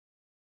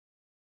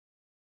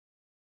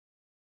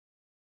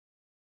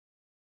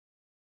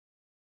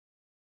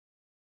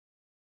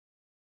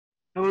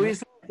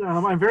Eloísa,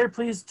 I'm very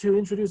pleased to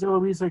introduce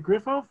Eloísa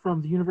Grifo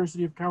from the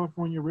University of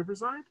California,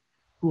 Riverside,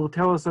 who will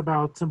tell us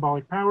about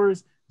symbolic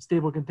powers,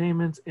 stable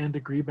containments, and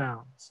degree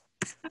bounds.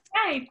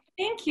 Right,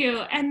 thank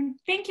you. And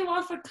thank you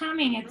all for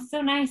coming. It's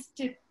so nice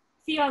to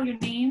see all your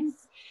names.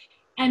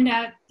 And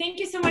thank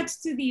you so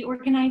much to the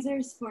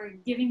organizers for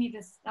giving me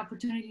this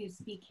opportunity to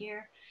speak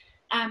here.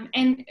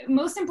 And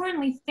most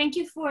importantly, thank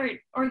you for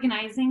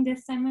organizing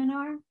this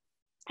seminar.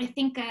 I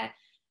think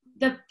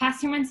the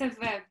past few months have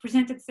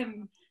presented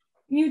some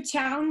new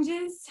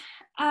challenges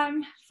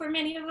for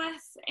many of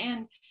us,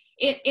 and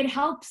it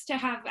helps to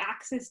have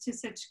access to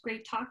such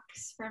great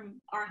talks from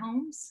our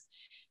homes.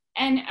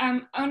 And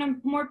on a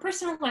more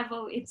personal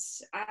level,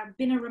 it's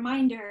been a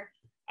reminder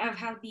of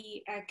how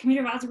the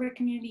commuter algebra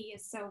community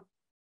is so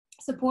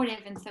supportive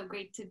and so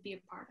great to be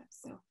a part of.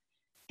 So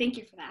thank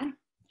you for that.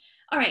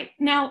 All right,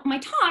 now my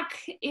talk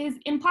is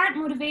in part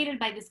motivated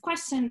by this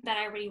question that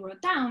I already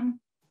wrote down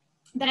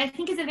that I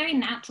think is a very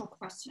natural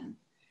question.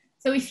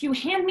 So if you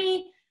hand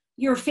me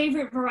your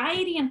favorite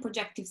variety and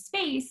projective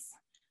space,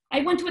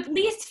 I want to at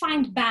least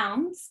find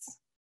bounds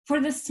for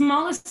the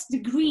smallest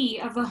degree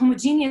of a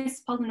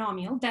homogeneous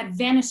polynomial that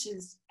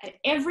vanishes at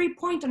every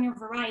point on your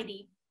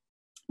variety,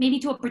 maybe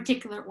to a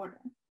particular order.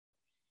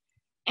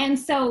 And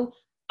so,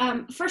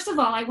 first of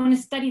all, I want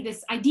to study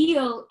this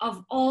ideal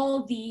of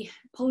all the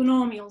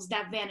polynomials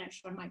that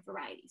vanish on my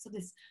variety. So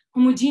this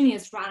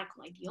homogeneous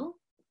radical ideal.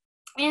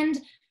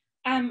 And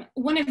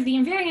one of the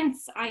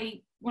invariants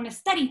I want to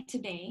study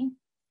today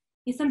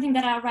is something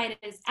that I'll write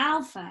as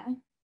alpha.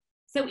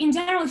 So in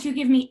general, if you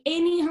give me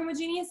any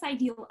homogeneous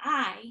ideal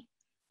I,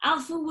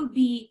 alpha will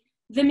be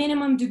the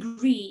minimum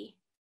degree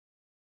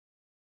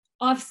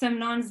of some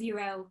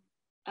non-zero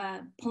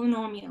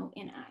polynomial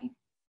in I.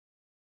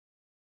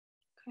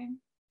 Okay.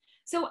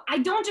 So I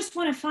don't just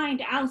want to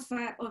find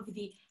alpha of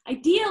the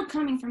ideal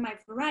coming from my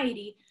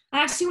variety. I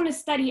actually want to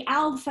study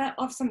alpha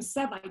of some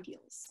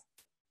sub-ideals,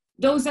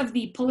 those of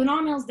the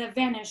polynomials that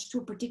vanish to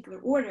a particular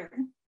order.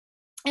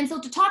 And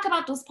so to talk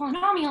about those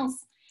polynomials,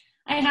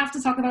 I have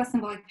to talk about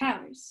symbolic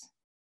powers.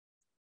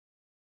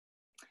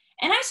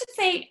 And I should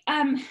say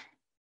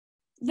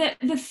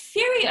the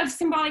theory of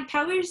symbolic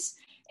powers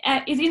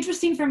is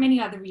interesting for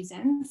many other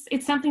reasons.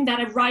 It's something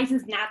that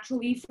arises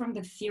naturally from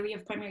the theory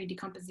of primary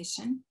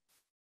decomposition.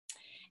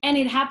 And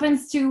it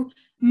happens to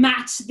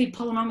match the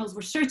polynomials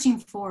we're searching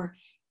for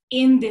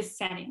in this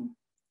setting.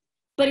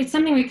 But it's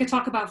something we could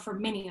talk about for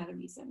many other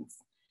reasons.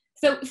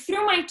 So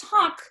through my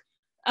talk,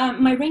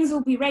 my rings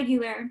will be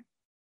regular.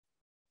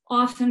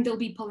 Often there'll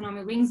be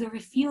polynomial rings over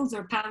fields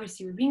or power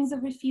series rings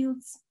over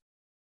fields.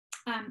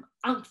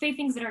 I'll say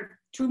things that are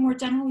true more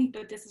generally,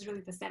 but this is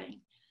really the setting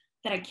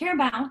that I care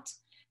about.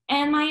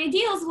 And my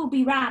ideals will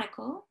be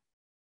radical.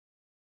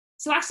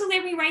 So actually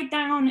let me write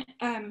down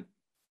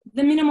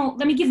the minimal,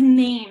 let me give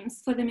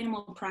names for the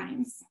minimal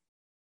primes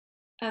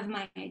of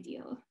my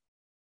ideal.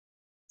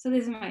 So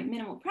these are my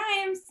minimal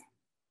primes.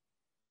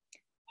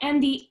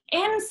 And the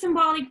n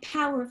symbolic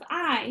power of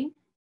I,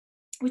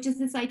 which is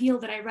this ideal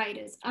that I write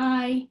as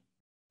I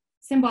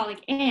symbolic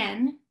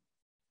n.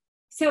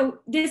 So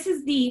this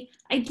is the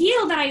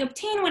ideal that I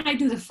obtain when I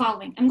do the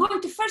following. I'm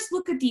going to first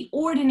look at the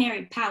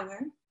ordinary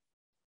power,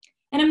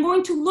 and I'm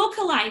going to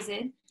localize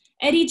it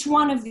at each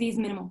one of these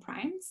minimal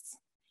primes,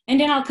 and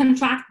then I'll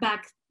contract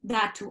back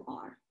that to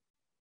R.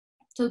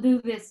 So do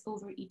this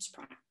over each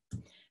prime.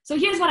 So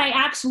here's what I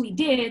actually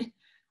did.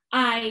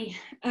 I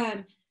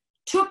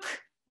took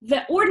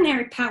the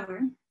ordinary power,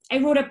 I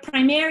wrote a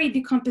primary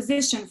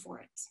decomposition for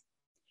it.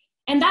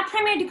 And that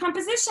primary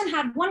decomposition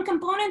had one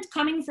component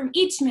coming from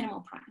each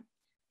minimal prime.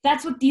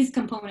 That's what these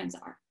components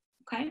are,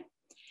 okay?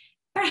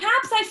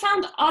 Perhaps I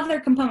found other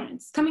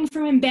components coming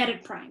from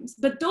embedded primes,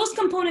 but those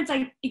components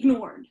I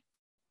ignored.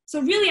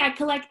 So really I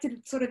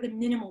collected sort of the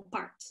minimal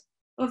part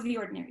of the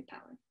ordinary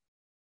power.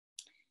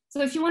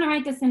 So if you want to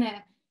write this in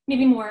a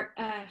maybe more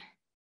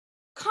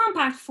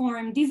compact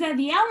form, these are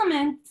the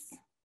elements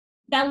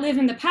that live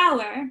in the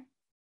power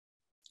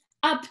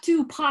up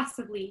to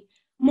possibly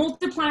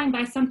multiplying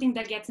by something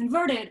that gets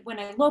inverted when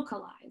I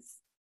localize.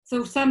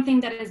 So something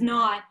that is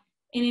not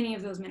in any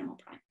of those minimal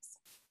primes,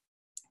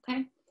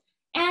 okay?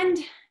 And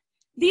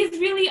these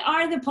really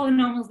are the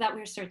polynomials that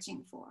we're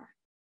searching for.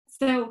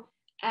 So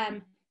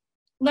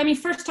let me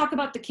first talk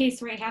about the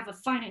case where I have a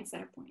finite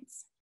set of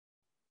points.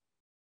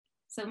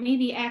 So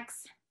maybe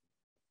X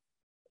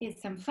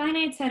is some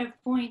finite set of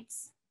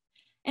points.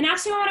 And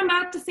actually what I'm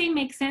about to say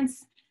makes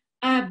sense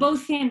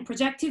both in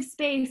projective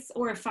space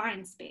or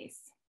affine space.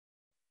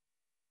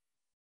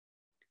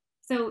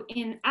 So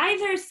in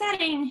either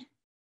setting,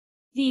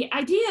 the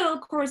ideal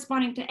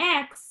corresponding to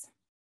X,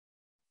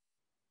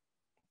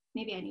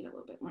 maybe I need a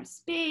little bit more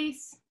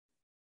space.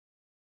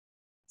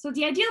 So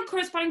the ideal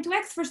corresponding to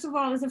X, first of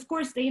all, is of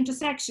course the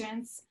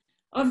intersections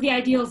of the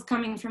ideals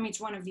coming from each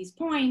one of these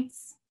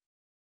points.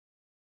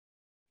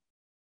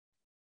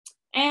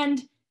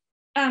 And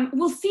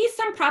we'll see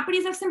some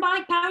properties of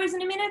symbolic powers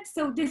in a minute,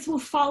 so this will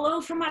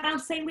follow from what I'll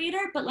say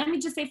later, but let me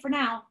just say for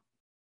now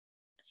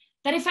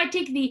that if I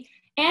take the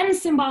n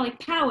symbolic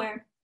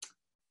power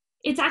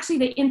it's actually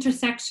the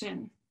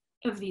intersection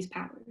of these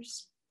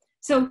powers.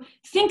 So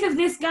think of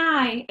this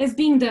guy as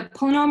being the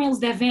polynomials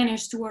that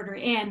vanish to order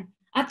n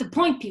at the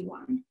point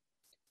P1.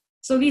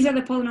 So these are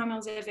the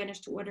polynomials that vanish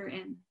to order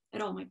n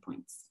at all my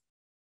points.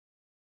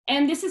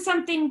 And this is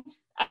something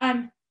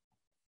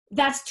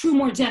that's true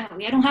more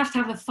generally. I don't have to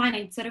have a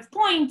finite set of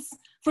points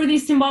for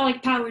these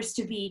symbolic powers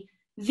to be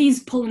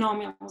these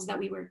polynomials that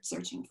we were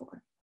searching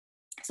for.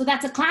 So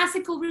that's a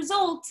classical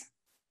result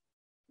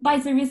by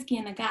Zariski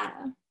and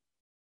Nagata.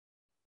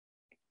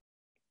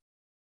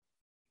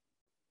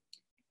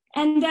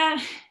 And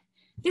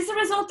this is a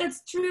result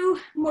that's true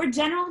more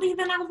generally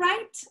than I'll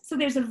write. So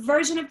there's a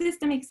version of this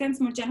that makes sense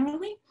more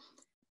generally.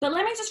 But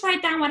let me just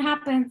write down what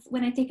happens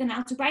when I take an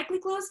algebraically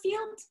closed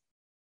field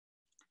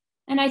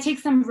and I take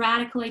some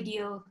radical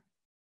ideal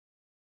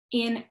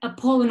in a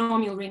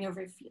polynomial ring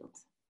over a field.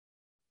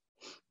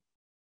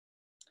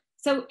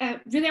 So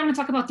really I want to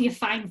talk about the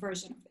affine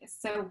version of this.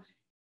 So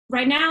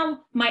right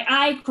now my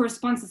I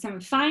corresponds to some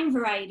affine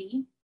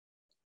variety,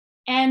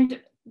 and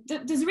the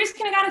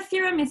Zariski-Nagata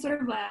theorem is sort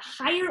of a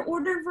higher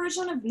order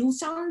version of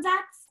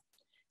Null-Schaller-Satz.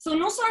 So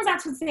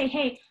Null-Schaller-Satz would say,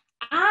 hey,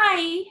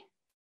 I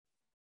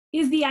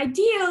is the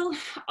ideal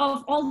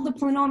of all the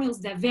polynomials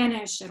that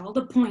vanish at all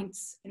the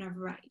points in our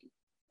variety.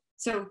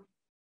 So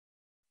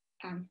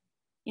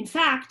in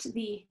fact,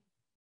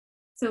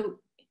 so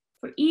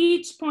for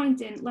each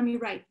point in, let me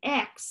write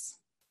X,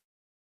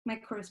 my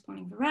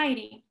corresponding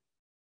variety,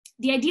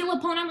 the ideal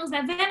of polynomials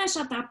that vanish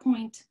at that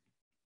point,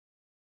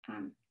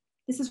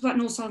 this is what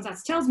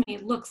Null-Schaller-Satz tells me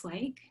it looks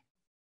like.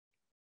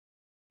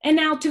 And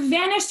now to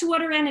vanish to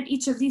order n at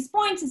each of these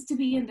points is to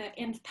be in the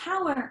nth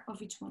power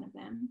of each one of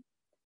them.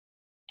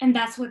 And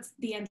that's what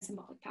the n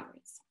symbolic power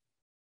is.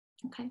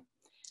 Okay,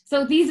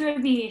 so these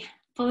are the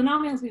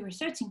polynomials we were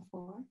searching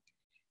for.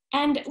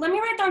 And let me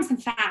write down some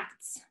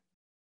facts.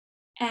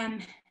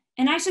 And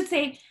I should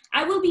say,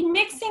 I will be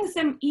mixing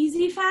some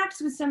easy facts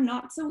with some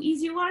not so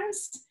easy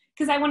ones,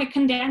 because I want to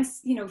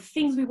condense,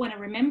 things we want to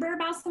remember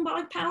about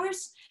symbolic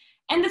powers.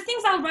 And the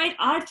things I'll write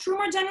are true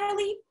more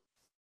generally,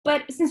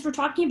 but since we're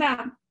talking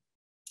about,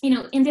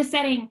 in this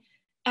setting,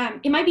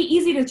 it might be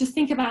easy to just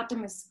think about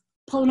them as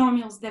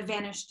polynomials that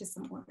vanish to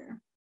some order.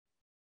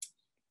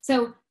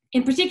 So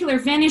in particular,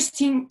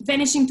 vanishing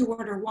to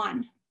order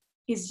 1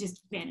 is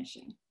just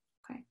vanishing,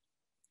 okay?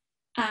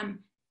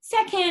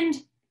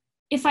 Second,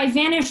 if I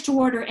vanish to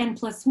order n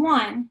plus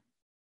 1,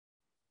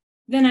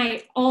 then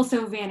I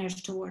also vanish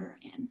to order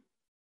n,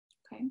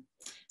 okay?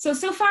 So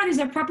far, these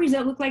are properties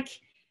that look like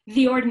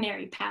the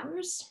ordinary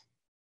powers.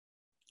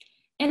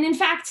 And in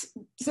fact,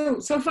 so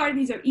far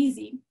these are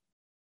easy.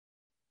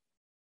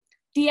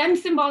 The n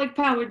symbolic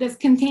power does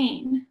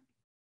contain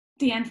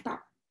the nth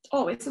power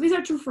always. So these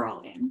are true for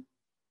all n.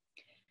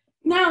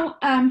 Now,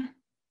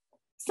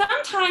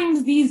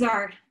 sometimes these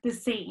are the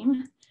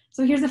same.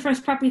 So here's the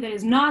first property that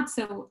is not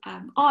so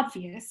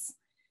obvious,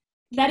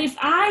 that if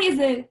I is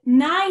a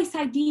nice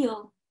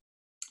ideal,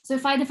 so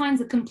if I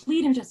defines a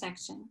complete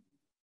intersection,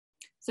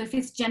 so if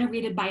it's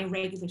generated by a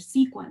regular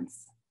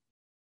sequence,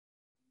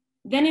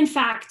 then in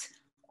fact,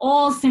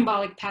 all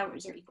symbolic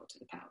powers are equal to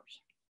the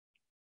powers.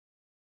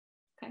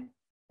 Okay,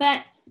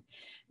 but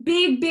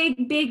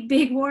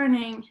big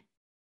warning.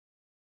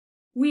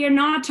 We are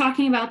not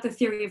talking about the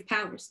theory of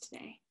powers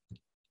today.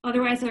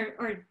 Otherwise,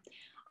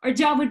 our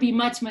job would be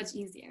much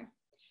easier.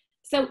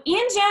 So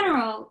in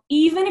general,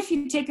 even if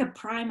you take a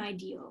prime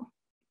ideal,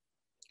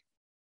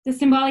 the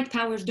symbolic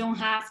powers don't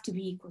have to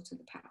be equal to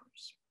the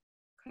powers,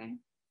 okay?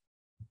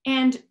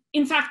 And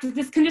in fact,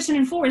 this condition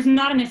in 4 is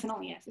not an if and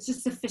only if, it's just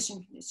a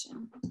sufficient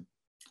condition.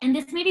 And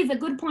this maybe is a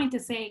good point to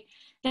say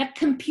that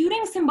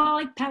computing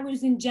symbolic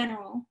powers in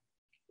general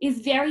is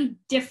very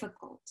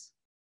difficult,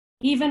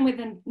 even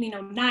with a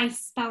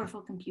nice,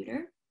 powerful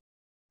computer.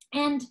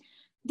 And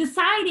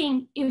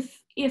deciding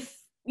if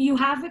you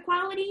have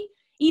equality,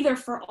 either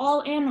for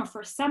all n or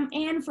for some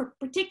n for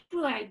a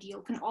particular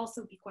ideal, can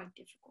also be quite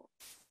difficult.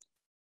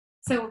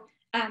 So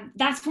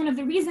that's one of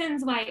the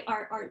reasons why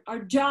our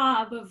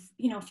job of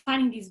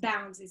finding these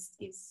bounds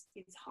is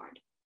hard.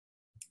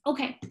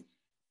 Okay,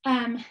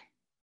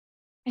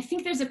 I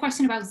think there's a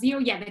question about 0.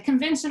 Yeah, the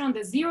convention on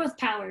the 0th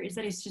power is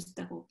that it's just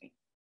the whole thing.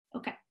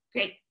 Okay,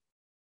 great.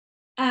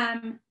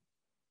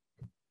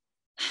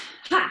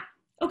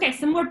 Okay,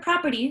 some more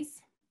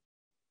properties.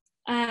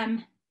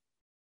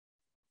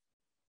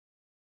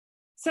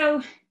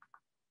 So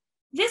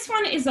this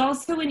one is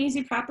also an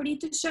easy property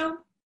to show,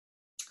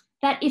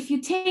 that if you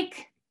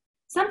take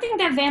something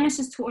that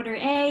vanishes to order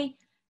A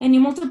and you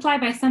multiply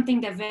by something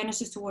that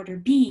vanishes to order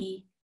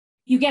B,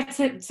 you get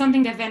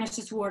something that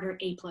vanishes to order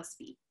A plus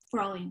B for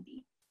all A and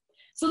B.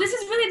 So this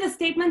is really the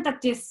statement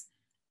that this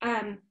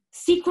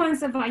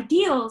sequence of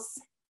ideals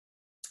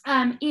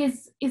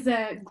is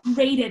a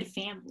graded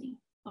family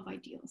of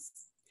ideals.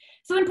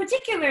 So in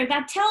particular,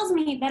 that tells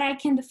me that I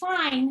can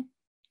define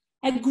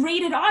a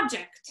graded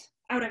object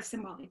out of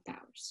symbolic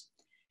powers.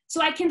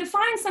 So I can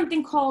define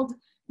something called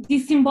the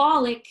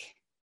symbolic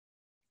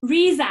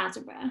Riesz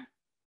algebra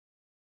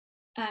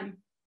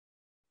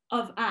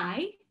of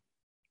I.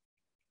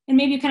 and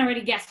maybe you can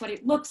already guess what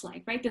it looks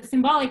like, right? The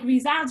symbolic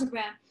Riesz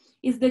algebra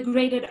is the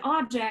graded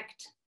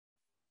object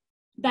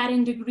that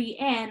in degree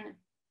n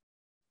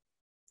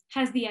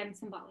has the n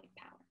symbolic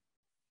power.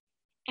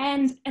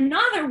 And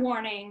another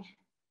warning,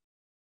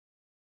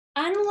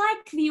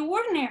 unlike the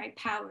ordinary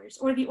powers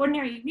or the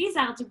ordinary Riesz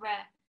algebra,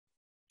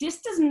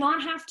 this does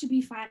not have to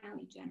be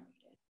finally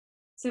generated.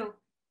 So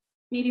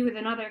maybe with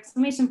another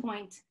exclamation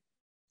point,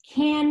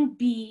 can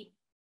be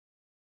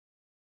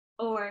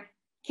or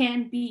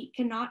can be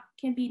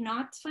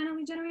not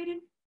finally generated.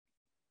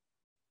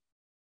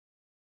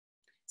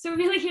 So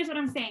really, here's what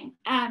I'm saying.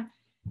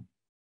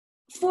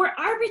 For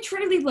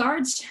arbitrarily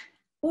large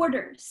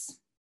orders,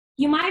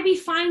 you might be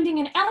finding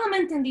an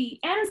element in the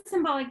n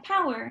symbolic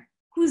power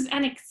who's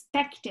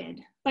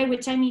unexpected, by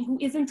which I mean who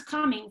isn't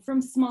coming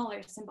from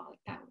smaller symbolic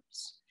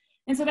powers.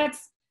 And so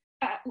that's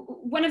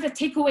one of the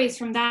takeaways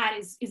from that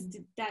is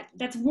that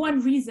that's one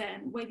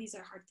reason why these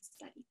are hard to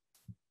study.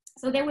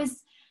 So there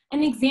was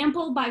an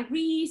example by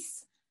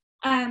Riesz.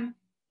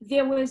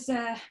 There was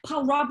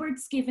Paul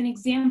Roberts gave an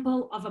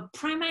example of a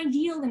prime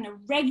ideal in a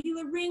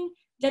regular ring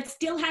that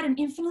still had an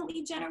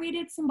infinitely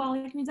generated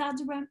symbolic Riesz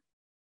algebra.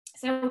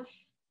 So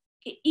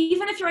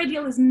even if your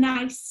ideal is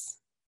nice,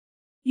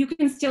 you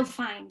can still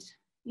find,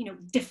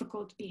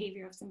 difficult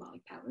behavior of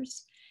symbolic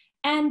powers.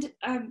 And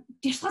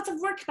there's lots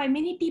of work by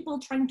many people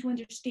trying to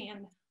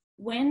understand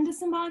when the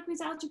symbolic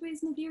Riesz algebra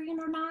is Noetherian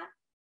or not.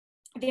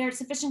 There are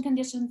sufficient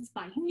conditions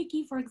by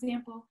Hünicke, for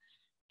example.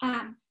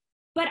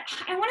 But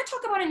I want to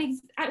talk about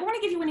I want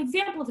to give you an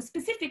example of a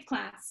specific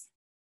class,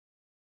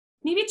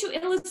 maybe to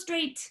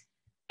illustrate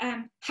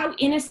how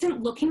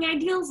innocent looking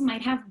ideals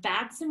might have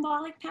bad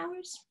symbolic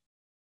powers.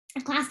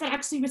 A class that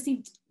actually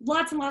received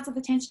lots and lots of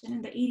attention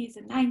in the 80s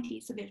and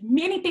 90s. So there's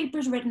many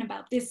papers written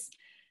about this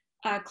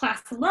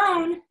class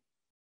alone.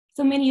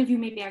 So many of you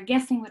maybe are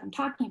guessing what I'm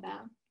talking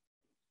about.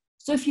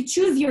 So if you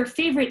choose your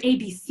favorite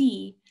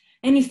ABC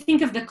and you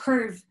think of the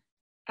curve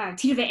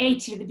t to the a,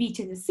 t to the b,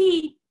 to the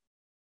c,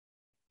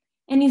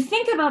 and you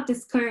think about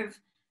this curve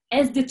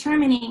as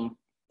determining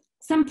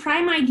some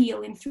prime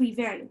ideal in 3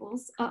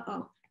 variables.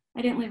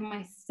 I didn't leave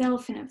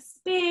myself enough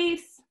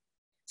space.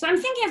 So I'm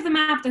thinking of the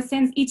map that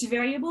sends each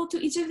variable to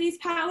each of these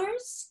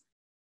powers.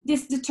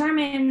 This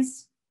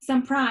determines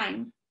some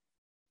prime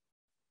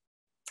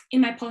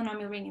in my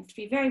polynomial ring in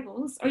 3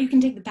 variables, or you can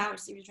take the power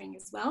series ring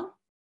as well.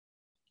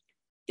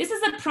 This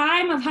is a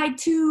prime of height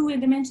 2 in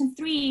dimension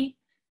 3,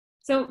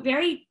 so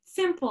very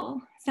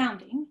simple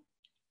sounding.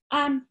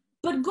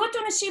 But Goto,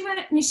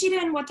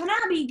 Nishida, and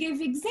Watanabe gave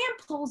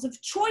examples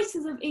of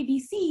choices of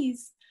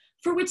ABCs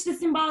for which the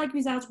symbolic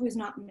Riesz algebra is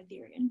not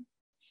Noetherian.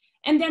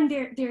 And then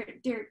there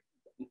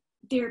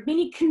are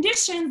many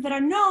conditions that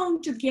are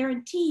known to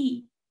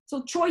guarantee,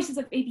 so choices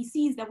of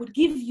ABCs that would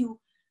give you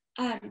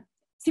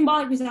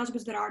symbolic Riesz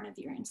algebras that are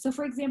Noetherian. So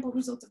for example,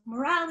 results of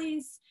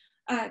Morales,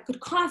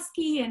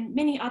 Gutkowski, and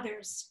many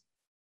others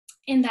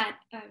in that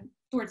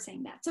towards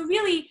saying that. So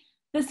really,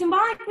 the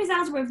symbolic Riesz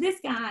algebra of this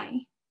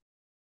guy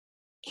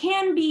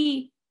can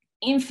be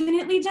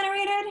infinitely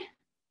generated,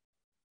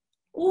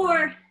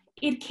 or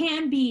it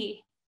can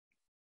be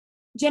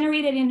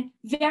generated in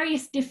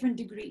various different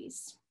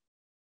degrees.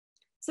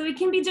 So it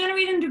can be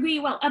generated in degree,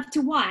 well, up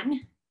to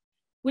 1,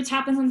 which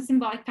happens when the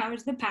symbolic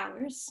powers of the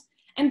powers.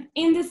 And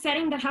in this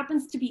setting, that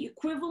happens to be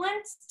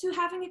equivalent to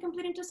having a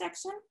complete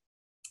intersection.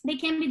 They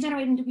can be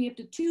generated in degree up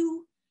to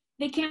 2.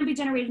 They can be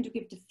generated in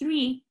degree up to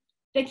 3.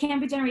 They can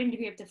be generated in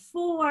degree up to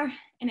 4,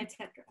 and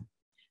etc.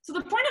 So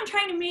the point I'm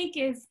trying to make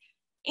is,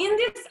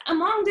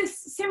 among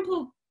this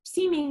simple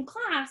seeming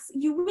class,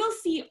 you will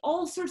see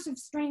all sorts of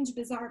strange,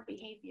 bizarre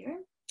behavior.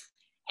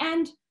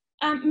 And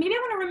maybe I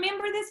want to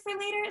remember this for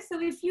later. So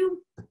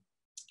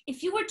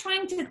if you were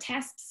trying to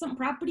test some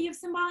property of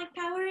symbolic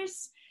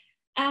powers,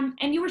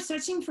 and you were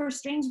searching for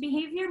strange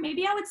behavior,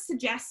 maybe I would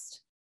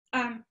suggest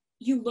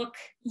you look,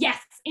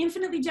 yes,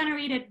 infinitely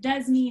generated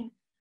does mean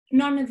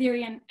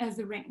non-Noetherian as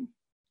a ring.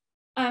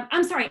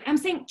 I'm sorry, I'm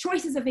saying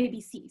choices of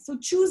ABC. So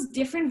choose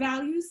different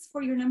values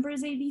for your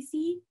numbers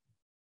ABC.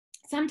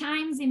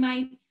 Sometimes it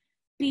might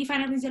be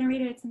finitely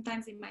generated,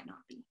 sometimes it might not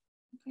be,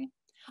 okay?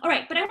 All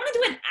right, but I want to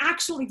do an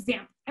actual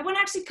example. I want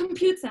to actually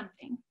compute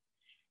something.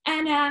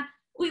 And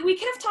we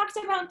could have talked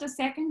about the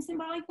second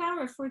symbolic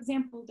power, for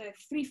example, the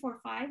 3, 4,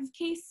 5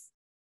 case.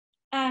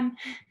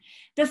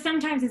 That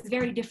sometimes is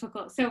very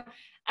difficult. So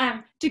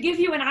to give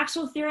you an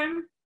actual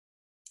theorem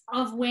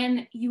of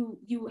when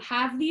you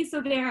have these,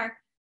 so there are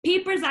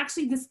papers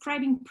actually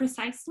describing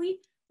precisely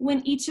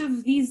when each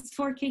of these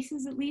 4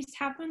 cases at least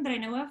happen that I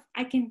know of.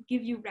 I can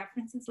give you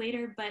references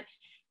later, but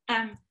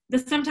the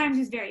sometimes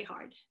is very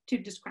hard to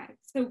describe.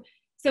 So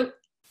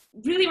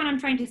really what I'm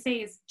trying to say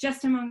is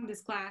just among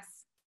this class,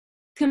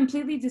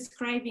 completely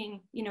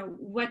describing,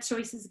 what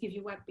choices give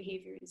you what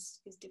behavior is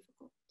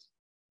difficult.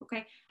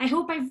 Okay, I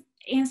hope I've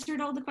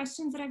answered all the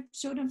questions that I've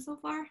showed them so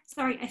far.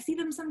 Sorry, I see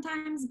them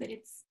sometimes, but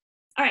it's,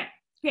 all right,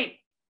 great.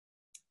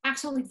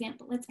 Actual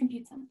example, let's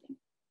compute something.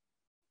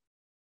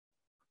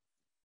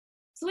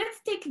 So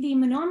let's take the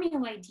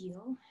monomial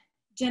ideal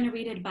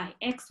generated by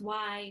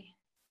xy,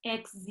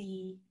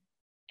 xz,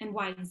 and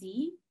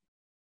YZ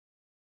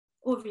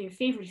over your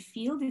favorite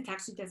field, it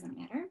actually doesn't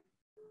matter.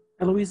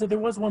 Eloísa, there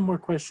was one more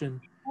question.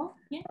 Oh,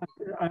 yeah.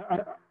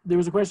 There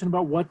was a question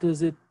about what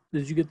does it,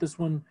 did you get this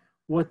one?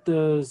 What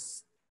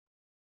does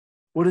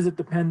it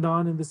depend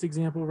on in this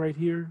example right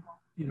here?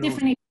 You know,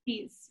 different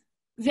ABCs.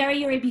 Vary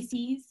your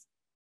ABCs.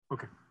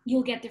 Okay.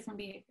 You'll get different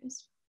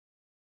behaviors.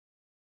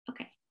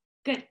 Okay,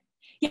 good.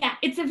 Yeah,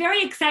 it's a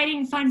very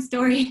exciting, fun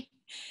story.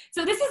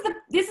 So this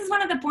is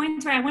one of the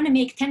points where I want to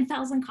make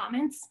 10,000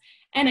 comments,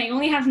 and I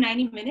only have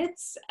 90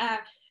 minutes.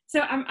 So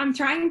I'm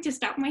trying to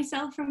stop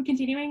myself from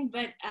continuing,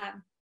 but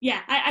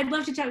yeah, I'd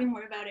love to tell you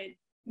more about it.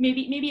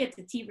 Maybe at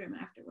the tea room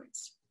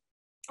afterwards.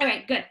 All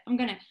right, good. I'm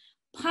gonna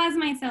pause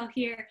myself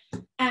here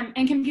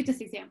and compute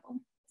this example.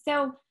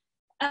 So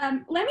let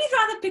me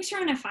draw the picture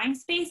in a fine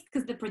space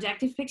because the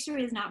projective picture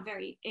is not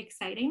very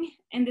exciting.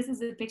 And this is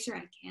the picture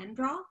I can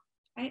draw,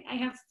 right? I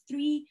have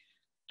three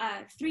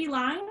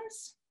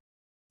lines.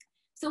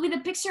 So with the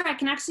picture, I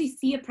can actually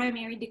see a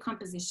primary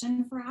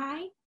decomposition for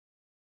I.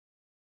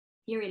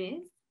 Here it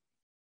is.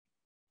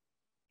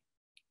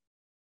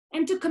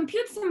 And to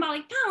compute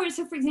symbolic power,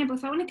 so for example,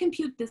 if I want to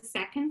compute the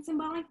second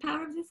symbolic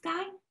power of this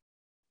guy,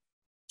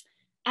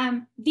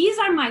 these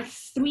are my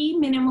 3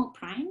 minimal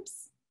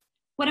primes.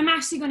 What I'm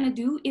actually going to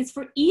do is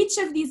for each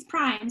of these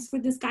primes, for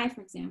this guy, for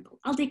example,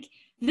 I'll take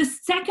the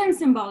second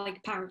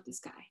symbolic power of this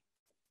guy,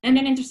 and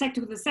then intersect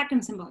it with the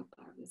second symbolic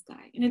power of this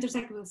guy, and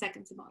intersect it with the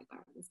second symbolic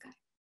power of this guy.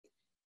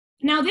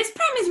 Now, this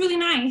prime is really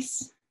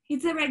nice.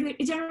 It's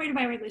generated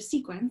by a regular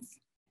sequence.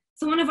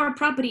 So one of our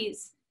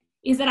properties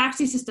is that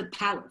actually it's just a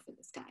power for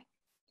this guy.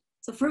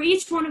 So for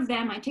each one of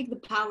them, I take the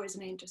powers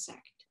and I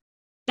intersect.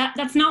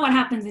 That's not what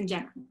happens in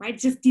general, right?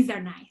 Just these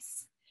are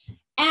nice.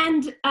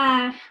 And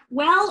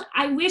well,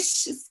 I wish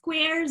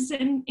squares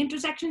and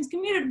intersections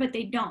commuted, but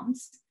they don't.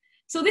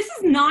 So this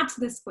is not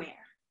the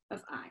square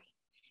of I.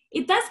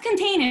 It does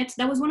contain it,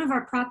 that was one of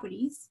our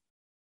properties,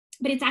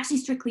 but it's actually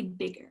strictly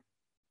bigger.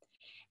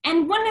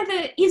 And one of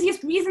the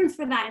easiest reasons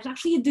for that is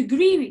actually a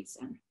degree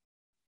reason.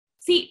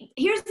 See,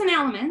 here's an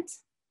element,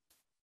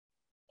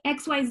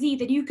 XYZ,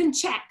 that you can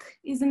check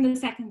is in the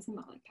second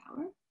symbolic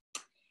power,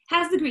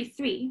 has degree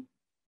 3.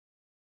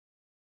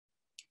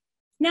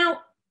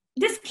 Now,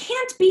 this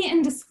can't be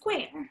in the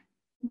square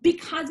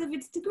because of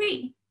its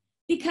degree,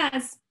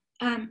 because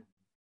the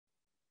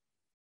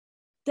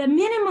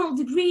minimal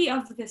degree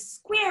of the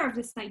square of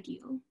this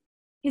ideal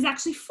is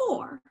actually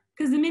 4,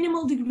 because the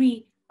minimal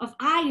degree of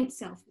I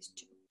itself is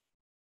 2,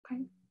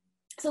 okay?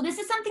 So this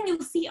is something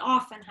you'll see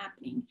often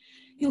happening.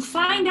 You'll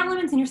find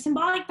elements in your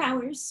symbolic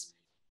powers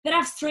that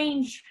have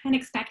strange,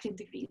 unexpected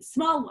degrees,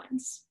 small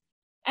ones.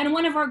 And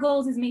one of our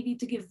goals is maybe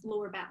to give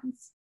lower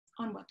bounds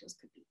on what those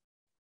could be,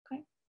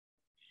 okay?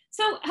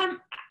 So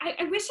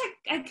I wish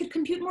I could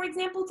compute more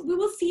examples. We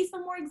will see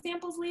some more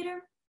examples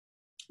later.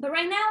 But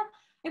right now,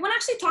 I want to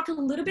actually talk a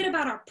little bit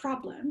about our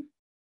problem,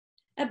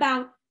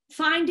 about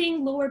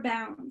finding lower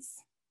bounds.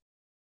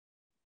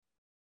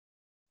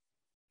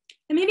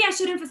 And maybe I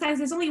should emphasize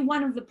there's only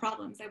one of the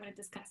problems I want to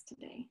discuss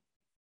today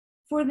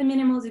for the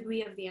minimal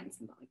degree of the n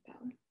symbolic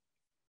power.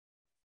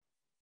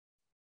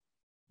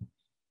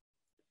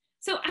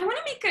 So I want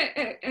to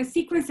make a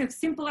sequence of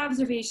simple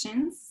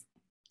observations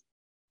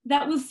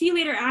that we'll see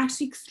later are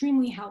actually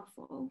extremely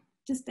helpful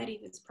to study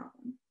this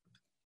problem.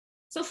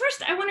 So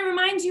first, I want to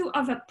remind you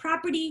of a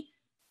property,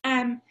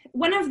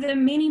 one of the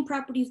main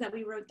properties that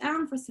we wrote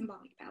down for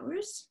symbolic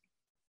powers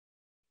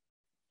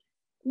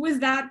was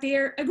that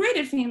they're a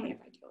graded family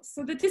of ideals,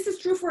 so that this is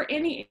true for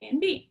any A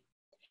and B.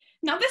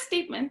 Now, this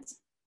statement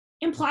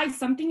implies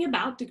something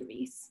about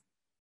degrees.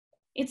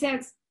 It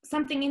says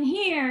something in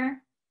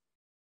here,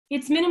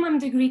 its minimum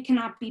degree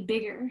cannot be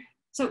bigger.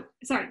 So,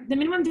 sorry, the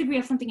minimum degree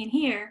of something in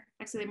here,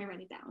 actually, let me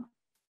write it down.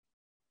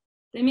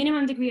 The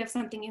minimum degree of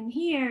something in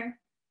here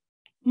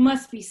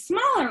must be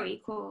smaller or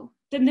equal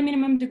than the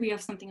minimum degree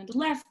of something on the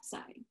left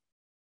side.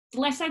 The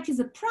left side is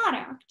a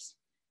product,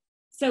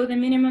 so the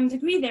minimum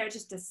degree there is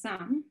just a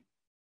sum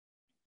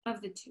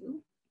of the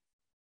two.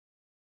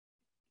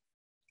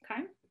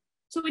 Okay,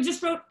 so we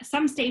just wrote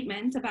some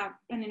statement about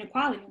an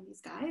inequality in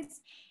these guys.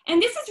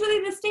 And this is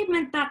really the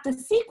statement that the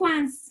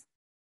sequence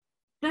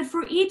that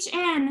for each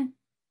n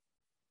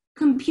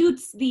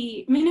computes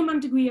the minimum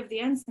degree of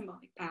the n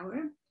symbolic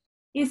power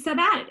is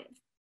subadditive.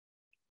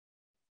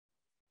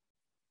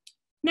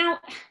 Now,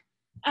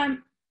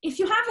 if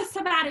you have a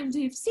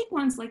subadditive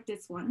sequence like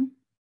this one,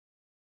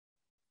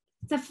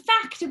 the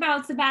fact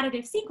about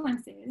subadditive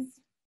sequences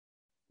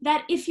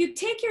that if you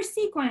take your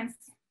sequence,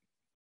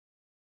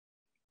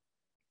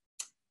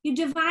 you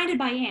divide it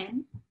by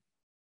n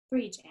for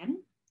each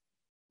n,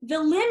 the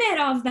limit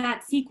of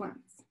that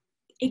sequence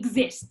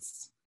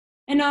exists.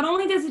 And not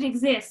only does it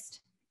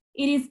exist,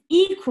 it is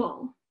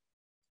equal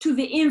to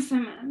the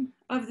infimum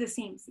of the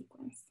same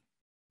sequence.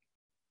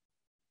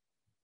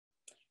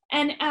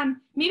 And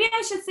maybe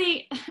I should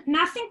say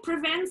nothing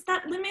prevents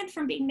that limit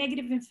from being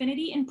negative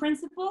infinity in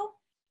principle,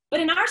 but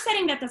in our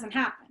setting that doesn't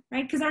happen,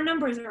 right? Because our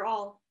numbers are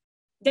all,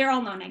 they're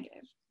all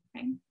non-negative,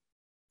 right?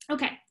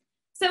 Okay,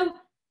 so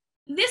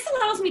this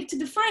allows me to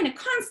define a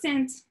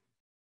constant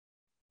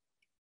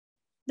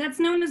that's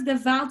known as the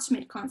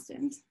Waldschmidt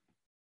constant.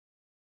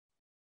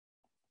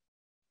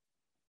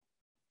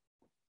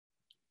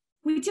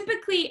 We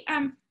typically,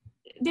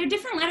 there are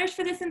different letters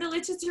for this in the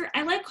literature.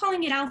 I like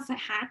calling it alpha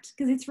hat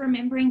because it's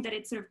remembering that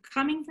it's sort of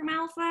coming from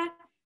alpha,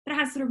 that it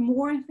has sort of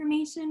more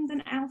information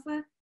than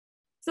alpha.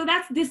 So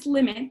that's this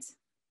limit.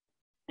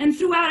 And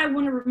throughout, I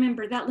want to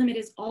remember that limit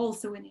is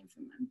also an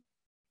infimum.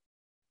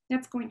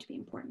 That's going to be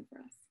important for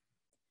us.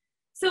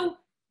 So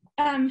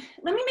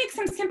let me make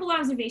some simple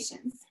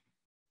observations.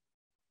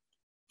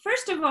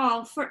 First of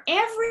all, for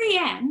every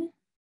n,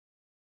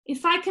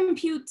 if I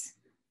compute,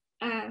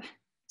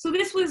 so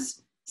this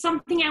was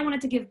something I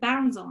wanted to give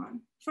bounds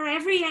on. For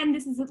every n,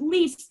 this is at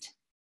least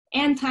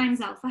n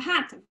times alpha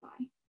hat of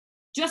I,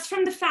 just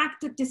from the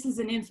fact that this is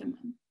an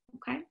infimum,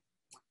 okay?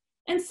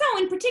 And so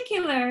in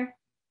particular,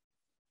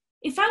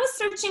 if I was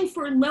searching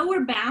for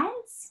lower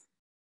bounds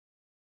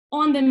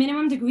on the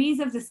minimum degrees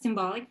of the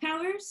symbolic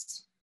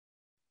powers,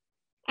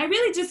 I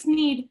really just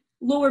need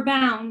lower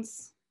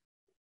bounds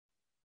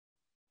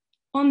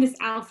on this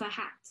alpha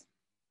hat.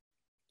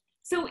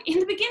 So in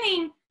the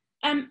beginning,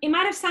 it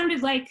might have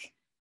sounded like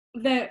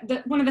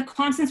one of the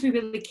constants we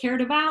really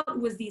cared about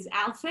was these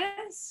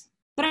alphas,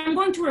 but I'm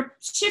going to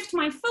shift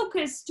my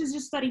focus to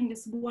just studying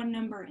this one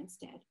number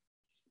instead.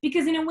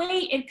 Because in a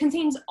way, it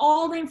contains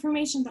all the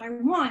information that I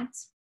want.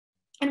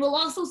 And we'll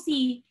also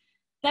see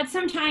that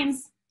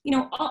sometimes, you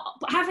know,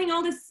 having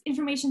all this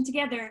information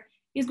together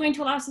is going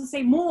to allow us to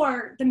say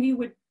more than we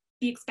would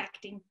be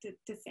expecting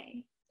to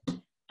say.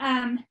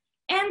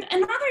 And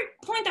another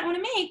point I want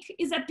to make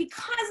is that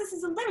because this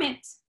is a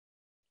limit,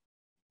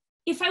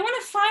 if I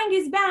want to find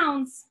these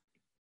bounds,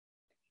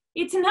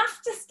 it's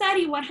enough to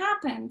study what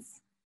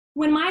happens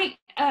when my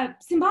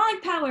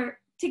symbolic power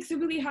takes a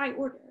really high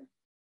order,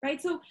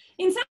 right? So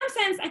in some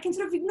sense, I can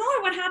sort of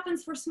ignore what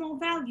happens for small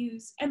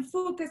values and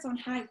focus on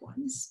high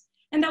ones.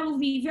 And that will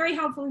be very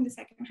helpful in the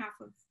second half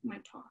of my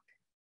talk.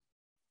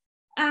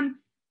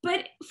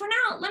 But for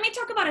now, let me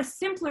talk about a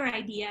simpler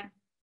idea,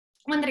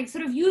 one that I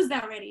sort of used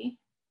already,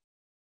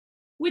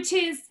 which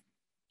is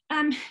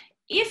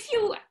if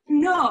you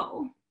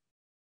know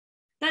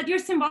that your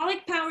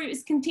symbolic power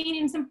is contained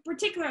in some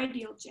particular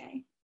ideal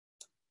J,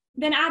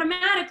 then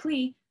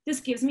automatically this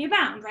gives me a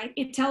bound, right?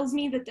 It tells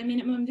me that the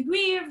minimum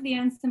degree of the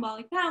n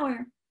symbolic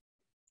power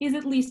is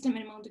at least a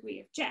minimum degree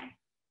of J.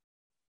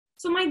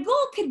 So my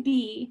goal could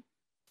be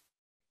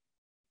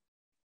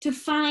to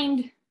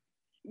find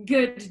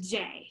good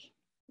J,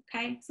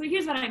 okay? So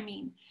here's what I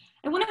mean.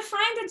 I want to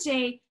find a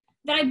J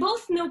that I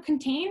both know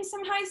contains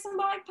some high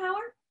symbolic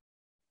power,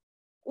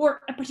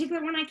 or a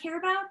particular one I care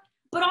about,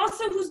 but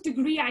also whose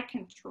degree I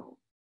control.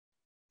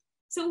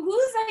 So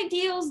whose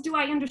ideals do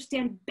I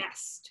understand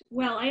best?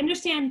 Well, I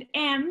understand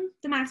M,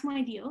 the maximal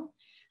ideal.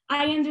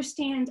 I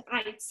understand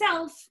I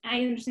itself. I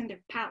understand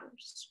their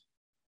powers.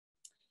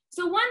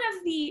 So one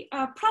of the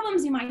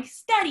problems you might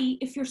study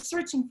if you're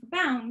searching for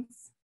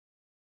bounds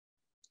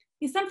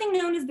is something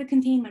known as the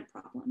containment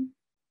problem.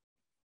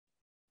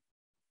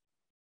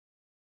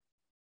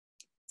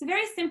 It's a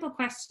very simple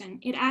question.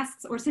 It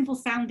asks, or simple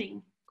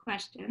sounding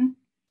question.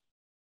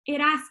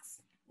 It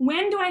asks,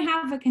 when do I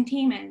have a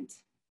containment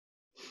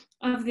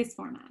of this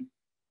format?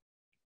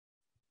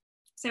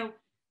 So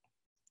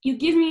you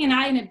give me an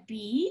I and a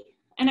B,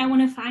 and I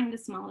want to find the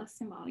smallest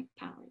symbolic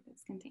power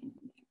that's contained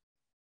in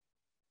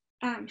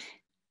there.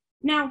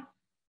 Now,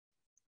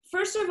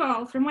 first of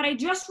all, from what I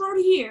just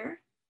wrote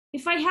here,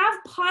 if I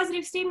have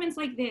positive statements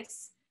like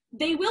this,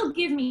 they will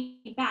give me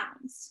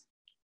bounds.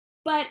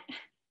 But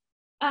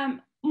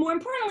more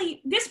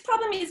importantly, this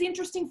problem is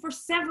interesting for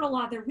several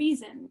other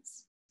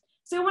reasons.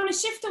 So I want to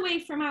shift away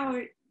from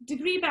our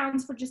degree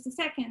bounds for just a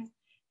second.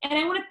 And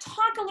I want to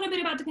talk a little bit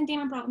about the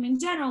containment problem in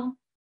general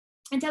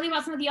and tell you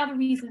about some of the other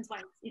reasons why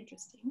it's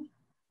interesting.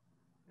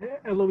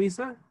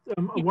 Eloísa,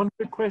 one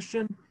quick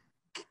question.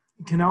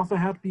 Can alpha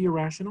hat be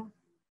irrational?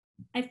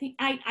 I think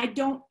I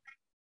don't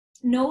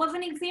know of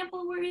an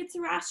example where it's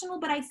irrational,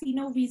 but I see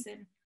no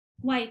reason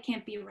why it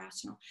can't be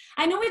irrational.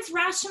 I know it's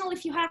rational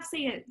if you have,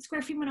 say, a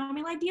square free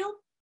monomial ideal,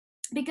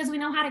 because we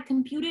know how to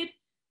compute it.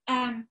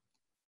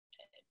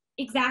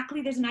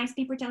 Exactly, there's a nice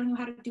paper telling you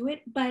how to do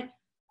it, but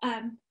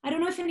I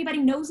don't know if anybody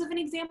knows of an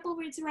example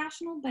where it's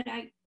irrational, but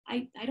I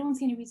don't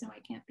see any reason why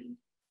it can't be.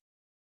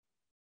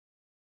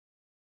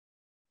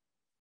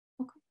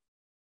 Okay,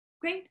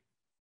 great.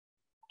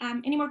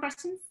 Any more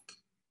questions?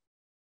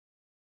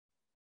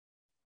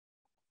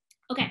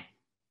 Okay,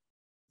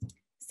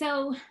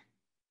 so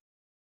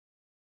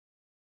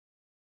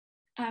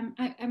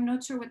I'm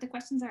not sure what the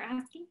questions are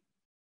asking.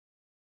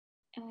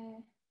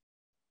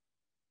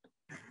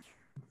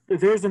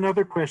 There's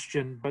another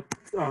question, but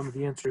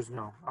the answer is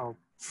no.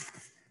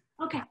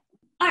 Okay,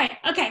 all right,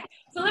 okay.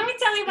 So let me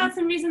tell you about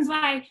some reasons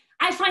why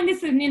I find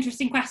this an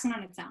interesting question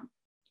on its own,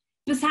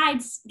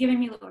 besides giving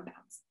me lower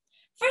bounds.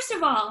 First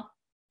of all,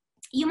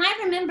 you might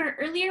remember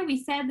earlier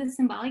we said the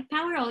symbolic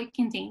power only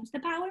contains the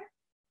power.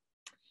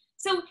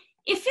 So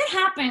if it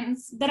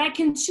happens that I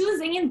can choose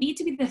A and B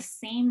to be the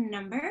same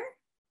number,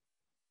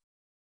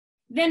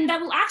 then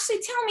that will actually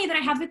tell me that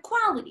I have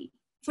equality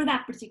for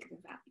that particular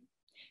value.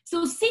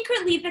 So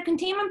secretly, the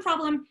containment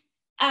problem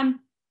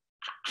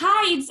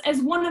hides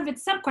as one of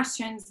its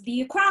sub-questions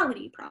the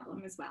equality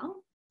problem as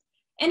well.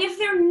 And if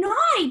they're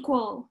not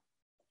equal,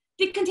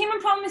 the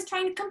containment problem is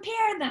trying to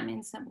compare them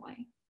in some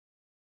way.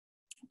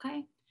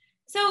 Okay,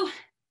 so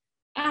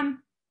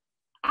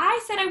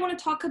I said I want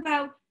to talk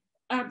about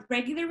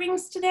regular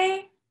rings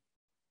today.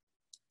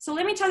 So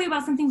let me tell you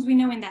about some things we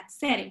know in that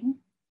setting.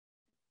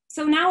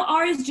 So now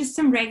R is just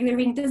some regular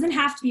ring. It doesn't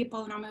have to be a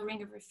polynomial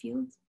ring over a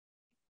field.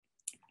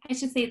 I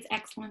should say it's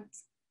excellent.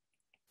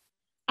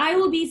 I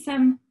will be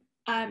some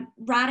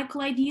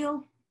radical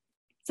ideal.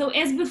 So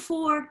as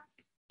before,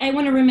 I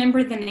want to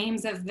remember the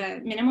names of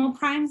the minimal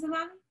primes of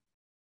I.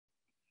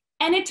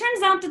 And it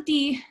turns out that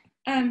the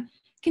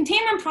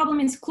containment problem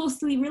is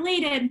closely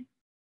related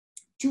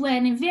to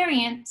an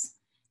invariant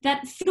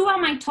that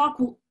throughout my talk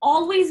will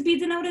always be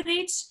denoted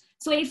H.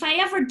 So if I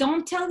ever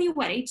don't tell you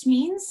what H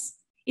means,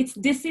 it's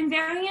this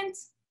invariant.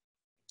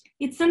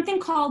 It's something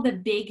called the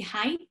big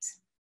height.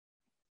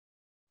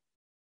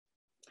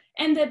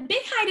 And the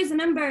big height is a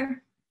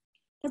number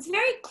that's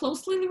very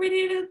closely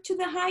related to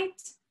the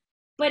height,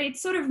 but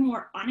it's sort of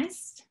more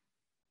honest.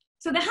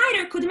 So the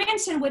heighter could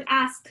mention would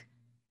ask,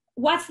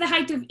 what's the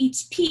height of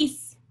each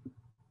piece,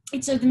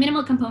 each of the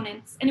minimal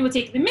components, and it would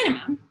take the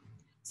minimum.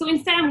 So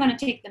instead, I'm going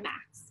to take the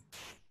max.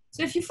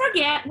 So if you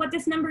forget what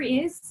this number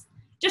is,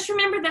 just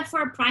remember that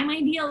for a prime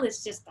ideal,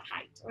 it's just the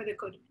height or the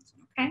codimension,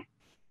 okay?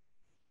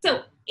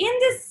 So in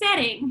this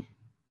setting,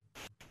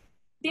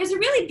 there's a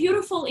really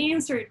beautiful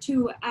answer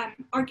to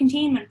our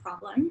containment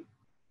problem,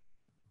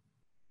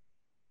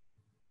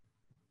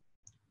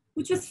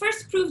 which was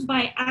first proved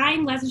by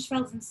Ein,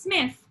 Lazarsfeld, and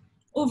Smith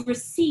over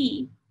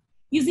C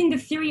using the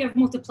theory of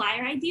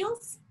multiplier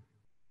ideals.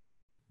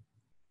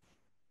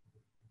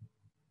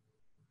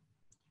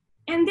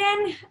 And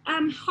then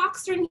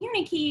Hoxter and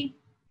Hunicke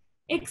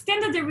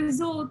extended the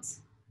result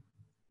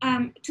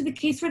to the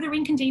case where the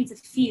ring contains a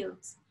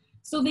field.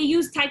 So they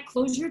used tight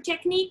closure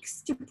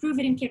techniques to prove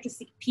it in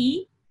characteristic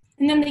P,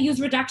 and then they used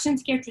reduction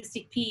to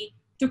characteristic P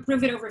to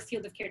prove it over a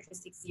field of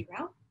characteristic 0.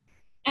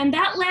 And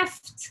that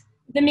left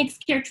the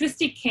mixed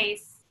characteristic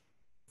case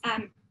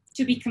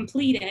to be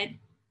completed,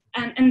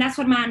 and that's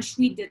what Ma and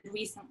Schweid did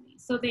recently.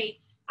 So they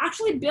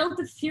actually built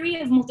the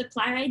theory of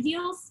multiplier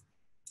ideals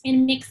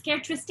in mixed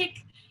characteristic.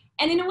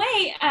 And in a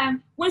way,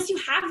 once you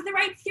have the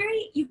right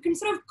theory, you can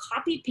sort of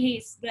copy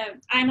paste the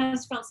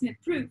Ein-Lazarsfeld-Smith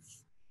proof,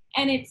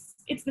 and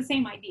it's the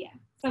same idea.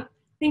 So I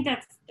think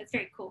that's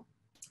very cool.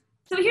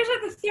 So here's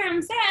what the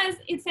theorem says.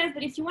 It says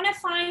that if you want to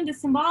find the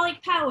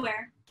symbolic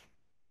power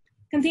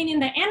containing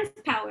the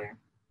nth power,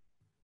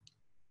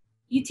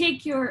 you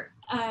take your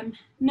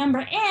number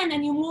n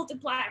and you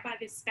multiply it by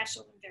this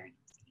special invariant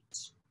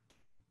H.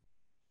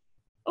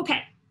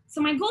 Okay,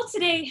 so my goal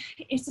today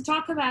is to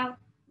talk about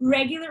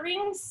regular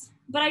rings,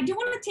 but I do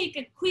want to take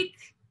a quick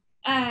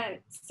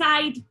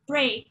side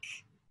break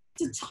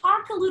to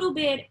talk a little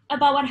bit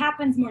about what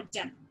happens more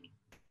generally.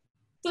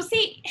 So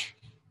see,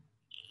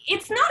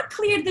 it's not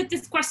clear that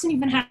this question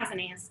even has an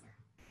answer,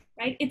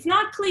 right? It's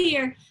not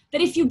clear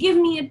that if you give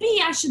me a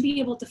B, I should be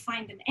able to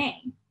find an A.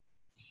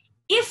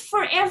 If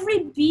for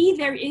every B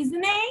there is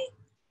an A,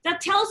 that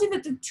tells you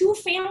that the two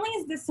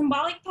families, the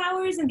symbolic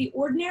powers and the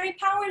ordinary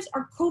powers,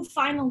 are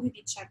co-final with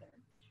each other.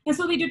 And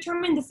so they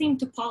determine the same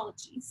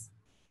topologies.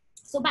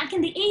 So back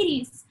in the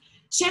 80s,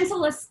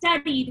 Chancellor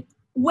studied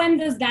when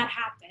does that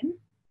happen.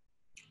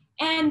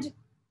 And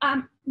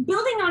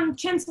building on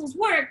Chancellor's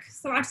work,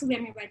 so actually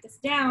let me write this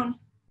down.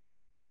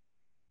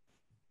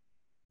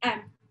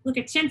 Look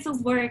at Chancellor's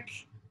work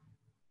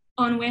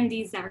on when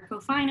these are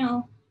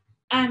co-final.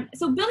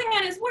 So building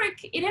on his work,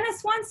 Irena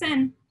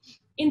Swanson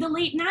in the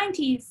late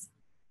 90s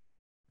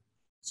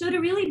showed a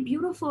really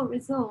beautiful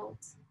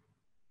result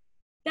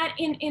that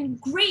in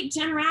great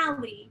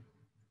generality,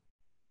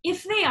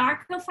 if they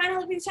are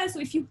co-final with each other, so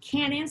if you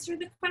can answer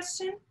the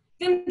question,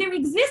 then there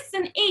exists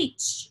an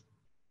H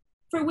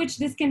for which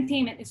this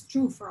containment is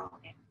true for all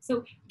n.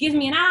 So give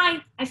me an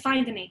I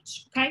find an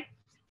H, okay?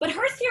 But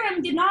her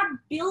theorem did not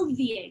build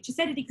the H, it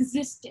said it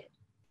existed.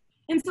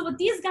 And so what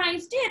these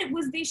guys did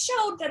was they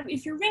showed that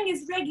if your ring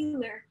is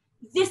regular,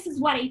 this is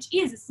what H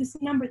is, it's this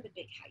number, the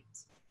big height.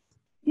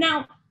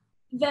 Now,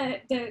 the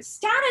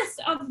status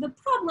of the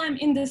problem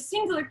in the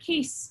singular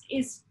case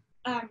is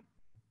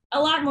a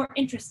lot more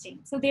interesting.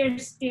 So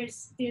there's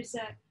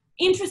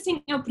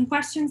interesting open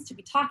questions to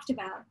be talked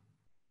about.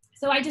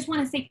 So I just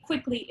want to say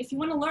quickly, if you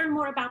want to learn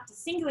more about the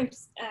singular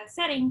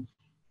setting,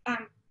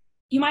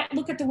 you might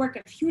look at the work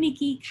of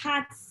Hunicke,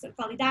 Katz,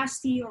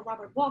 Validasti, or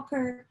Robert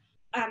Walker,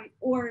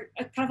 or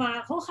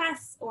Carvalho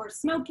Rojas, or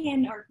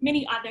Smokin, or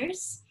many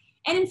others.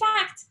 And in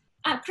fact,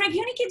 Craig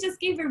Hunicke just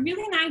gave a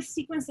really nice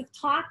sequence of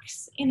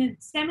talks in a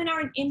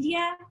seminar in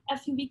India a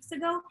few weeks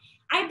ago.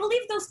 I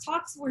believe those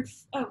talks were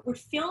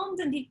filmed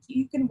and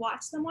you can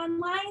watch them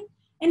online.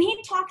 And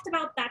he talked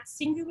about that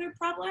singular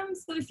problem.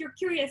 So if you're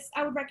curious,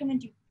 I would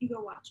recommend you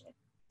go watch it.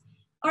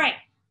 All right,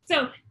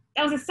 so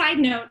that was a side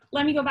note.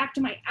 Let me go back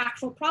to my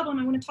actual problem.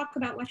 I want to talk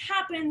about what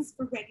happens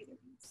for regular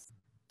rings.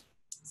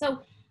 So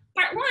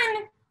part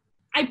one,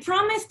 I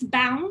promised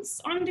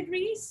bounds on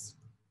degrees.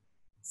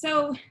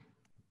 So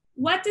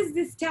what does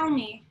this tell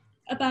me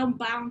about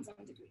bounds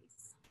on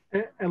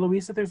degrees?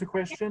 Eloísa, there's a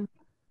question.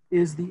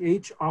 Is the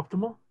H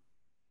optimal?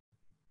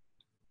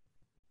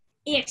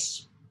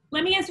 Ish.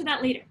 Let me answer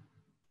that later.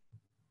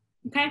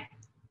 Okay.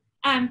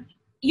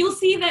 You'll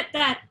see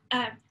that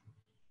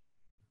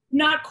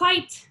not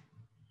quite,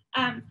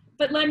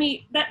 but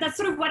that's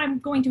sort of what I'm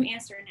going to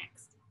answer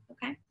next.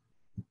 Okay.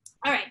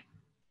 All right.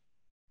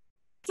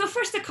 So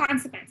first the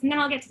consequence, and then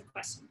I'll get to the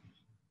question.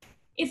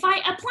 If I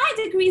apply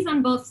degrees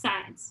on both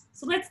sides,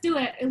 so let's do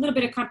a little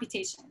bit of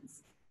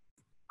computations.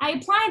 I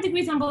apply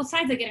degrees on both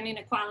sides, I get an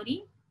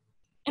inequality.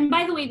 And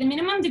by the way, the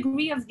minimum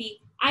degree of the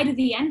I to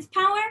the nth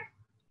power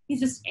is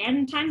just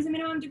n times the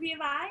minimum degree of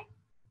I.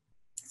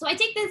 So I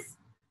take this,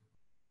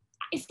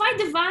 if I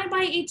divide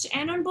by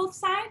hn on both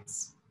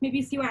sides, maybe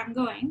you see where I'm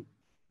going,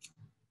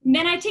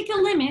 then I take a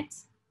limit.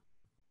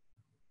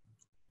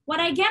 What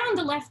I get on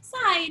the left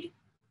side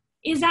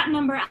is that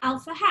number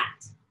alpha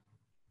hat,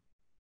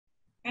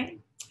 right?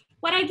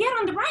 What I get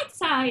on the right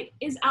side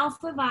is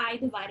alpha of I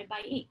divided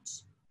by h.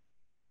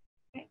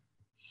 Okay?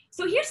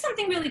 So here's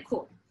something really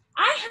cool.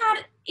 I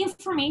had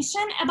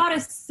information about a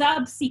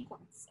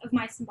subsequence of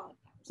my symbolic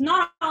powers,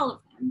 not all of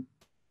them,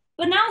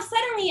 but now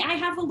suddenly I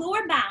have a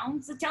lower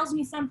bound that tells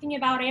me something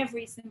about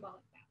every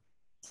symbolic power.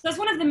 So that's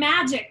one of the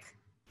magic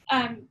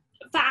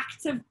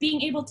facts of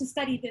being able to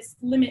study this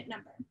limit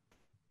number.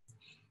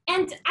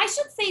 And I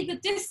should say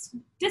that this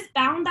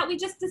bound that we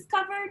just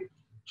discovered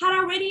had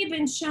already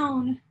been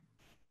shown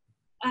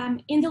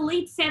in the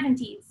late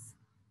 70s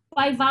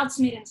by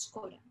Waldschmidt and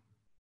Skoda.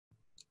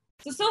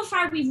 So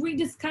far we've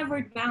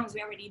rediscovered bounds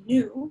we already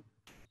knew,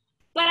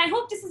 but I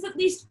hope this is at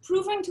least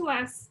proving to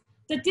us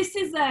that this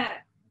is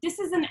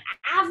an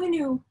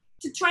avenue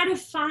to try to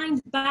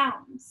find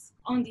bounds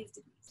on these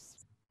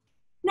degrees.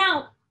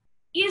 Now,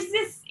 is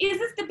this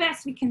the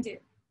best we can do?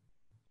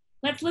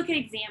 Let's look at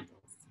examples.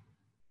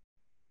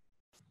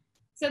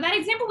 So that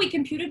example we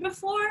computed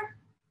before,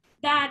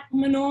 that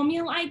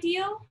monomial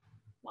ideal,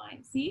 Y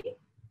and Z,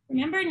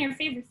 remember in your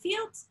favorite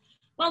fields?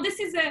 Well, this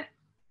is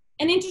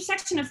an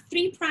intersection of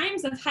 3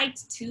 primes of height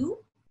 2.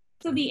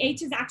 So the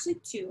H is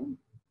actually 2.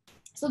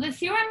 So the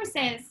theorem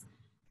says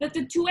that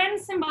the 2n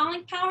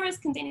symbolic power is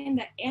contained in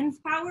the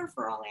nth power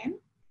for all n.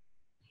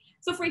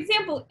 So for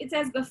example, it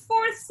says the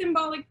 4th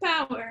symbolic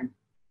power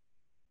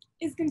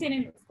is contained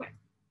in the square.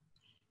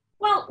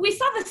 Well, we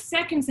saw the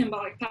 2nd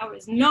symbolic power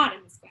is not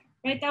in the square,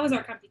 right? That was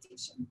our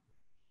computation.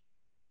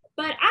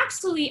 But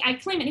actually, I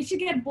claim, and if you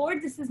get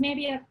bored, this is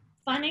maybe a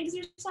fun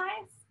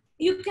exercise.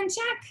 You can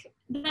check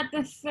that the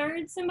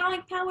 3rd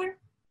symbolic power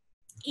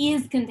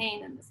is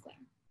contained in the square.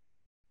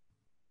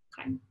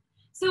 Okay.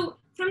 So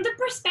from the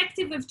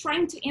perspective of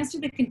trying to answer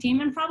the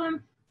containment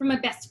problem from a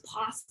best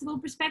possible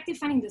perspective,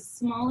 finding the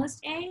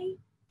smallest a,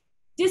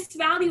 this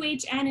value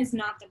hn is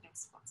not the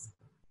best possible.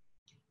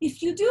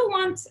 If you do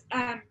want,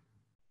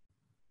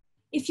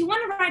 if you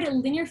want to write a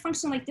linear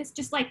function like this,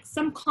 just like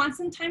some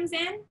constant times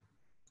n,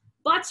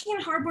 Bocci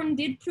and Harborn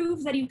did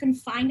prove that you can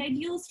find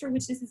ideals for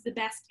which this is the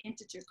best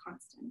integer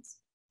constant.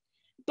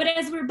 But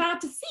as we're about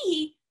to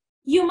see,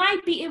 you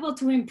might be able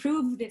to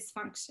improve this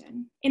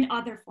function in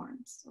other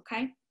forms,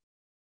 okay?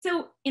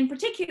 So in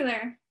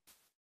particular,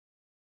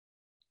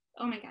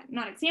 oh my God,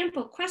 not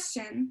example,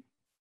 question.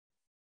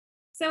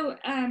 So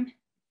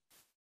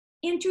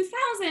in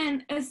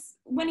 2000,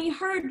 when he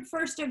heard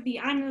first of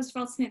the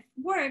Einstein-Smith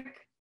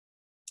work,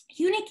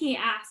 Hunicke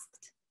asked,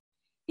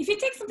 if you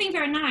take something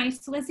very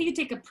nice, so let's say you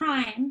take a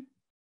prime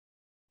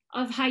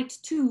of height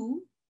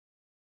 2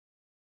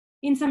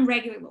 in some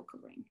regular local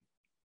ring.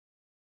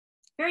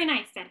 Very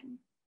nice setting.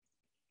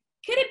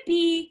 Could it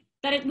be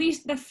that at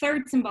least the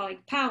 3rd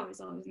symbolic power is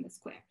always in the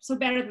square, so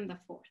better than the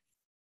 4th?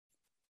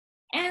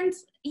 And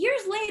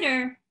years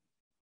later,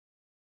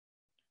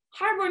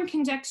 Harborn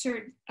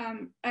conjectured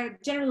a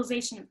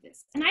generalization of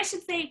this. And I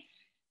should say,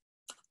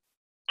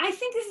 I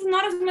think this is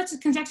not as much a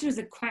conjecture as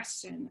a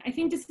question. I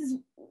think this is,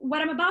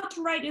 what I'm about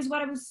to write is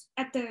what I was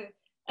at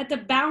the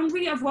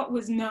boundary of what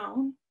was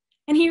known.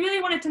 And he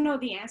really wanted to know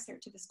the answer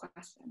to this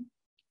question.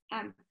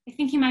 I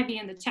think he might be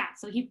in the chat,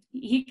 so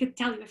he could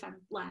tell you if I'm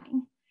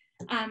lying.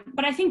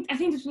 But I think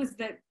this was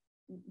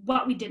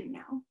what we didn't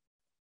know.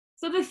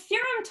 So the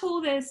theorem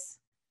told us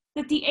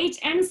that the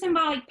hn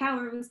symbolic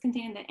power was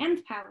contained in the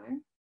nth power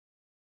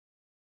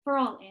for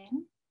all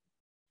n.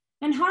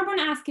 And Harborn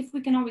asked if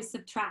we can always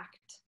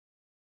subtract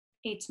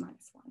h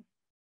minus 1,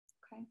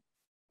 okay?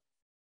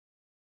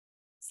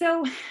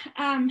 So,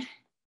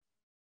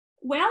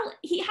 well,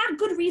 he had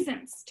good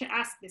reasons to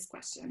ask this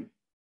question.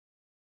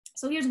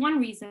 So here's one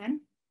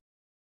reason.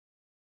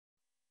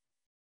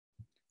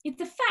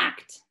 It's a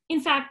fact. In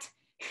fact,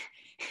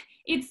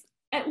 it's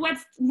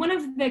what's one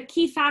of the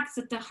key facts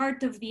at the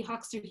heart of the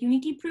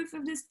Hochster-Hunicke proof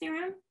of this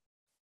theorem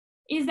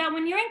is that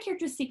when you're in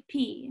characteristic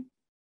P,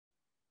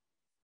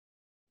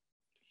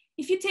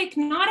 if you take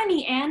not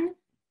any n,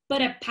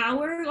 but a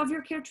power of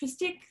your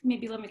characteristic,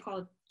 maybe let me call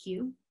it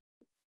Q,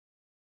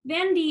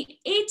 then the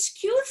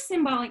HQ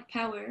symbolic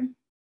power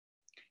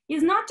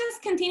is not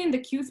just contained in the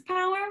Q's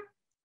power,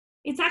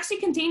 it's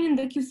actually contained in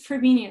the Q's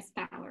Frobenius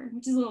power,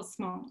 which is a little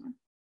smaller.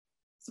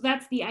 So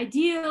that's the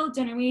ideal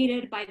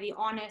generated by the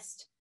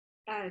honest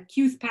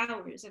Q's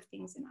powers of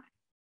things in I.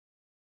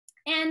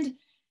 And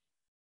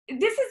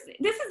this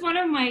is one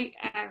of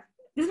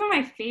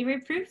my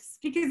favorite proofs,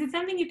 because it's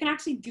something you can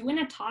actually do in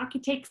a talk.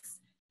 It takes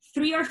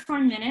 3 or 4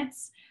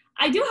 minutes.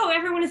 I do,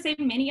 however, want to say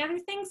many other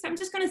things, so I'm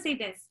just going to say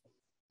this.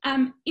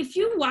 If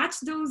you watch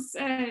those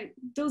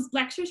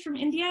lectures from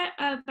India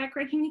by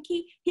Craig-Hinicki,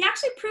 he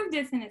actually proved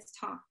this in his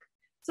talk.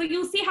 So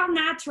you'll see how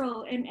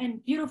natural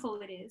and beautiful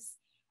it is.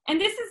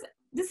 And this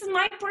is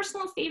my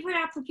personal favorite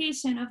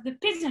application of the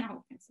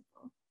pigeonhole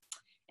principle.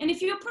 And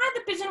if you apply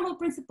the pigeonhole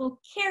principle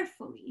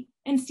carefully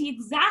and see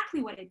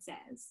exactly what it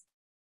says,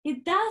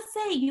 it does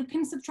say you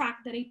can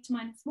subtract that h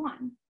minus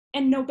 1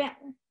 and know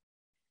better.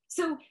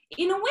 So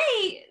in a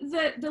way,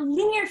 the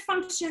linear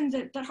function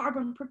that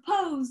Harborne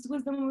proposed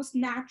was the most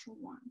natural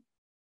one.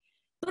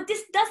 But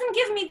this doesn't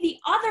give me the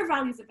other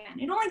values of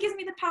n. It only gives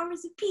me the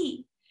powers of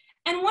p.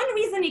 And one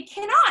reason it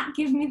cannot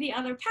give me the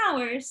other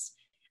powers,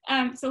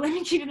 so let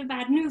me give you the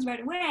bad news right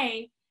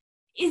away,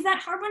 is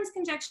that Harborne's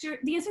conjecture,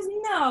 the answer is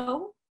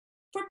no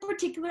for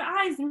particular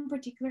i's and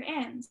particular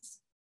n's.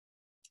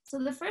 So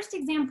the first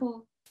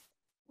example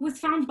was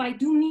found by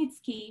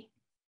Dumnitsky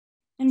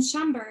and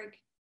Schomburg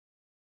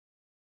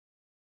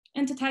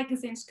and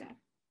Tatai-Kaczynska.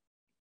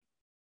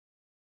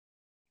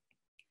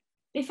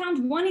 They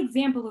found one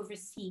example over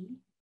C,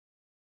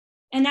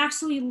 and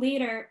actually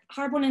later,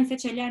 Harborne and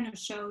Seceliano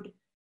showed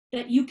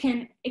that you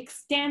can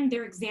extend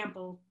their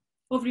example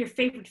over your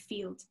favorite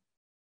field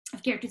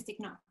of characteristic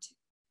knot.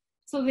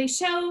 So they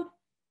show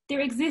there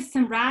exists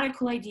some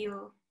radical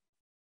ideal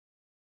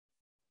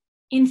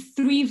in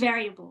 3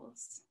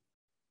 variables.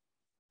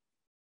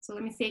 So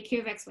let me say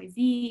Q of X, Y,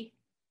 Z.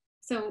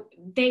 So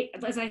they,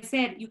 as I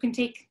said, you can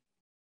take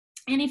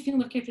any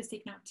field of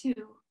characteristic knot 2.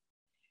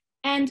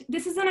 And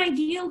this is an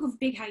ideal of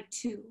big height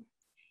 2.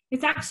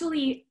 It's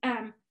actually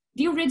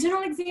the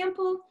original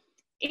example.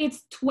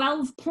 It's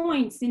 12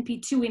 points in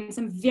P2 in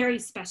some very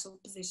special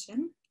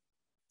position.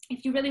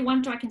 If you really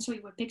want to, I can show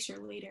you a picture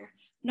later.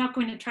 I'm not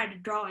going to try to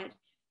draw it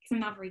because I'm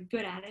not very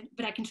good at it,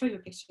 but I can show you a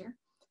picture.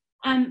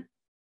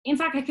 In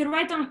fact, I could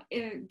write down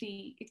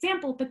the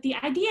example, but the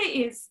idea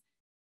is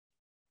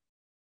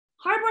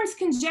Harborne's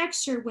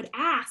conjecture would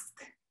ask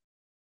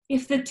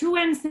if the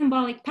 2n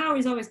symbolic power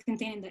is always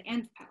contained in the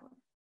nth power.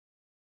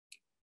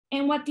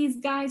 And what these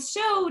guys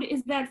showed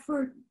is that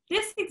for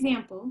this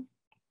example,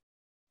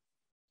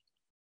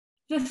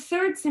 the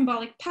 3rd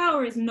symbolic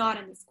power is not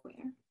in the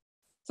square.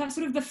 So that's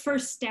sort of the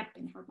first step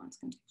in Harborne's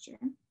conjecture.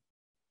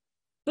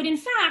 But in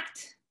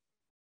fact,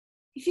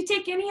 if you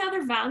take any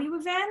other value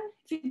of n,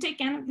 if you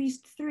take n at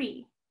least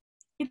 3,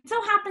 it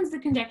so happens the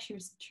conjecture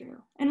is true.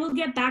 And we'll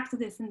get back to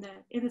this in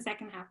the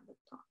second half of the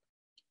talk.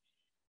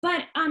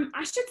 But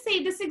I should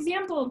say this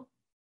example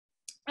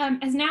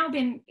has now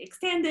been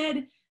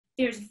extended.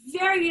 There's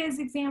various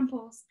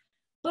examples,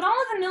 but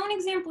all of the known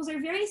examples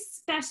are very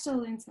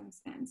special in some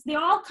sense. They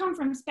all come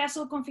from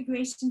special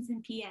configurations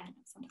in Pn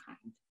of some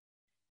kind.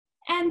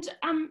 And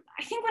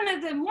I think one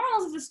of the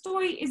morals of the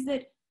story is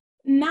that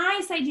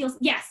nice ideals,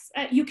 yes,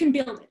 you can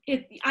build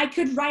it. I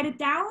could write it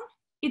down.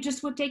 It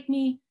just would take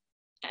me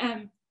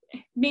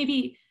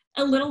maybe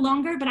a little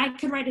longer, but I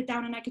could write it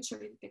down and I could show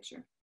you the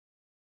picture.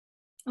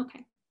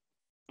 Okay.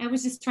 I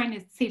was just trying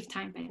to save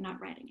time by not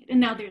writing it. And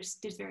now there's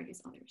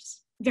various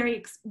others, very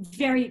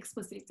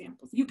explicit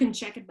examples. You can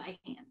check it by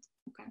hand,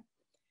 okay?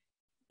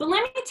 But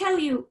let me tell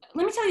you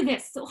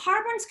this. So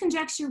Harborne's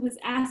conjecture was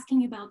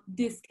asking about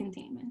this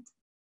containment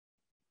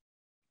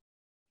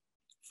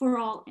for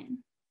all n.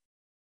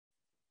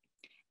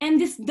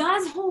 And this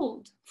does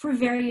hold for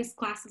various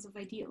classes of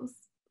ideals.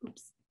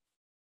 Oops.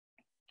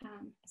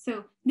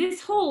 So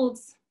this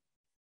holds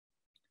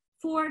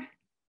for,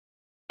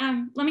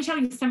 let me show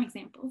you some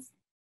examples.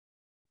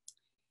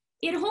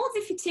 It holds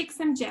if you take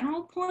some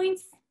general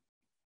points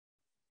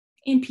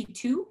in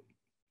P2.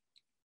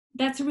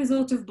 That's a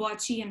result of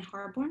Boachy and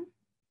Harborne.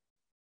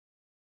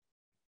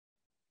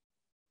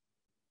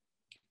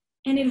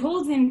 And it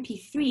holds in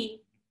P3.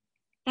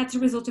 That's a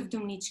result of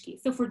Dumnitsky,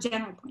 so for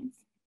general points.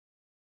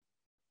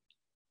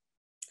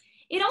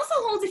 It also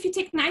holds if you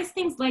take nice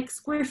things like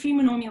square free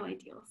monomial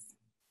ideals.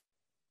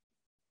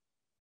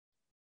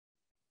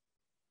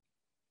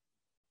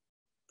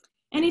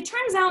 And it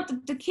turns out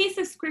that the case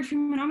of square free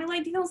monomial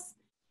ideals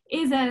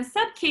is a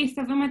subcase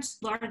of a much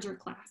larger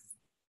class.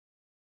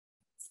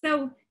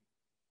 So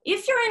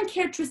if you're in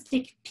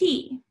characteristic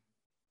P,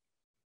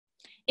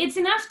 it's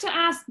enough to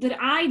ask that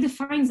I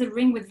defines a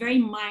ring with very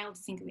mild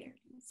singularities.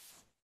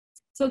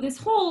 So this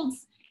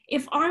holds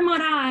if R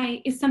mod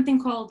I is something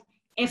called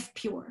F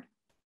pure.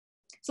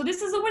 So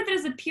this is a word that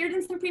has appeared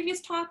in some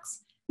previous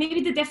talks.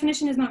 Maybe the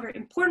definition is not very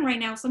important right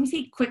now, so let me say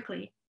it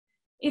quickly.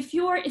 If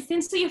you're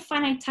essentially a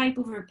finite type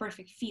over a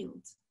perfect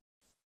field,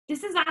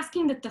 this is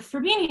asking that the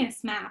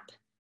Frobenius map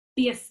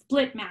be a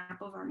split map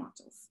of our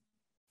modules.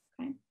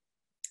 Okay,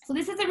 so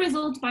this is a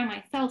result by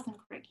myself and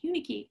Craig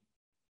Hunicke.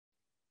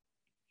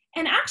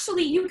 And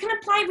actually, you can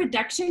apply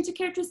reduction to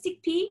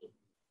characteristic P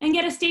and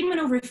get a statement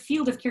over a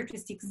field of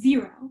characteristic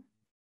 0.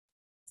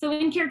 So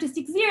in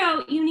characteristic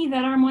 0, you need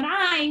that R mod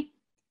I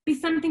be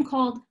something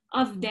called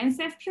of dense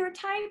F pure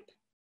type,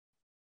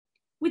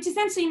 which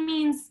essentially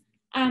means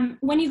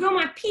when you go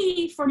mod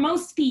P for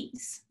most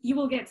P's, you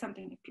will get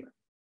something F pure,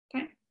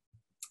 okay?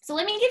 So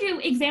let me give you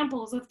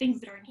examples of things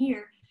that are in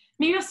here.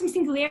 Maybe of some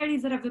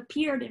singularities that have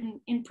appeared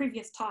in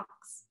previous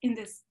talks in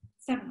this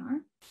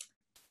seminar.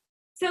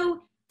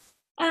 So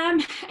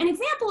an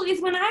example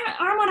is when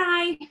R mod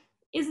I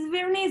is a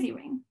Veronese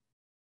ring.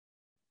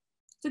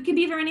 So it could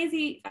be a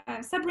Veronese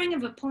subring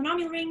of a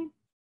polynomial ring.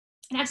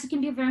 It actually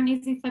can be a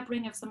Veronese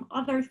subring of some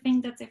other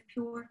thing that's F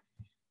pure.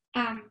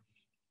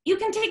 You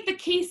can take the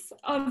case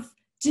of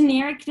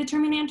generic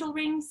determinantal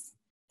rings.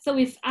 So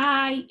if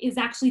I is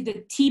actually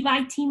the T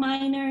by T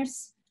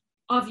minors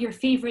of your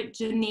favorite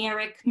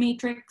generic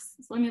matrix,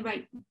 so let me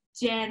write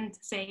gen to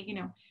say, you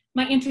know,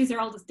 my entries are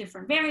all just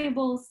different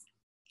variables.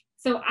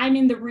 So I'm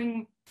in the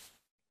ring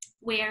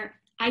where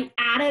I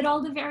added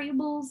all the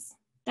variables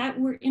that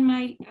were in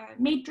my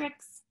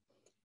matrix.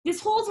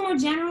 This holds more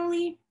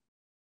generally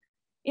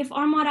if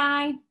R mod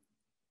I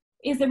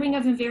is a ring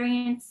of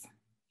invariance,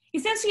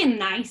 essentially a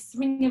nice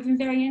ring of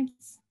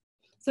invariance.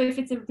 So if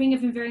it's a ring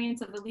of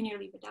invariance of a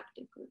linearly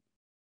reductive group.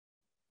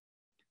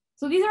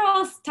 So these are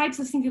all types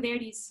of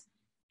singularities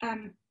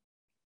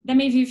that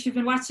maybe if you've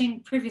been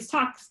watching previous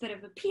talks that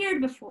have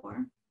appeared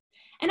before.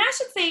 And I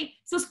should say,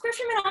 so square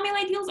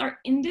monomial ideals are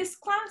in this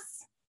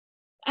class,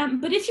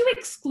 but if you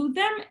exclude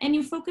them and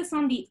you focus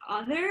on the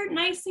other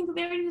nice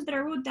singularities that I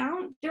wrote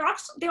down,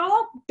 they're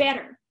all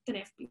better than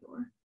F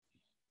pure.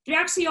 They're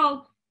actually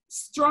all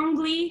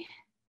strongly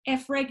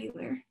F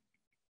regular.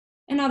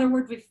 Another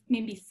word we've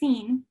maybe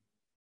seen.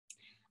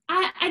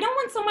 I don't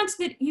want so much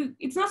that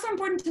it's not so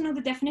important to know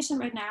the definition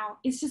right now.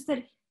 It's just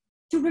that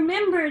to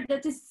remember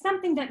that this is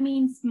something that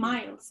means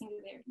mild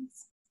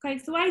singularities. Okay,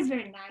 so I is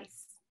very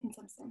nice in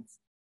some sense.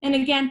 And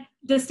again,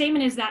 the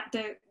statement is that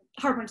the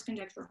Harborn's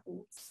conjecture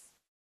holds.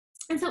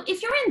 And so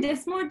if you're in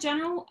this more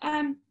general,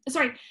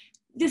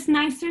 this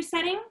nicer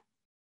setting,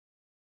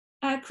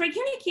 Craig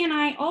Hunicke and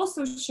I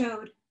also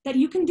showed that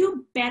you can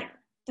do better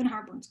than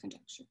Harborn's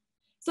conjecture.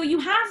 So you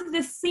have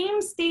the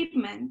same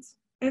statement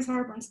as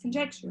Harborn's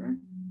conjecture,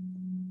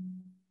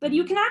 but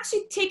you can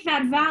actually take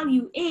that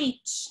value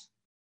H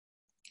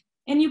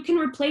and you can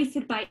replace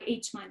it by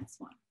H minus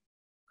 1,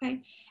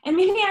 okay? And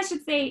maybe I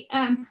should say,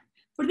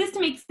 for this to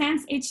make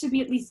sense, H should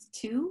be at least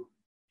 2.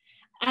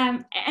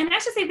 And I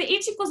should say the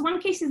H equals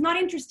 1 case is not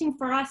interesting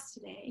for us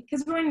today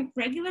because we're in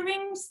regular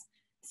rings.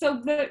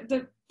 So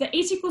the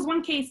H equals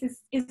 1 case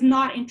is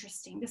not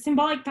interesting. The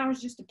symbolic power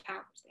is just the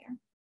powers there.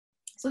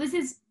 So this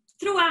is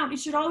throughout, you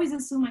should always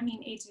assume I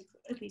mean H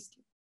at least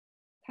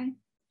 2, okay?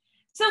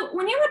 So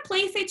when you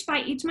replace H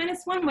by H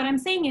minus 1, what I'm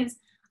saying is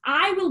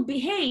I will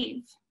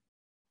behave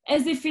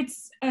as if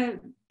it's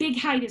big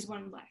height is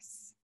 1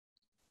 less.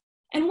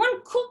 And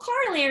one cool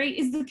corollary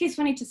is the case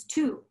when H is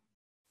 2.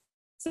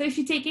 So if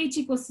you take H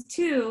equals to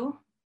 2,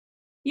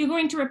 you're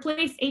going to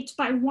replace H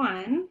by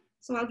 1.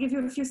 So I'll give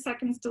you a few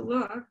seconds to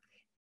look.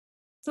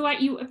 So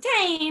what you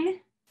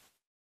obtain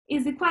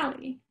is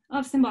equality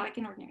of symbolic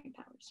and ordinary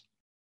powers,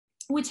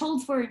 which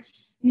holds for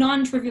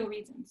non-trivial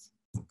reasons,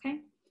 okay?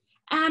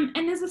 And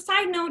as a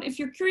side note, if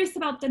you're curious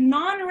about the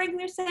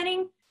non-regular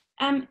setting,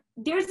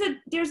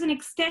 there's an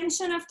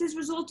extension of this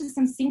result to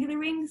some singular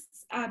rings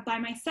by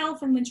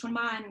myself and Lin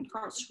Chuan and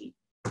Carl Schweet.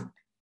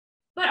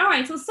 But all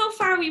right, so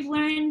far we've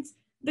learned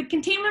the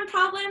containment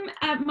problem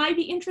might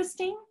be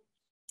interesting.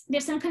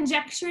 There's some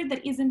conjecture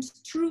that isn't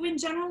true in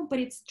general, but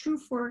it's true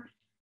for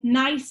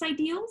nice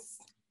ideals.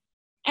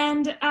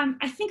 And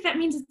I think that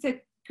means it's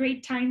a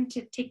great time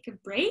to take a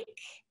break.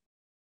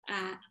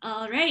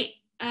 All right.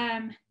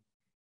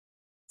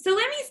 So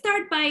let me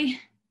start by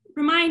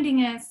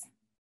reminding us,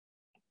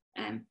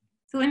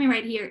 so let me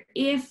write here,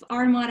 if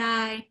R mod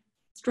I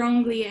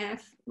strongly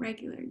F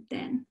regular,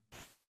 then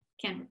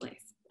can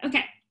replace.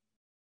 Okay.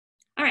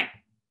 All right.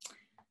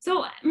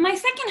 So my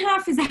second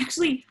half is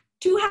actually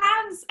 2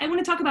 halves. I want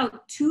to talk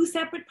about 2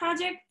 separate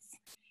projects.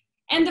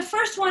 And the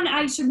first one,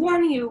 I should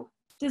warn you,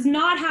 does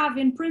not have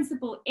in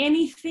principle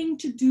anything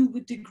to do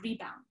with degree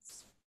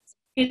bounds.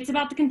 It's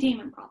about the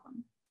containment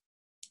problem.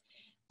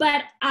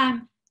 But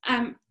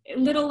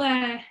little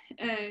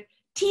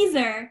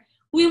teaser,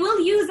 we will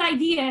use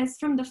ideas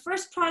from the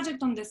first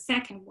project on the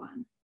second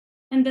one.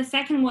 And the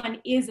second one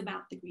is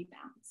about degree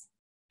bounds,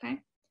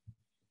 okay?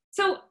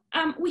 So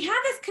we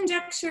have this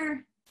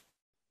conjecture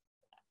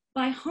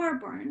by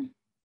Harborn.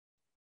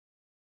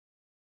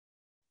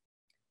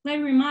 Let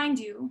me remind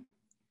you,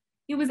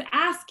 it was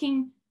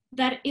asking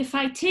that if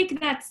I take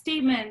that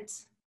statement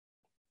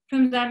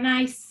from that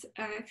nice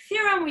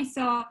theorem we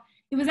saw,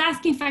 it was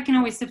asking if I can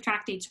always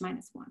subtract H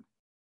minus 1.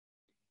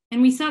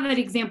 And we saw that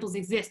examples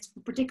exist for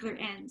particular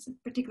n's and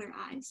particular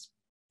i's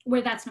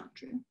where that's not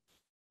true.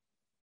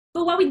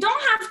 But what we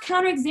don't have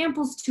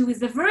counterexamples to is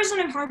the version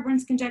of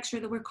Harborne's conjecture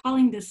that we're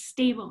calling the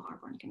stable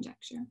Harborne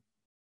conjecture.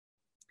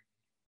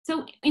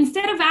 So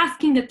instead of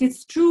asking that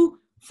it's true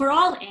for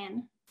all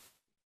n,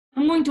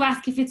 I'm going to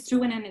ask if it's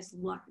true when n is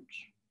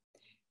large.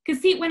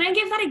 Because see, when I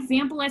gave that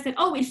example, I said,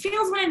 oh, it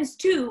fails when n is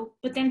 2,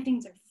 but then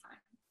things are fine.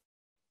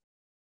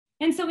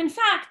 And so in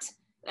fact,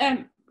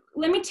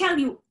 let me tell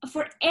you,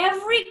 for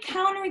every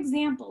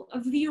counterexample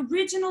of the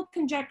original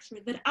conjecture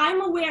that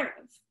I'm aware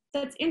of,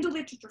 that's in the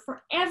literature,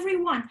 for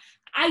every one,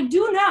 I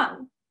do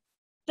know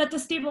that the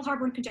stable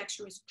Harborne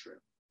conjecture is true.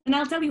 And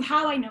I'll tell you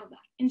how I know that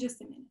in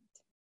just a minute,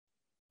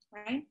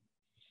 right?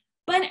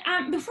 But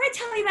before I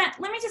tell you that,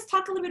 let me just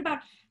talk a little bit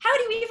about how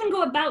do you even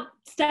go about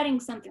studying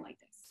something like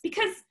this?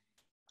 Because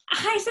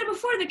I said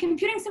before that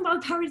computing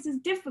symbolic powers is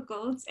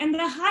difficult, and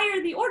the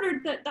higher the order,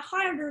 the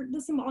harder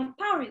the symbolic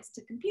power is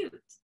to compute.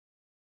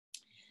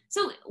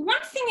 So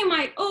one thing you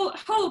might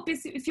hope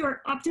is, if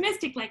you're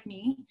optimistic like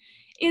me,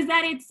 is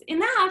that it's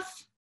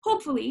enough,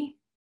 hopefully,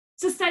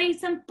 to study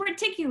some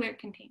particular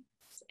containments.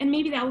 And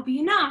maybe that will be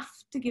enough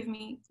to give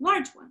me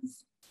large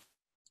ones.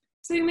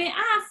 So you may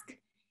ask,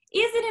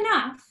 is it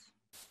enough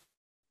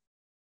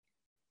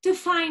to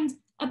find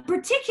a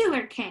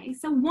particular k,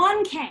 so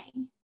one k,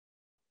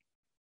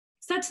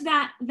 such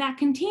that that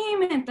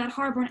containment that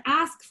Harborne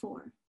asked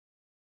for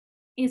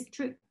is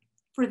true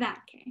for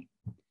that k?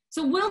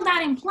 So will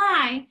that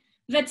imply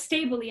that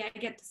stably I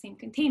get the same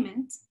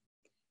containment?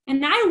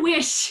 And I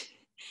wish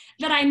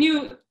that I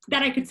knew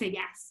that I could say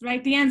yes,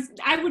 right? The answer,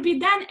 I would be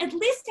done at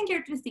least in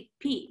characteristic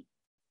P.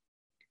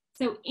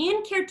 So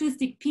in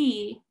characteristic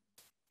P,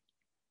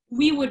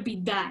 we would be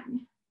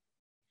done.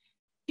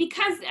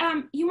 Because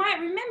you might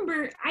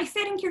remember, I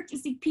said in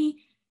characteristic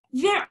P,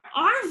 there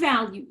are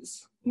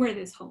values where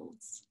this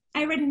holds.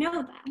 I already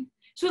know that.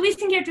 So at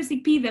least in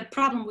characteristic P, the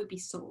problem would be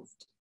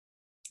solved.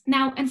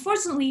 Now,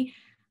 unfortunately,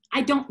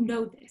 I don't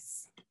know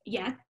this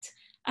yet.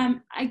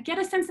 I get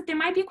a sense that there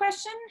might be a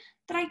question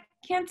that I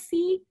can't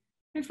see.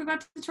 I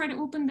forgot to try to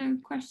open the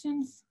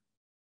questions.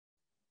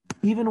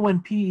 Even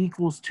when P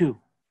equals 2,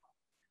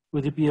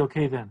 would it be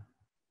okay then?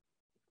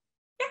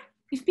 Yeah,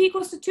 if P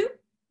equals to 2,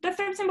 the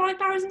third symbolic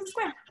power is in the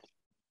square.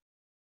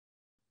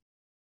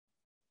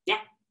 Yeah,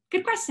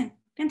 good question.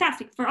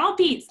 Fantastic. For all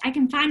P's, I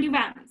can find you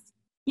values.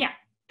 Yeah,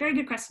 very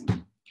good question.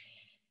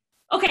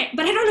 Okay,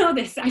 but I don't know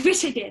this. I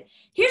wish I did.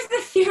 Here's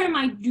the theorem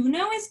I do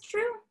know is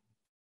true.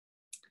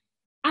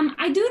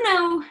 I do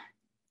know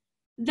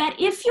that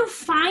if you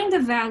find a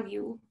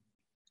value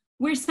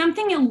where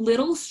something a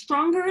little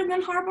stronger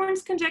than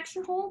Harborne's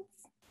conjecture holds,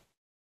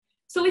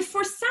 so if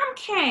for some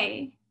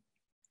k,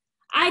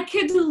 I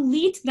could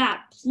delete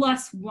that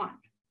plus 1,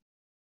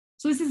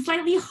 so this is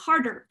slightly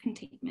harder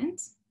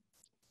containment,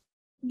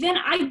 then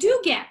I do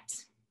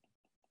get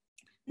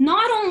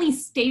not only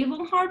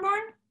stable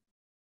Harborne,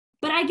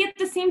 but I get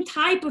the same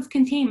type of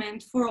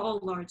containment for all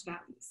large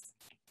values.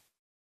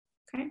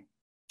 Okay,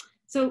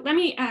 so let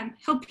me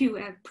help you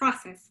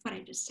process what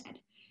I just said.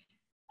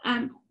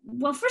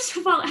 Well, first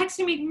of all,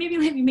 actually, maybe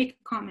let me make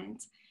a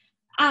comment.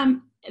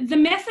 The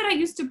method I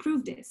used to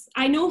prove this,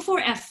 I know for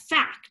a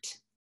fact,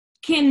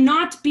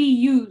 cannot be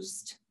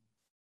used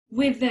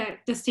with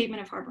the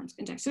statement of Harborne's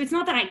conjecture. So it's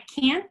not that I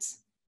can't,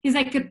 because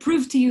I could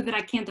prove to you that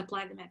I can't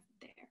apply the method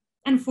there,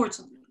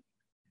 unfortunately.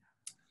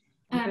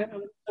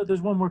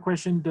 There's one more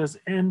question. Does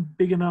n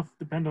big enough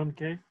depend on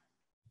k?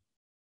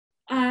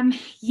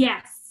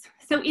 Yes.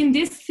 So in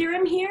this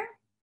theorem here,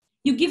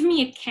 you give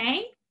me a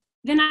k,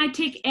 then I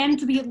take n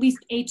to be at least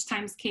h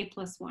times k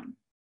plus 1.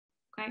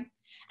 Okay.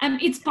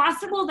 It's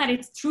possible that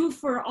it's true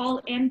for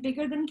all n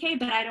bigger than k,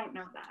 but I don't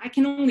know that. I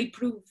can only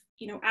prove,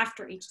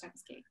 after h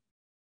times k.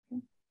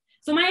 Okay.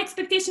 So my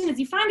expectation is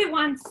you find it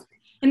once,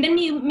 and then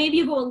maybe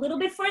you go a little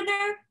bit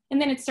further, and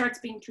then it starts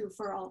being true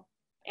for all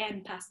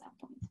n past that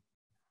point.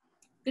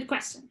 Good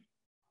question.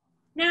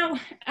 Now,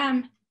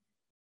 on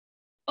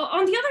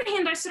the other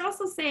hand, I should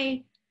also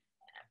say,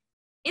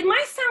 it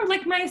might sound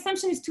like my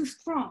assumption is too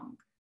strong.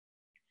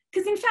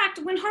 Because in fact,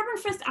 when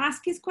Harborne first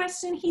asked his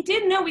question, he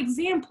did know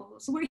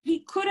examples where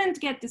he couldn't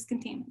get this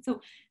containment.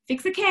 So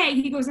fix a k,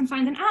 he goes and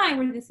finds an I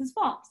where this is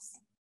false.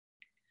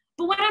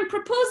 But what I'm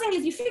proposing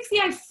is you fix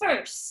the I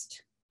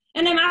first,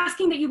 and I'm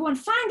asking that you go and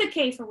find a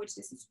k for which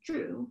this is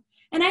true.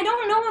 And I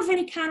don't know of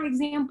any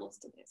counterexamples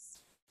to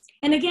this.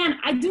 And again,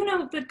 I do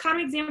know that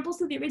counterexamples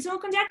to the original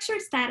conjecture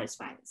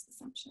satisfy this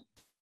assumption.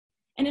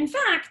 And in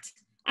fact,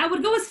 I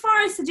would go as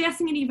far as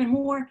suggesting an even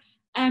more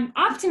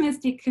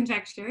optimistic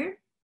conjecture,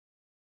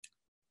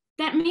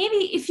 that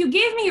maybe if you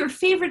gave me your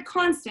favorite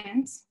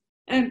constant,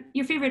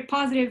 your favorite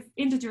positive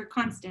integer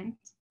constant,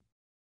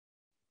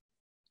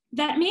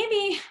 that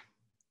maybe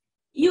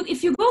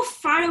if you go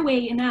far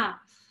away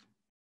enough,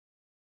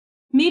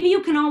 maybe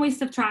you can always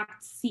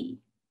subtract c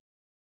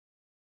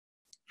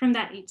from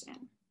that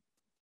hn.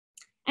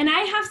 And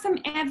I have some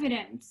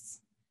evidence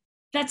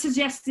that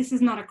suggests this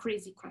is not a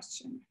crazy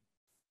question.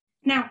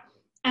 Now,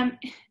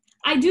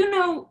 I do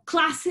know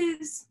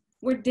classes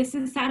where this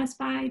is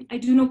satisfied. I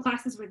do know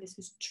classes where this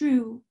is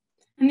true.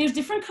 And there's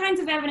different kinds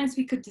of evidence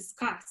we could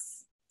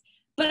discuss.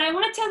 But I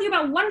want to tell you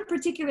about one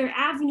particular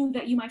avenue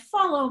that you might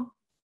follow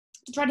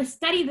to try to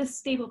study this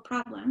stable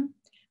problem,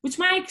 which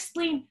might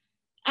explain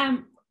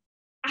how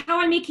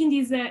I'm making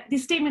these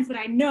statements that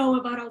I know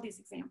about all these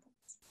examples.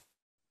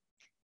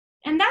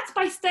 And that's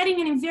by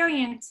studying an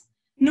invariant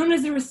known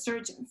as a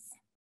resurgence.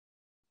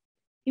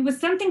 It was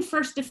something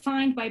first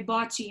defined by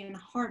Bocci and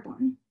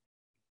Harborn.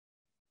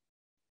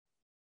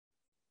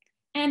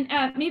 And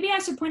maybe I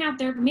should point out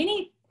there are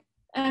many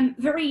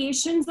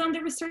variations on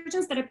the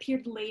resurgence that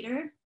appeared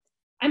later.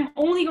 I'm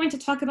only going to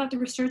talk about the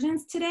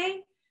resurgence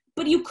today,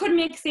 but you could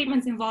make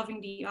statements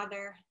involving the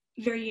other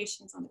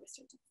variations on the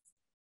resurgence.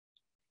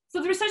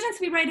 So the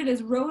resurgence, we write it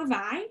as rho of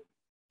I,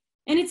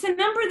 and it's a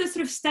number that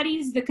sort of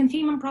studies the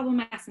containment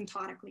problem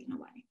asymptotically in a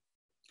way.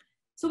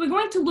 So we're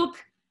going to look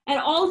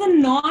at all the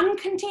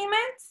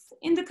non-containments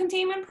in the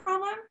containment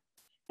problem,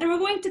 and we're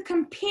going to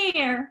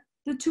compare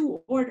the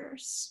two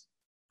orders.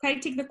 Okay,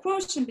 take the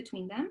quotient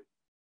between them.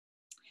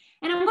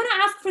 And I'm going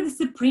to ask for the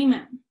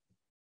supremum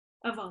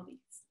of all these.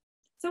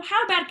 So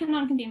how bad can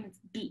non-containments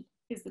be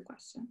is the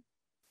question.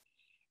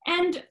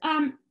 And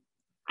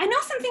I know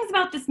some things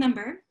about this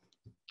number.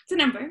 It's a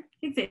number,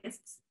 it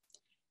exists.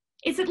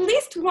 It's at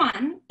least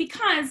one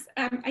because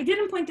I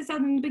didn't point this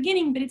out in the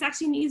beginning, but it's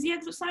actually an easy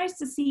exercise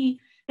to see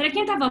that I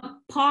can't have a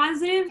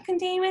positive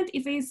containment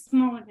if A is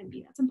smaller than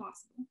B. That's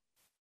impossible.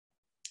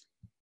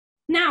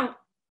 Now,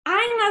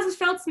 Einlaus,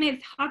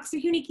 Feldsmith, Hoxer,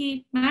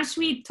 Hunicke,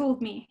 Maschwede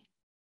told me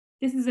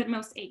this is at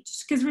most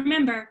H. Because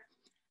remember,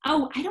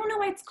 oh, I don't know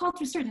why it's called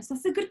resurgence.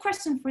 That's a good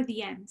question for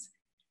the end.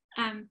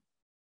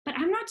 But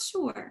I'm not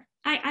sure.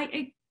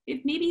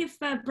 If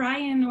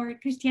Brian or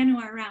Cristiano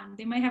are around,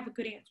 they might have a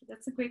good answer.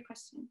 That's a great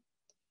question.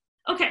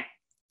 Okay,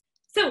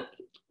 so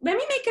let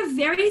me make a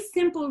very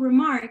simple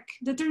remark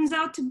that turns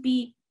out to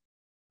be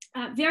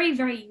very,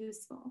 very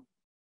useful.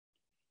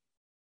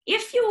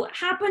 If you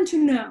happen to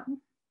know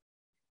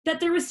that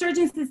the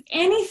resurgence is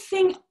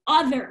anything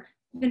other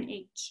than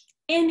H,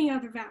 any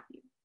other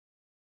value,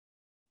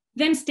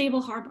 then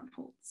stable Harborn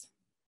holds.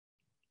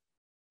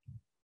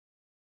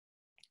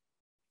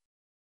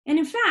 And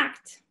in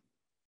fact,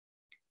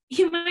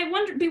 you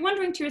might be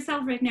wondering to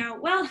yourself right now,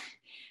 well,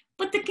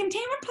 but the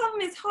containment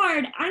problem is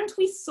hard. Aren't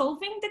we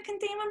solving the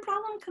containment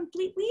problem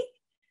completely?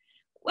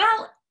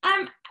 Well,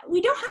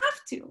 we don't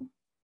have to.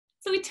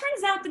 So it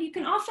turns out that you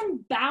can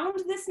often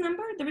bound this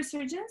number, the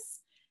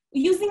resurgence,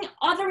 using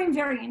other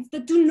invariants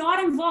that do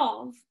not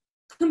involve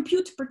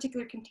compute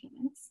particular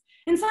containments.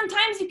 And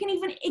sometimes you can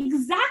even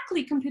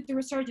exactly compute the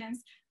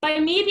resurgence by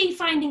maybe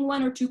finding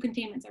one or two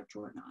containments are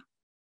true or not.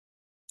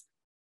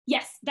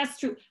 Yes, that's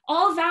true.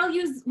 All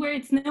values where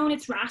it's known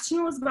it's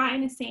rational, as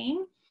Brian is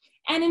saying.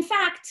 And in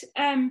fact,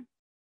 I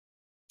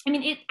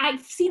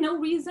see no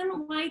reason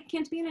why it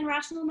can't be an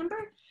irrational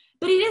number,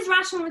 but it is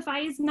rational if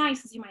I is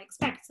nice, as you might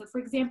expect. So for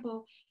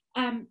example,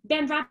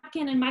 Ben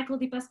Rapkin and Michael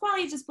Di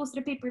Pasquale just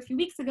posted a paper a few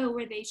weeks ago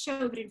where they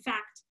showed that in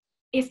fact,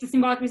 if the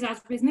symbolic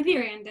result is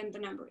invariant, then the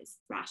number is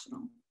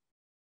rational.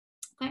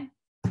 Okay,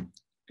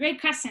 great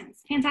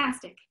questions,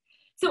 fantastic.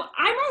 So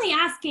I'm only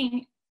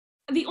asking,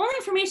 the only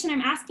information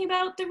I'm asking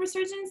about the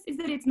resurgence is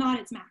that it's not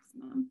its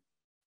maximum.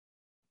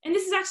 And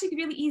this is actually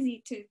really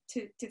easy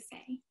to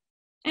say.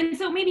 And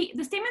so maybe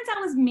the statements I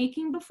was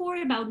making before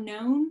about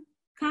known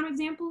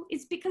counterexample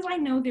is because I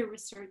know their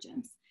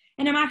resurgence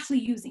and I'm actually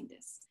using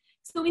this.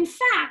 So in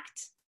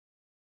fact,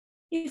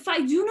 if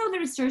I do know the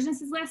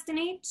resurgence is less than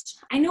H,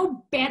 I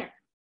know better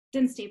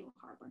than stable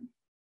Harborn.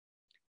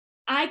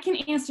 I can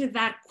answer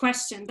that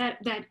question,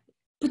 that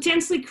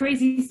potentially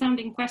crazy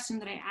sounding question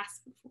that I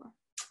asked before.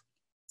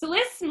 So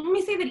let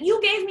me say that you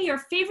gave me your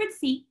favorite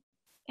C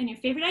and your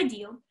favorite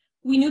ideal.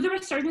 We knew the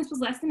resurgence was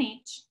less than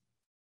H.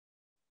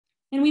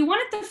 And we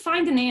wanted to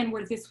find an AN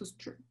where this was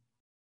true.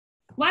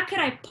 What could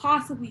I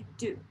possibly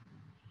do?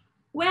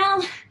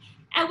 Well,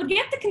 I would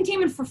get the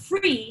containment for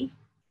free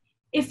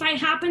if I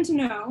happen to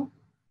know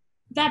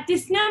that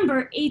this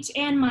number,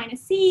 HN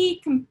minus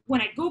C,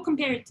 when I go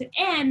compare it to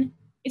N,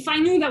 if I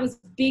knew that was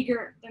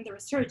bigger than the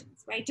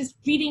resurgence, right? Just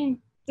reading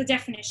the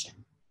definition.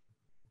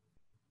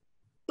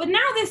 But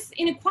now this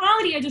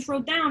inequality I just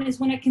wrote down is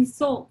when I can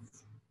solve.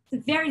 It's a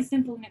very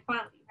simple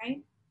inequality,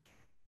 right?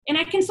 And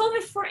I can solve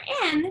it for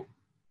N.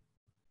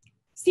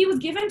 C was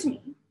given to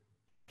me.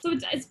 So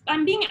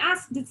I'm being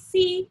asked that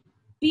C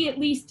be at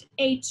least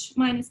H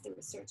minus the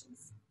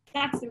resurgence.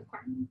 That's the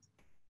requirement.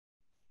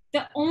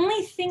 The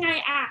only thing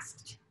I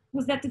asked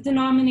was that the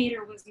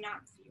denominator was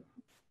not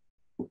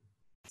 0.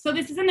 So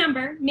this is a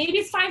number, maybe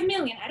it's 5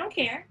 million, I don't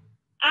care.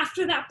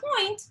 After that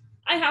point,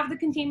 I have the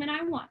containment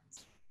I want,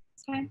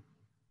 okay?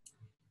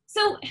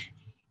 So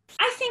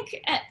I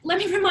think, let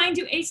me remind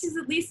you, H is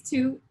at least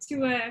 2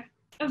 to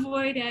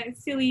avoid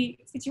silly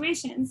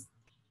situations.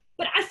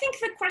 But I think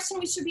the question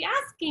we should be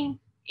asking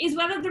is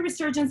whether the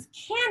resurgence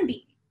can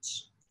be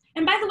H.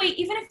 And by the way,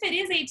 even if it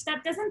is H,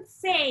 that doesn't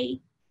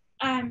say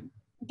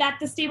that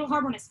the stable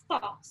Harborn is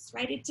false,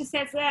 right? It just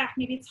says,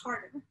 maybe it's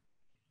harder.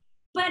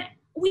 But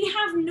we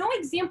have no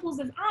examples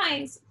of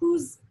I's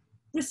whose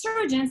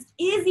resurgence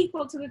is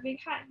equal to the big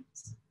height.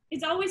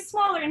 It's always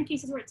smaller in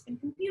cases where it's been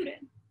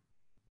computed.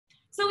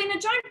 So in a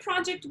joint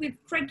project with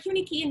Craig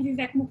Kunicki and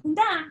Vivek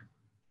Mukunda,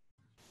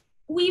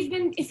 we've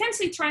been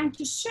essentially trying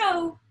to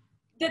show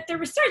that the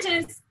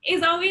resurgence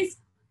is always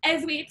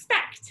as we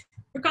expect.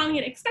 We're calling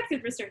it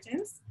expected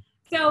resurgence.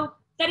 So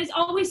that is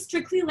always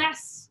strictly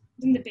less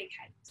than the big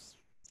height.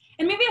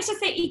 And maybe I should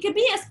say it could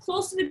be as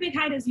close to the big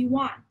height as you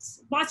want.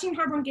 Watching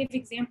Harborne gave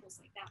examples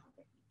like that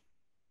already.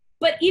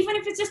 But even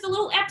if it's just a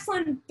little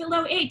epsilon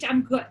below 8,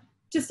 I'm good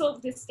to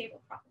solve this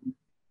stable problem.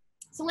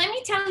 So let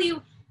me tell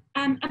you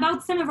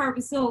about some of our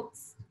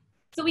results.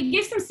 So we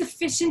give some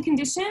sufficient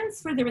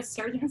conditions for the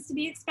resurgence to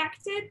be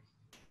expected.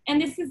 And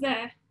this is,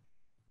 I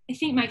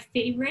think, my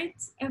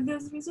favorite of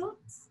those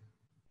results.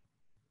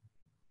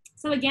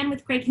 So again,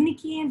 with Craig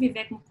Kunicki and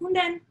Vivek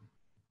Mukundan,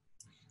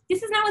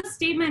 this is now a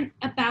statement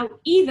about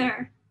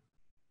either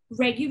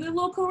regular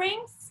local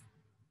rings,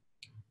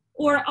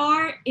 or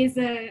R is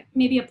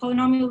maybe a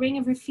polynomial ring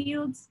of a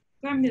field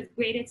from the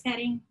graded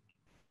setting.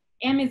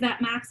 M is that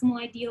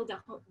maximal ideal,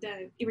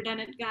 the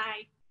irredundant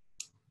guy.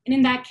 And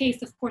in that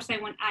case, of course, I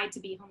want I to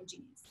be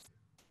homogeneous.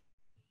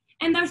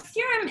 And our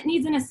theorem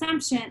needs an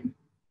assumption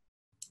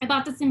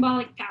about the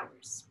symbolic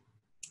powers.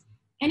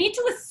 I need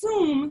to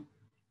assume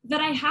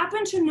that I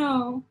happen to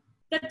know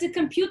that to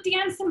compute the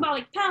n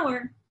symbolic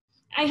power,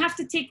 I have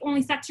to take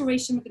only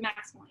saturation with the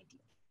maximal ideal.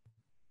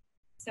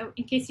 So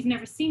in case you've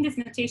never seen this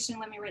notation,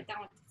 let me write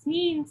down what this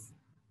means.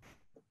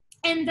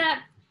 And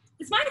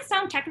this might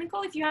sound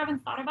technical if you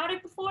haven't thought about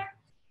it before,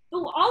 but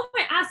all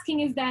we're asking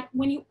is that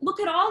when you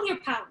look at all your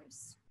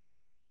powers,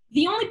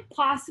 the only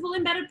possible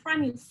embedded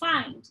prime you'll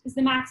find is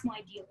the maximal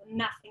ideal and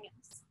nothing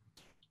else.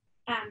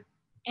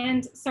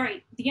 And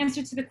sorry, the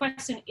answer to the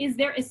question, is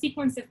there a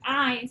sequence of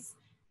i's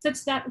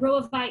such that rho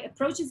of I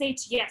approaches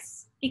H?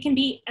 Yes, it can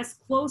be as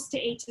close to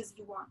H as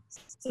you want.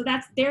 So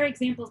that's their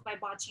examples by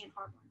Bocci and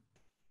Harborne.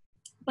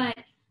 But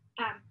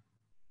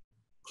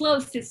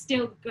close is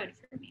still good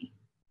for me.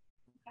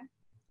 Okay.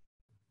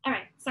 All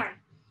right, sorry.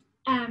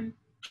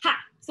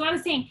 So I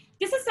was saying,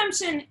 this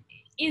assumption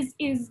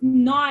is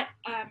not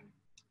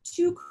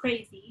too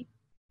crazy.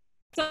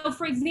 So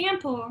for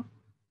example,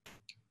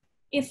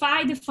 if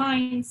I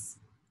defines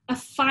a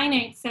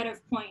finite set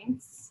of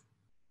points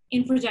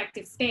in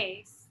projective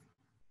space,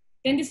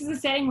 then this is a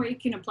setting where you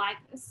can apply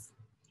this.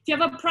 If you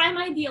have a prime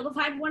ideal, if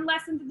I have one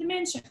less in the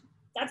dimension,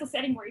 that's a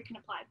setting where you can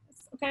apply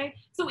this, okay?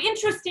 So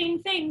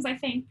interesting things, I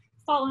think,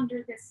 fall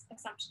under this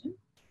assumption.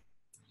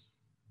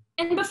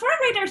 And before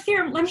I write our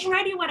theorem, let me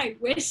write you what I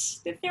wish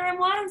the theorem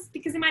was,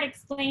 because it might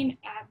explain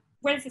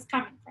where this is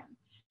coming from.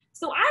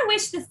 So I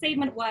wish the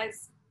statement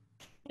was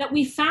that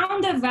we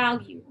found a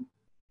value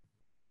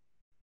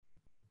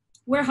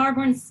where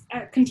Harborne's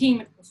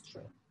containment was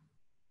true.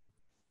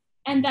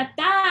 And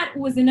that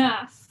was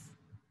enough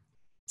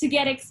to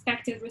get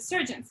expected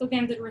resurgence. So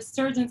then the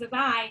resurgence of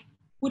I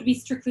would be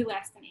strictly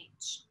less than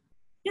H.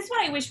 This is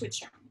what I wish would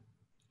show.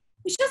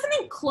 We show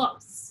something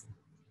close.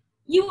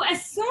 You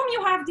assume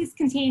you have this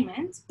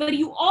containment, but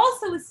you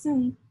also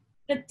assume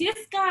that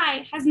this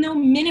guy has no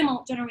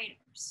minimal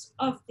generators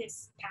of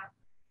this power.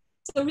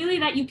 So really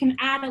that you can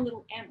add a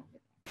little m over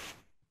there.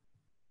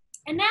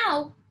 And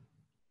now,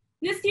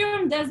 this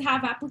theorem does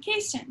have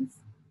applications.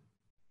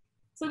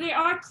 So there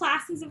are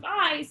classes of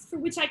i's for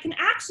which I can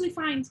actually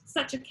find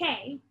such a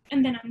k,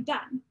 and then I'm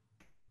done.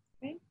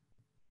 Okay?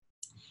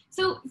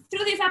 So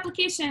through these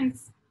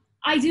applications,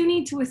 I do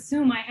need to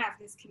assume I have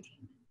this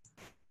containment.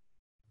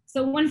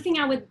 So one thing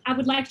I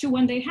would like to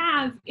one day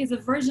have is a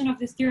version of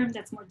this theorem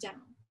that's more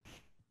general.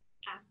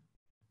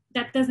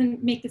 That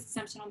doesn't make this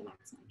assumption on the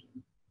maximum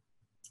ideal.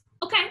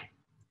 Okay,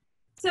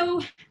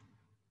 so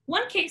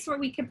one case where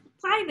we could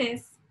apply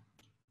this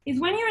is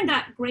when you're in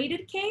that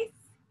graded case,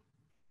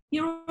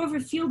 you're over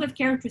a field of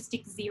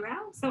characteristic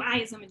 0, so I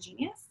is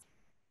homogeneous.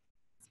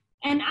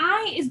 And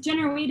I is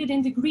generated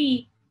in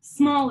degree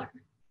smaller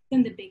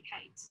than the big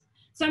height.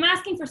 So I'm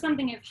asking for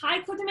something of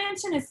high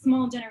codimension is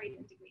small generated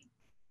in degree.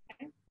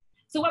 Okay?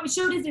 So what we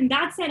showed is in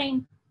that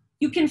setting,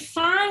 you can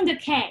find a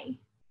K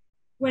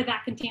where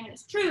that containment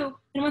is true.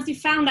 And once you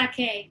found that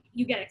K,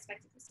 you get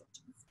expected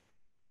resurgence.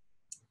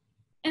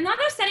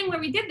 Another setting where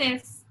we did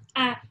this,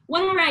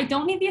 one where I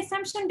don't need the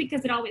assumption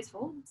because it always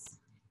holds,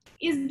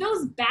 is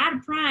those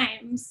bad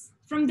primes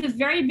from the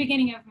very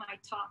beginning of my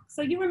talk.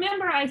 So you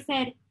remember I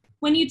said,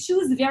 when you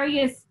choose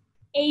various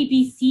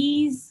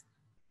ABCs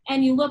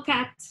and you look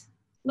at,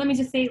 let me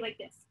just say it like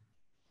this.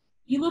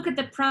 You look at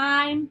the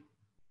prime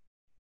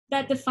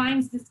that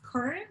defines this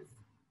curve.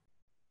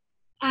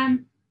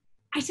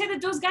 I said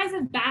that those guys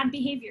have bad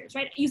behaviors,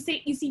 right? You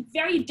see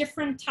very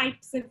different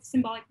types of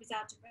symbolic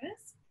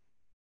algebras.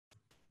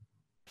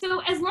 So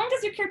as long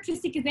as your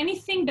characteristic is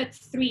anything but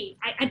 3,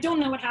 I don't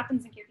know what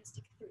happens in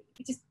characteristic 3.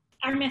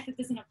 Our method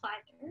doesn't apply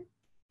there.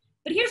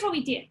 But here's what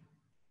we did.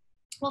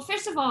 Well,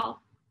 first of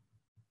all,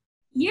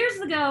 years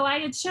ago, I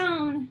had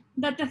shown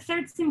that the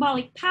third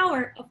symbolic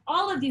power of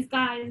all of these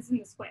guys is in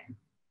the square.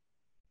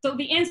 So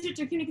the answer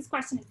to Kunicki's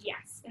question is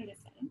yes in this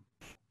setting.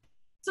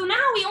 So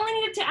now we only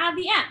needed to add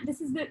the m. This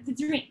is the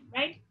dream,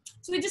 right?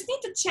 So we just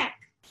need to check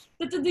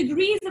that the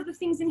degrees of the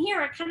things in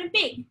here are kind of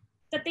big,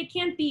 that they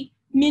can't be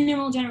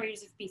minimal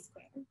generators of p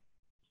squared.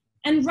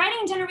 And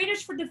writing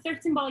generators for the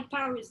third symbolic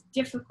power is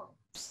difficult.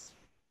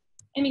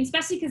 I mean,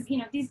 especially because, you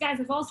know, these guys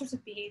have all sorts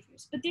of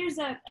behaviors. But there's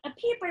a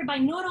paper by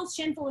Nodal,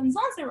 Schentel, and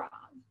Zolzarov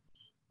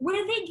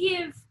where they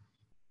give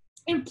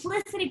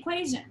implicit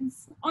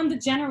equations on the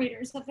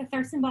generators of the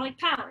third symbolic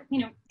power. You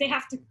know, they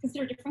have to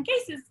consider different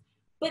cases,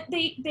 but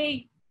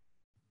they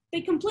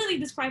completely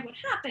describe what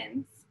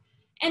happens.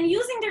 And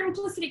using their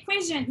implicit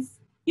equations,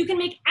 you can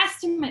make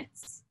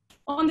estimates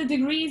on the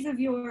degrees of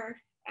your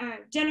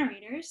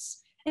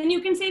generators, and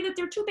you can say that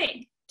they're too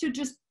big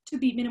to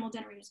be minimal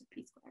generators of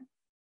p squared.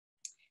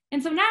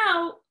 And so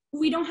now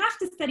we don't have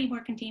to study more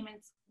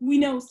containments. We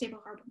know stable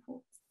carbon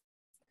holds.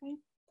 Okay.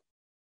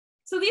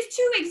 So these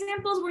two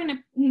examples were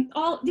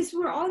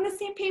were all in the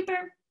same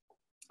paper,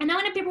 and now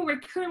in a paper we're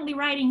currently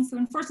writing. So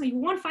unfortunately,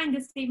 we won't find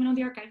this statement on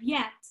the archive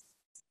yet.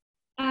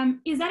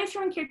 Is that if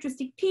you're in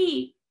characteristic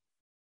P,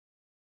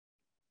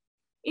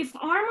 if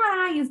R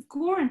mod I is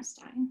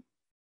Gorenstein,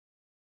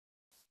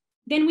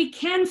 then we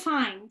can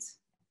find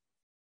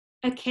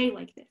a K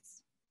like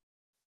this.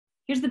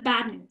 Here's the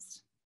bad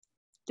news.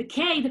 The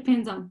K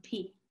depends on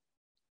P.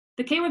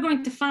 The K we're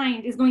going to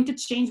find is going to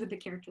change with the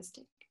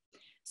characteristic.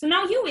 So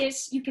now you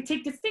wish you could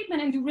take this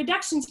statement and do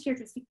reduction to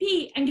characteristic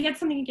P and get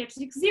something in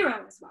characteristic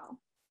 0 as well.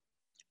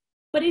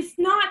 But it's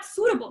not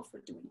suitable for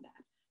doing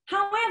that.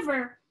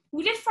 However,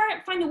 we did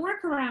find a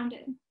workaround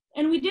it,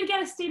 and we did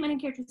get a statement in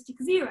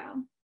characteristic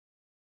 0.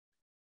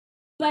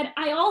 But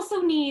I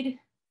also need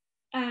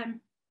that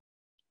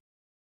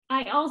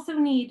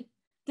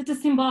the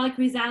symbolic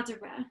Riesz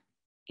algebra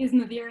is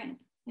Navierian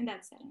in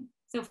that setting.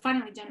 So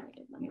finally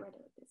generated. Let me write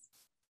it like this.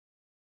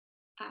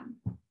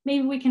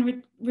 Maybe we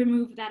can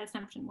remove that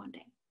assumption one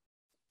day.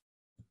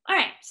 All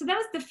right, so that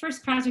was the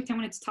first project I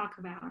wanted to talk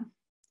about.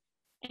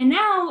 And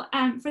now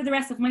for the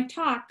rest of my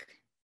talk,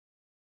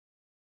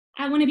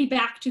 I want to be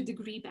back to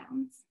degree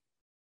bounds.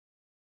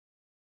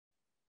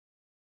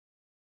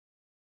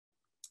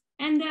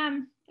 And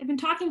I've been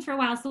talking for a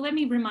while, so let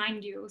me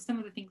remind you of some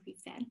of the things we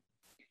said.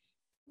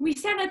 We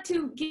said that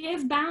to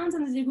give bounds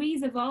on the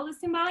degrees of all the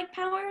symbolic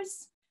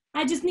powers,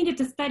 I just needed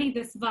to study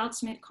this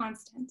Waldschmidt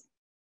constant,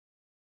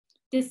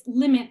 this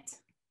limit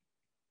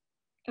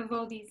of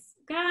all these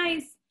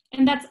guys,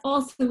 and that's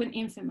also an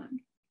infimum.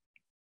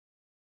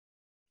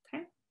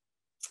 Okay.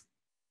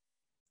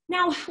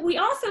 Now, we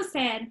also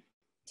said,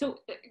 so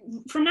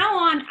from now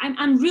on,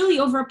 I'm really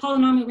over a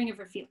polynomial ring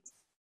over fields,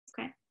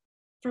 okay,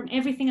 from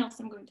everything else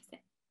I'm going to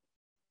say.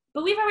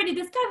 But we've already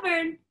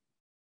discovered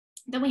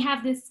that we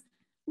have this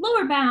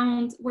lower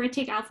bound where I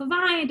take alpha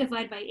vi,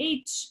 divide by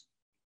h,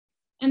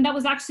 and that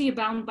was actually a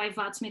bound by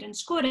Waldschmidt and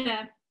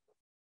Schroeder.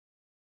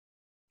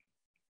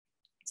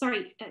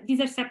 Sorry, these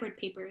are separate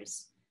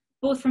papers,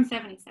 both from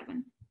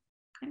 77.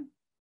 Okay.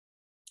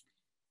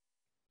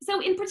 So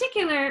in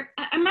particular,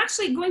 I'm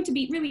actually going to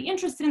be really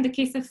interested in the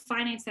case of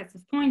finite sets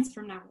of points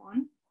from now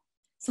on.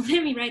 So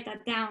let me write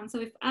that down.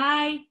 So if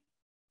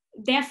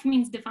def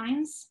means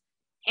defines,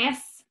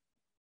 S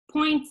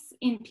points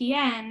in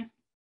Pn,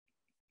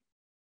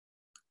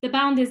 the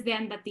bound is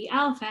then that the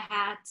alpha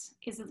hat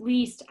is at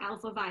least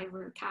alpha vi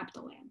over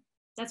capital N.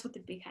 That's what the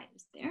big hat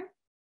is there.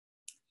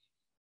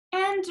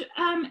 And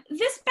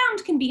this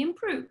bound can be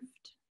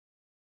improved.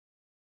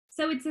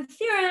 So it's a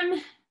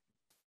theorem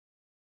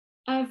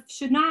of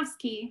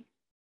Chudnovsky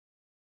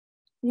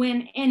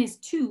when N is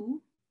 2.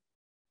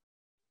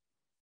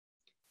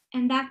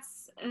 And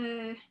that's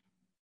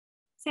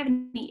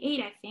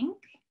 78, I think.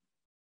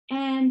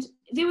 And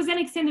there was then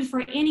extended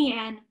for any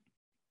N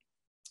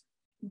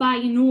by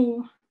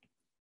Inou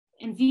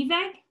and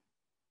Vivek.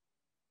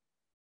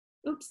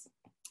 Oops.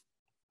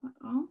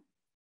 Uh-oh.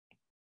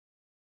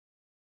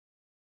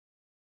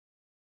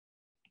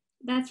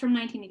 That's from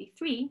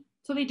 1983.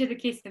 So they did the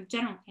case of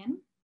general N.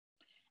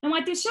 And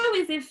what they show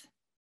is if,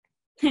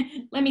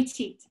 let me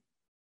cheat.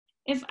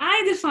 If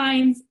I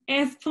defines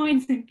S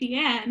points in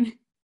Pn,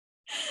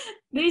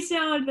 they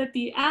showed that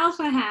the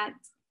alpha hat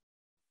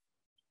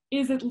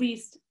is at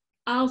least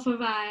alpha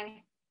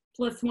vi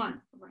plus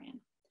 1 over N.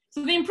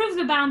 So they improved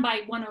the bound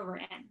by 1 over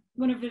N,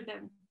 1 over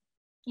the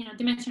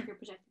dimension of your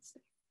projected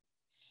space.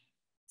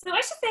 So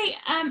I should say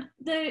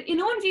the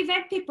Inou and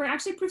Vivek paper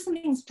actually proves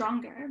something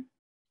stronger.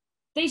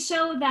 They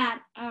show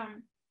that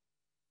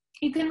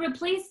you can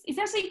replace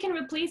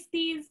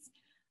these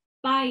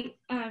by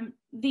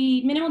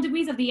the minimal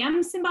degrees of the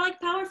M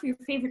symbolic power for your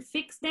favorite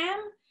fixed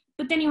M,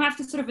 but then you have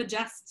to sort of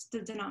adjust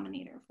the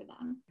denominator for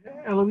them.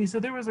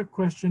 Eloísa, there was a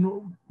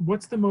question.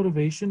 What's the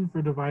motivation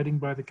for dividing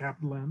by the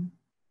capital M?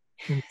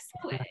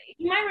 So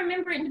you might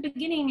remember in the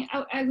beginning,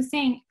 I was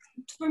saying,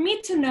 for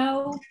me to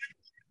know,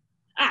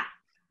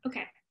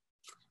 okay.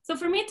 So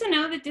for me to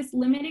know that this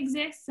limit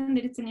exists and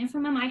that it's an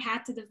infimum, I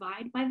had to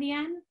divide by the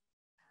N?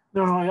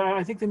 No,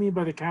 I think they mean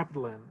by the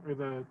capital N,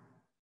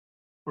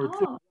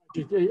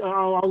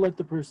 I'll let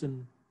the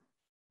person,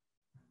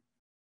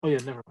 oh yeah,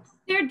 never mind.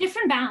 There are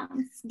different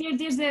bounds.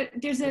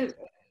 There's a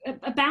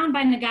bound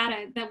by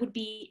Nagata that would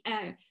be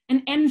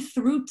an nth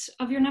root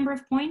of your number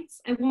of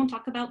points. I won't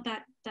talk about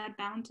that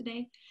bound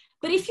today.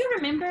 But if you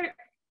remember,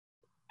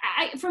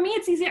 for me,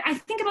 it's easier. I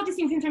think about these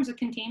things in terms of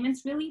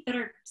containments, really, that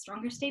are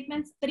stronger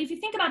statements. But if you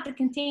think about the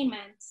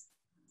containments,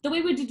 the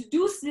way we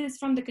deduce this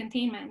from the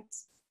containment,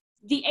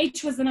 the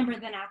h was the number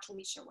that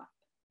naturally show up.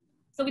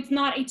 So it's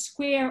not h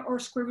squared or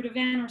square root of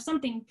n or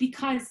something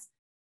because,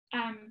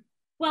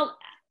 well,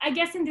 I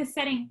guess in this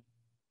setting,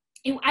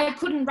 I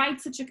couldn't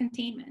write such a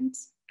containment.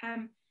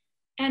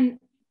 And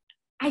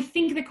I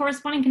think the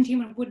corresponding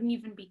containment wouldn't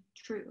even be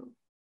true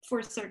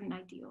for certain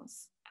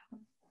ideals.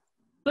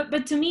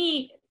 But to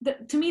me,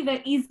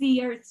 the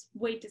easier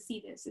way to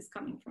see this is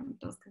coming from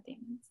those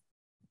containments.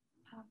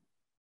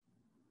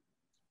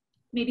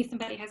 Maybe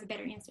somebody has a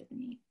better answer than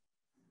me.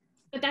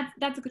 But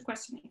that's a good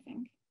question, I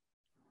think.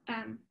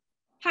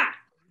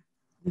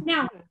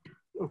 Now.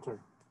 Okay.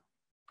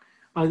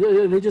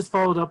 They just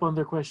followed up on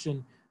their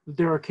question.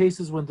 There are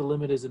cases when the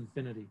limit is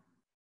infinity.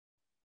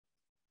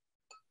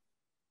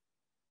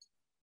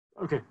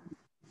 Okay.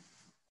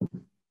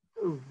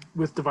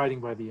 With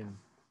dividing by the n.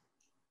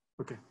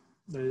 Okay.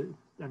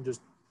 I'm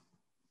just.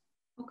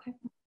 Okay.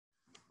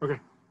 Okay.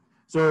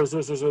 So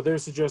they're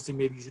suggesting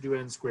maybe you should do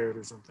n squared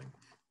or something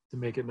to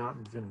make it not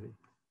infinity.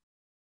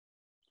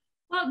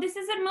 Well, this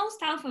is at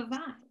most alpha of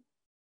I,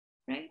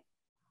 right?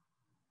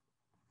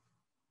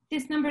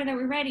 This number that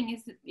we're writing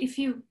is if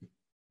you.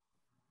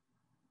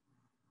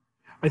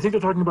 I think they're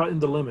talking about in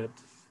the limit.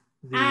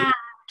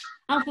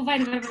 Alpha of I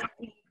divided by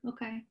I.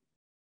 Okay.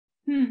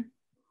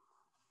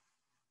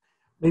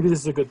 Maybe this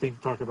is a good thing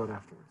to talk about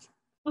afterwards.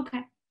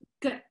 Okay,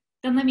 good.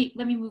 Then let me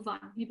move on.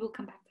 Maybe we'll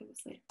come back to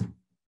this later.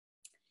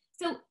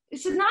 So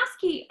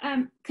Szymanowski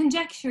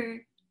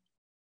conjecture,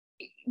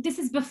 this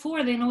is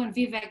before the Noah and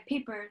Vivek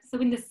paper. So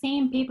in the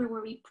same paper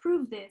where we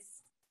prove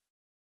this,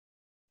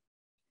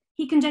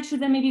 he conjectured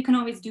that maybe you can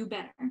always do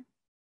better.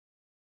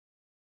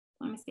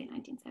 Let me say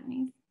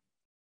 1970s.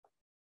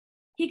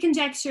 He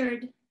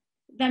conjectured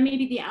that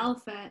maybe the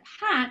alpha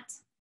hat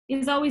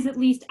is always at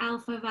least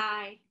alpha of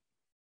I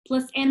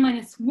plus n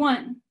minus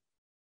 1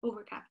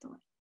 over capital N.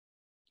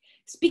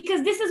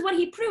 Because this is what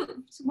he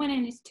proved when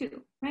n is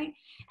 2, right?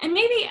 And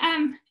maybe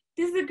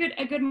this is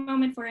a good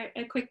moment for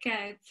a quick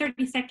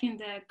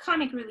 30-second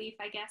comic relief,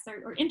 I guess,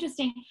 or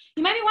interesting.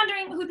 You might be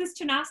wondering who this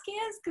Szymanowski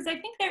is, because I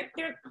think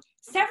there are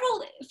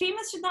several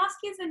famous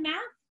Szymanowskis in math.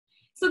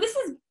 So this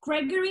is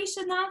Gregory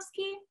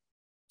Szymanowski.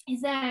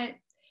 He's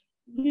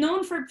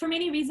known for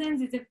many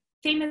reasons. He's a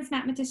famous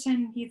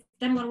mathematician. He's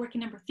done a lot of work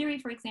in number theory,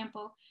 for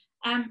example.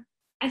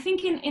 I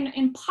think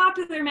in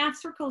popular math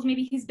circles,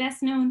 maybe he's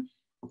best known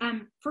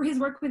for his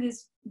work with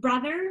his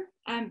brother,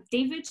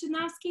 David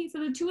Szymanowski. So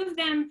the two of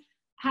them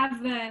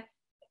have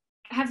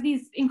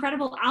these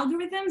incredible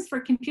algorithms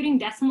for computing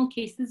decimal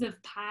cases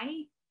of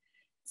pi.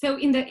 So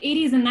in the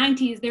 80s and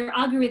 90s, their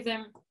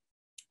algorithm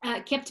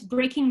kept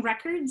breaking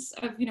records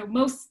of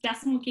most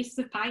decimal cases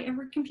of pi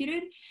ever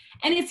computed.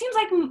 And it seems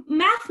like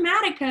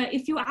Mathematica,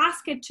 if you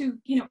ask it to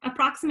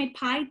approximate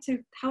pi to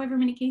however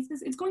many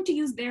cases, it's going to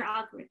use their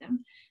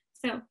algorithm.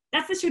 So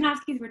that's the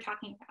Szymanowskis we're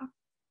talking about.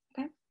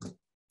 Okay.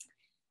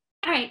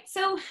 All right.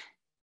 So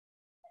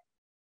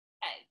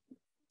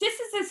this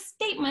is a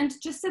statement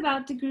just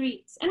about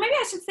degrees. And maybe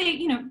I should say,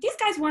 these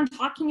guys weren't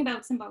talking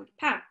about symbolic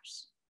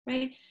powers,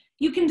 right?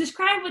 You can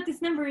describe what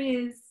this number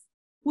is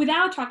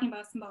without talking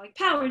about symbolic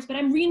powers, but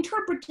I'm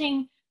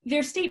reinterpreting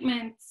their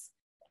statements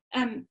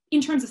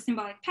in terms of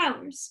symbolic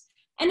powers.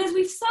 And as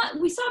we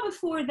saw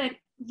before, that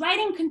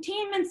writing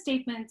containment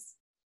statements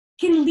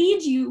can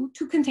lead you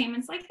to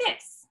containments like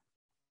this.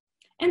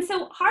 And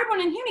so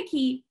Harborn and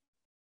Hunicke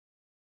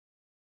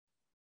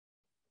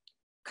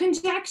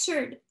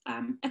conjectured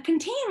a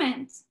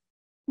containment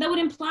that would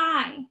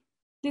imply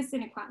this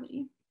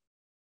inequality.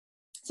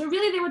 So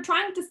really, they were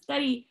trying to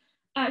study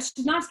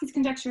Szymanowski's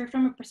conjecture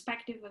from a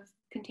perspective of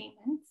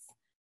containments.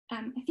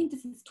 I think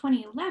this is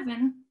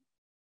 2011.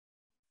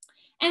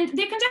 And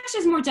their conjecture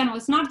is more general.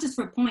 It's not just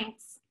for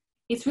points.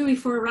 It's really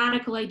for a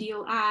radical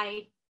ideal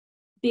I,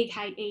 big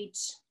height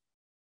H,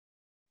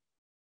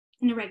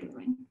 in a regular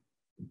ring.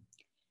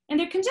 And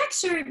their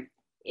conjecture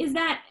is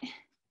that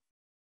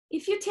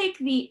if you take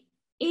the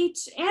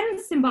Hn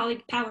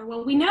symbolic power,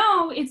 well, we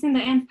know it's in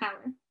the nth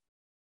power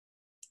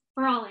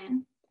for all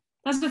n.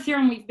 That's the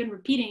theorem we've been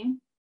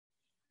repeating.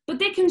 But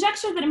they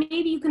conjecture that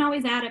maybe you can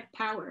always add a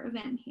power of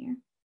n here.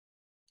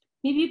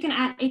 Maybe you can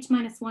add h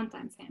minus 1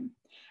 times n.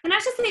 And I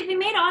should say they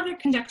made other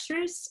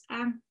conjectures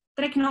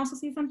that I can also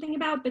say something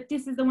about, but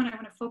this is the one I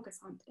want to focus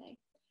on today.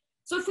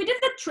 So if we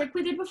did the trick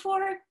we did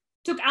before,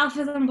 took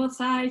alphas on both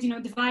sides,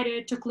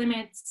 divided, took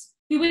limits,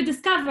 we would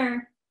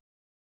discover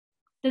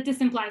that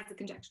this implies the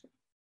conjecture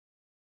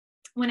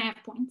when I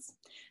have points.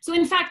 So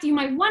in fact, you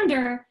might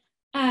wonder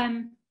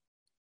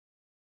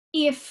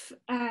if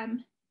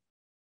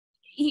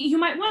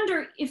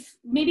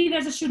maybe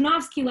there's a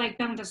Szymanowski-like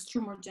bound that's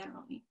true more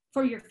generally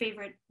for your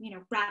favorite,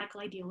 radical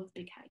ideal of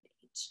big height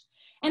H.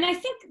 And I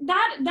think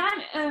that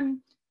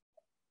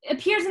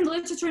appears in the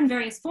literature in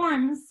various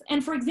forms.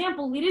 And for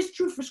example, it is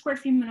true for squared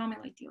free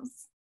monomial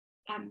ideals.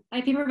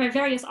 By paper by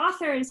various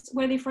authors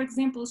where they, for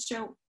example,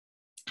 show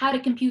how to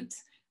compute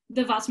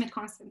the Wahl-Schmidt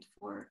constant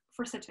for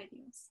such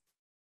ideals.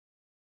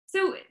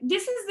 So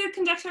this is the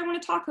conjecture I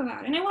want to talk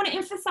about. And I want to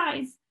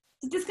emphasize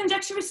that this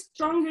conjecture is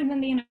stronger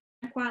than the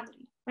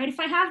inequality, right? If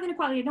I have the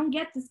inequality, I don't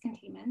get this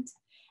containment.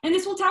 And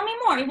this will tell me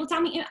more. It will tell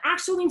me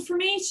actual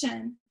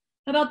information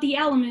about the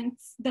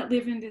elements that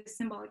live in this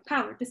symbolic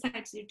power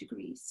besides their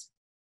degrees.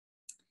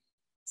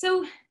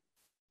 So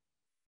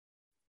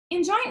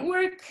in joint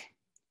work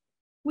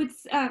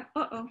with,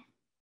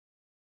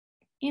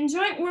 in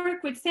joint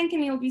work with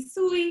Senkenil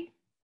Bisui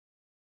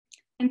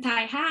and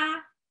Tai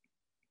Ha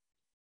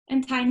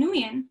and Tai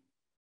Nguyen,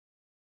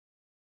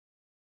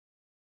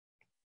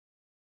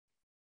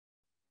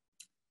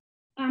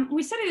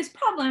 we study this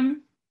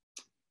problem,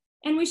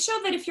 and we show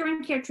that if you're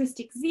in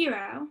characteristic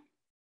 0,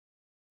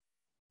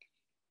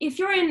 if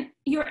your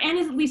n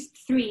is at least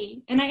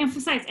 3, and I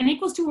emphasize n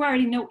equals 2 we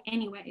already know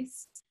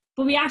anyways,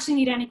 but we actually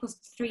need n equals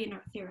 3 in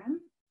our theorem.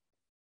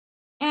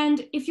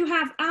 And if you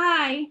have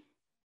I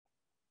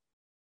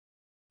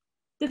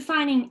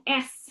defining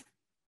S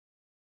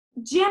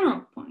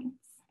general points,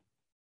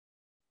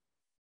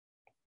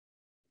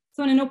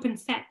 so in an open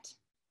set,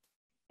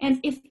 and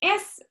if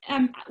S,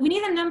 we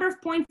need the number of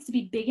points to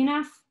be big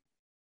enough.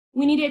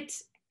 We need it,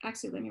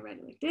 actually, let me write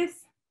it like this.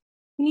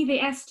 We need the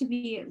S to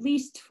be at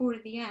least 4 to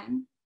the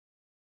n.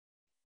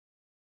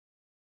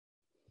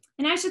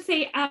 And I should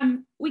say,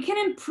 we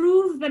can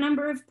improve the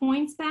number of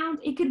points bound.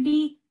 It could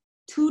be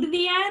 2 to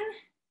the n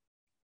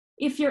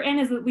if your n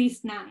is at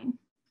least 9.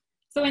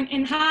 So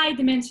in high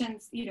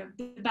dimensions, you know,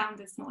 the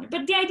bound is smaller.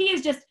 But the idea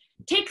is just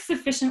take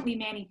sufficiently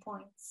many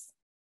points.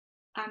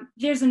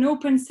 There's an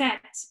open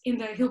set in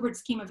the Hilbert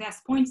scheme of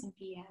S points in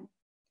Pn,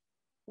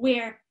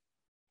 where,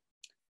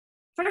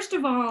 first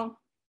of all,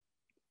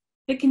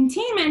 the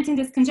containment in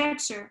this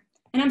conjecture,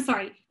 and I'm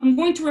sorry, I'm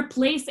going to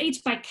replace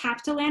H by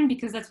capital N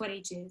because that's what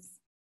H is.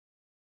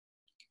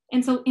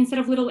 And so instead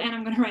of little n,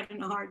 I'm going to write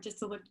an R just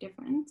to look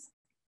different.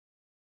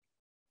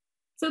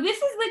 So this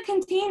is the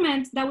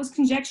containment that was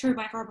conjectured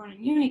by Harborn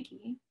and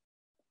Unicke.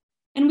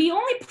 And we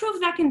only prove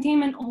that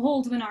containment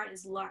holds when R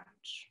is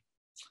large.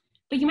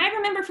 But you might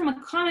remember from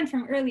a comment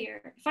from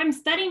earlier, if I'm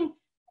studying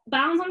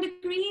bounds on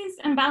degrees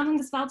and bounds on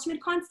the Waldschmidt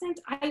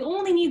constant, I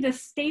only need the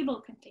stable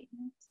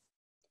containment.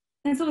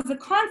 And so as a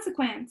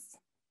consequence,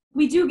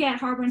 we do get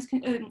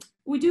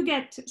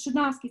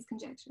Chudnovsky's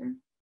conjecture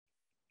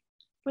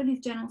for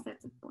these general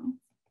sets of points.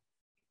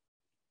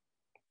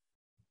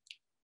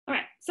 All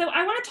right, so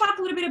I want to talk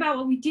a little bit about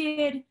what we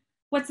did,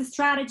 what's the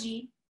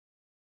strategy,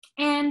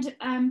 and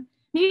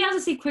maybe I'll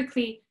just say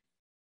quickly,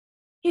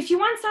 if you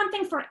want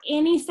something for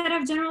any set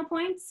of general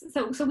points,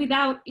 so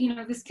without, you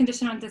know, this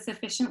condition on the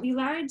sufficiently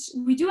large,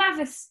 we do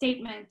have a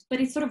statement, but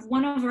it's sort of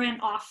 1 over n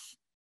off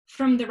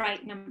from the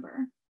right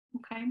number,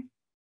 okay?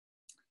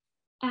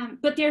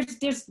 But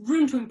there's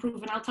room to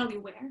improve, and I'll tell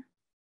you where.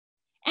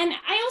 And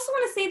I also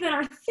want to say that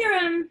our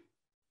theorem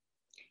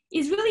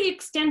is really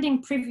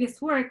extending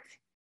previous work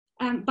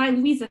by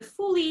Luisa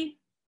Fulli,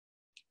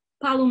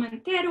 Paulo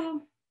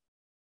Montero,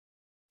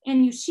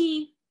 and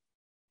Yushi.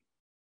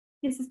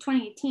 This is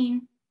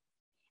 2018.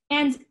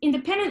 And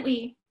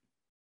independently,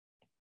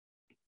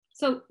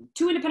 so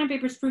 2 independent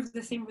papers prove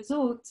the same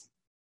result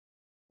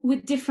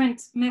with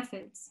different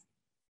methods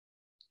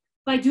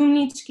by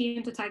Dumniczki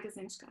and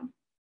Tataga-Zinska.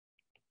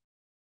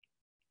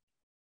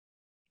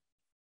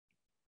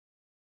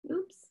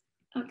 Oops,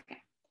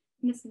 okay,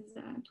 this is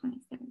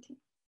 2017.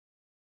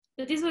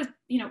 But this was,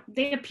 you know,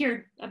 they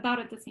appeared about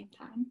at the same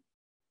time.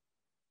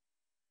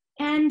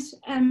 And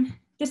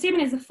the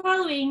statement is the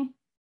following.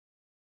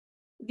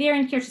 They're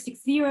in characteristic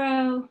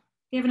 0,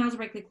 they have an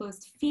algebraically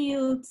closed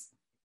field,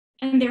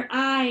 and their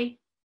I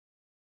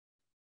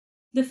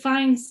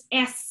defines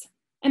S.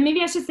 And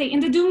maybe I should say, in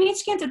the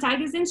Dumniczki and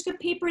Tataga-Zinska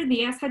paper,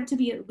 the S had to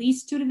be at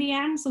least 2 to the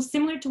n, so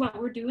similar to what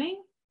we're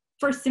doing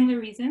for similar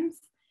reasons.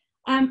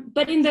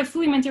 But in the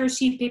Fulli-Montero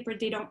sheet paper,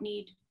 they don't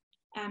need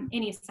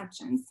any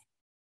assumptions.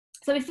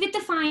 So if it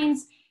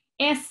defines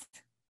S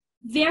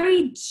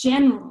very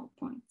general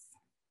points,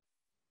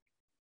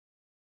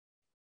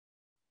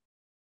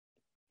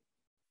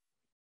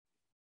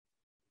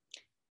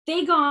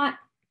 they got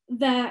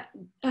the,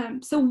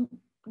 so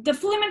the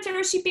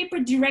Fulli-Montero sheet paper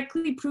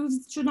directly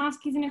proves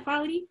Chudnovsky's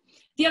inequality.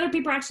 The other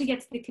paper actually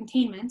gets the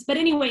containment. But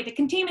anyway, the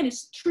containment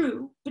is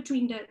true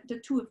between the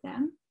 2 of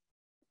them.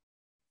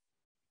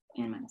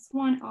 N minus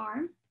 1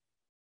 R.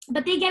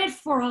 But they get it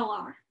for all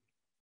R.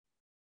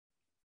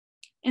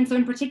 And so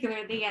in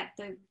particular, they get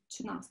the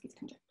Chudnovsky's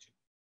conjecture.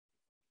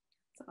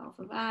 So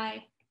alpha of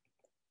I.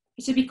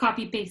 It should be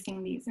copy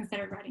pasting these instead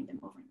of writing them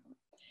over and over.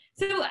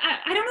 So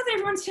I don't know if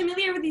everyone's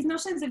familiar with these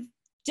notions of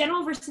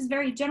general versus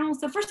very general.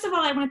 So first of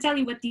all, I want to tell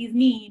you what these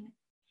mean.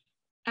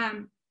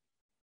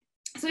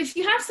 So if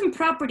you have some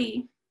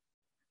property,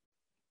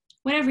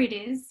 whatever it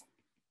is,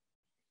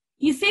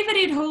 you say that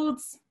it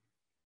holds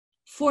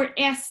for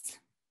S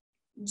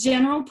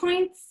general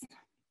points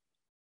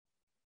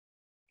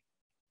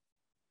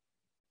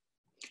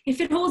if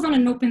it holds on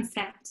an open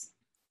set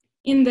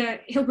in the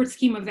Hilbert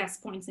scheme of S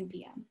points in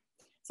Pn.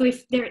 So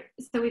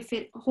if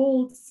it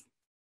holds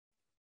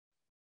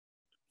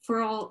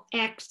for all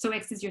X, so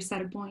X is your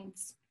set of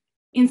points,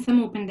 in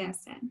some open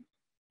dense set.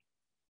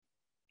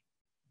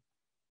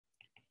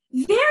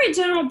 Very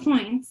general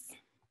points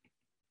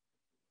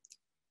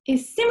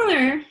is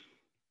similar,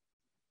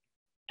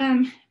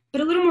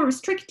 but a little more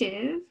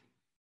restrictive.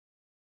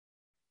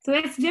 So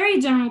that's very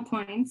general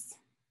points.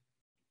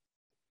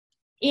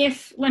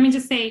 If, let me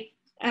just say,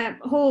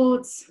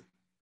 holds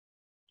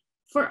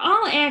for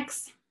all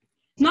x,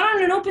 not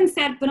on an open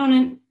set, but on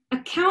an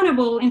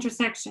accountable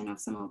intersection of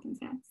some open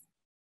sets.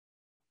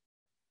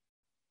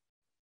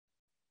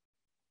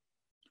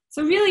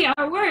 So really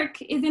our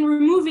work is in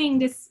removing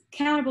this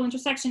countable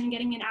intersection and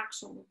getting an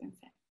actual open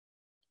set.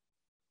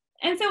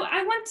 And so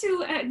I want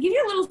to give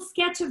you a little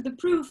sketch of the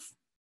proof,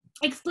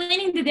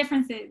 explaining the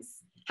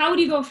differences. How would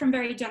you go from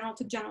very general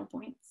to general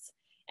points?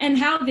 And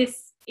how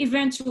this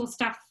eventual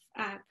stuff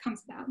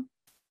comes about.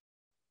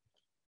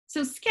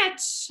 So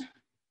sketch,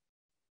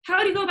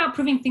 how do you go about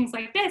proving things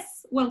like this?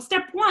 Well,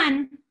 step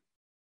one,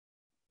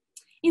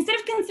 instead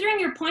of considering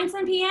your points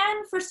on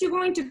Pn, first you're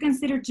going to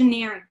consider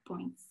generic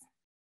points.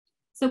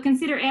 So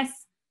consider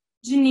S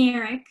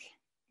generic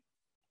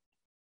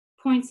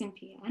points in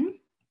Pn.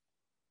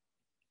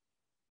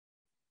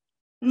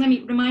 And let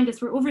me remind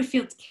us, we're over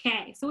field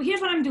K. So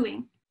here's what I'm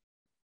doing.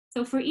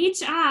 So for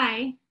each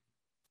I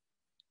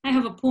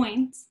have a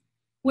point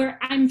where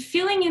I'm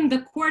filling in the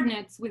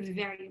coordinates with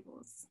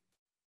variables.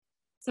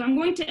 So I'm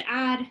going to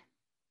add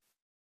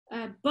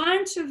a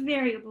bunch of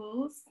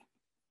variables,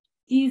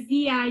 these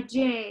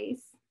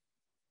zij's.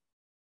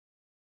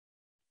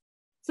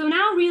 So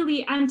now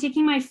really I'm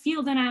taking my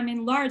field and I'm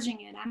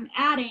enlarging it. I'm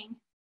adding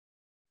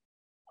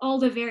all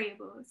the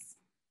variables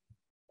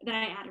that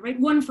I added, right?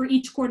 One for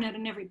each coordinate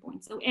in every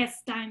point. So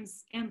S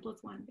times n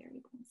plus 1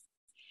 variables.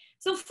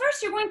 So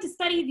first you're going to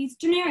study these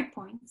generic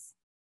points.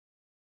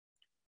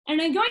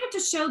 And I'm going to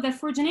show that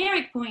for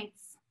generic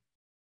points,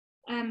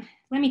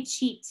 let me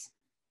cheat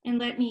and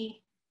let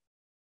me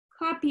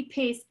copy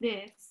paste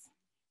this.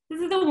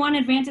 This is the one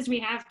advantage we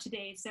have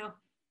today, so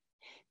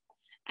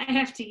I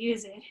have to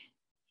use it.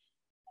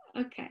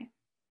 Okay.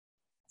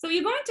 So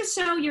you're going to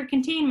show your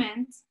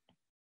containment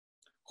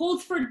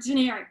holds for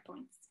generic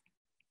points.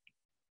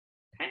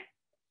 Okay.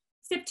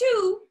 Step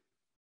two,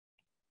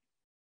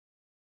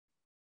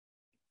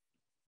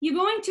 you're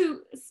going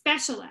to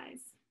specialize.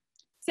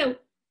 So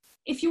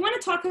if you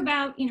want to talk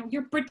about,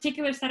 your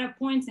particular set of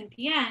points in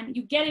Pn,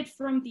 you get it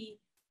from the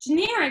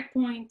generic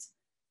point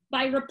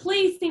by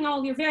replacing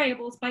all your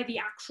variables by the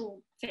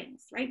actual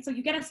things, right? So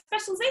you get a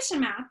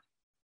specialization map,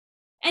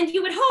 and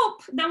you would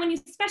hope that when you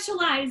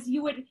specialize,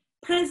 you would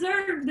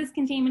preserve this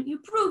containment you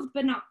proved,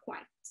 but not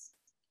quite.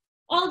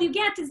 All you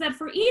get is that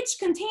for each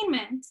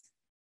containment,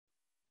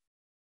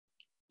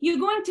 you're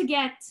going to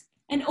get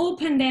an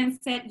open dense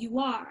set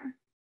UR,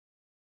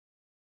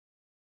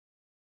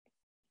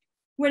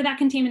 where that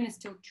containment is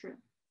still true,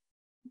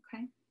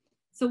 okay?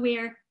 So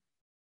where,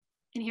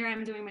 and here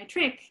I'm doing my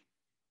trick,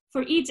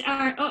 for each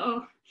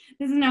R,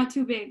 this is now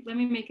too big. Let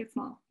me make it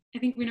small. I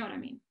think we know what I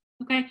mean,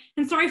 okay?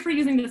 And sorry for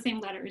using the same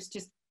letter, it's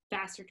just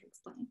faster to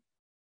explain.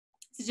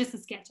 This is just a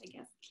sketch, I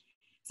guess.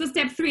 So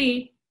step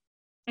three,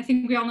 I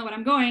think we all know what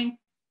I'm going.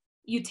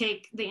 You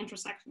take the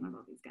intersection of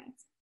all these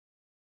guys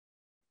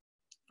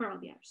for all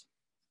the R's,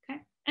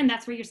 okay? And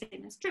that's where your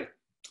statement is true.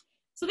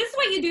 So this is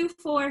what you do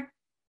for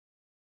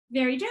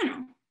very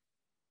general.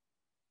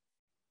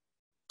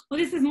 Well,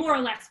 this is more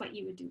or less what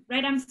you would do,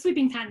 right? I'm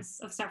sweeping tons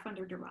of stuff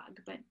under the rug,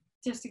 but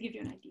just to give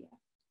you an idea.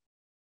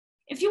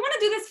 If you want to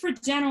do this for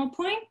general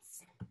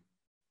points,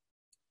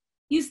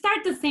 you start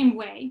the same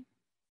way.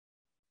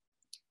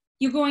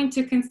 You're going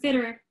to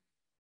consider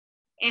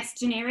S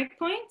generic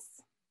points,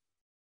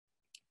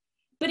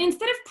 but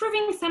instead of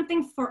proving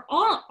something for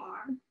all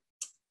R,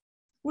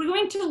 we're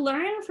going to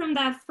learn from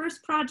that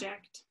first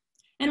project,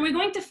 and we're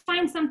going to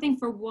find something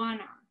for one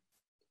R.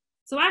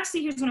 So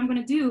actually, here's what I'm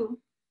going to do.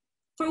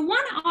 For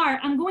one R,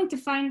 I'm going to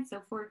find,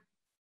 so for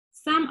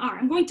some R,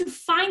 I'm going to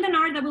find an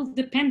R that will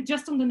depend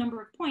just on the number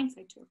of points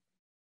I took.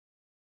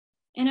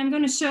 And I'm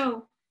going to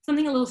show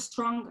something a little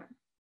stronger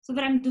so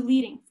that I'm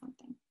deleting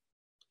something.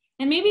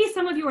 And maybe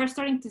some of you are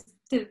starting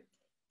to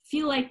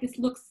feel like this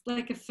looks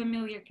like a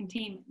familiar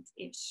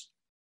containment-ish.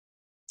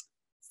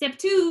 Step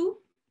two,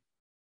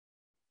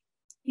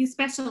 you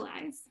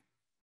specialize.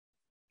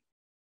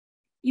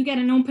 You get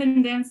an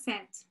open dense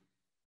set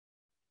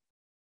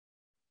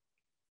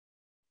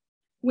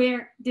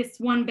where this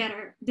n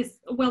better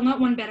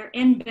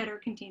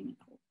containment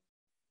holds.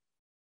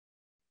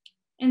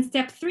 And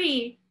step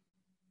three,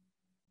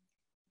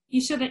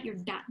 you show that you're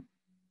done.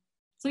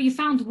 So you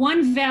found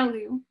one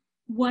value,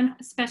 one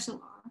special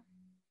R,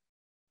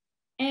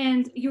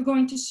 and you're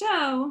going to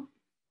show,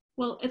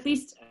 well, at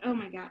least, oh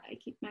my God, I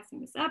keep messing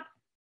this up.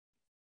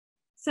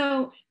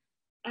 So,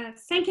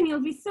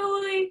 Senkenil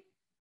Visoi,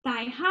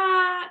 Tai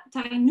Ha,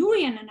 Tai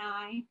Nguyen and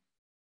I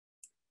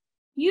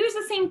use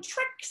the same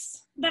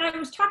tricks that I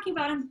was talking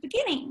about in the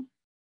beginning.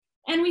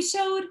 And we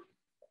showed,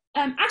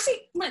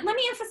 actually, let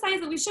me emphasize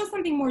that we showed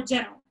something more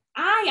general.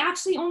 I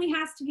actually only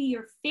has to be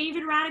your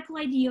favorite radical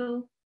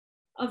ideal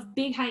of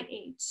big height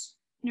H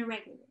in a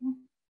regular.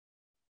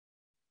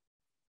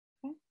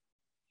 Okay?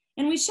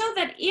 And we show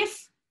that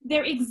if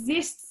there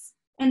exists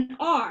an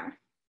R,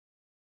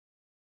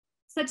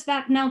 such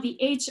that now the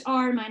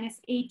HR minus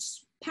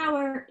H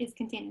power is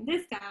contained in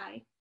this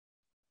guy,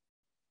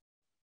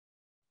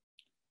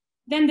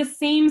 then the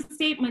same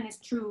statement is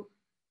true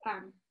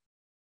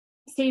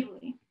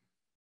stably.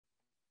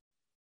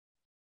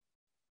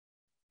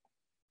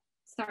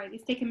 Sorry,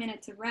 these take a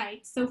minute to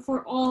write. So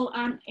for all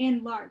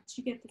n large,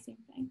 you get the same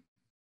thing.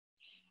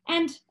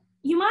 And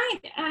you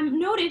might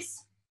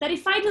notice that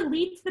if I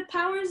delete the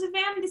powers of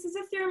m, this is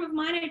a theorem of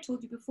mine I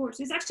told you before.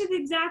 So it's actually the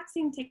exact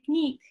same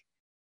technique.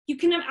 You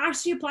can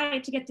actually apply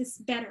it to get this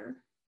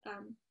better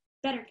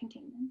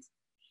containment.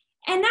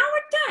 And now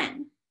we're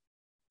done.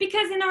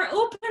 Because in our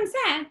open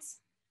set,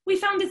 we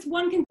found this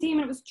one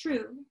containment was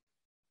true.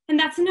 And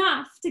that's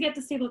enough to get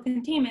the stable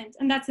containment.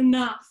 And that's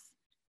enough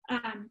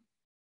to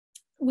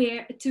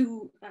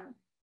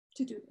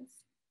do this.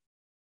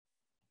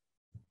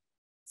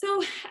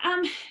 So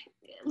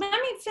let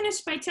me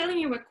finish by telling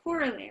you a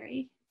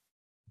corollary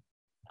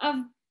of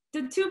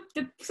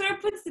sort of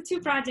puts the two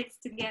projects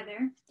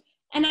together.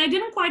 And I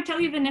didn't quite tell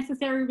you the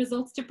necessary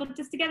results to put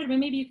this together, but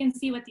maybe you can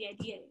see what the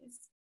idea is.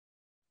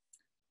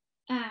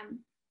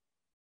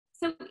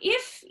 So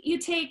if you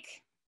take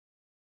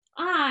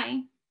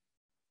I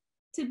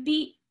to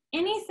be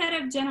any set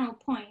of general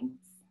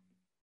points,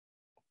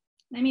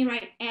 let me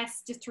write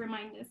S just to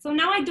remind us. So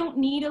now I don't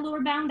need a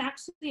lower bound.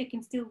 Actually, I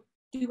can still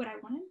do what I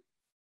wanted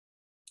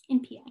in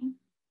PA.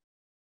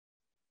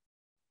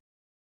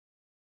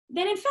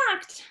 Then in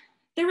fact,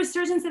 the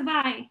resurgence of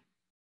I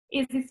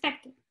is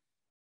expected.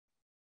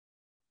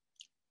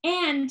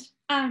 And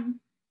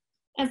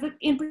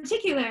in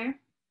particular,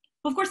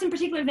 of course, in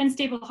particular, then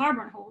stable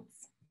Harborne holds.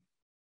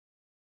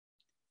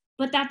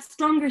 But that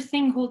stronger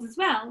thing holds as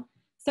well.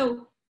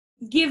 So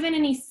given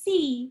any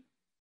C,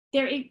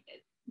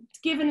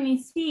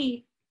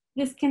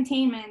 this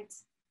containment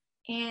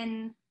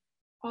in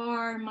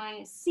R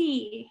minus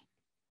C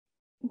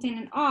contained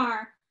in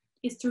R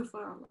is true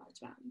for all large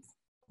values.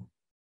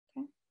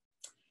 Okay.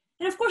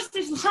 And of course,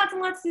 there's lots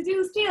and lots to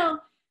do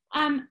still.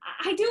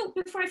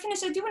 Before I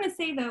finish, I do want to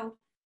say though,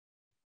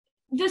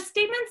 the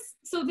statements,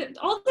 so that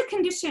all the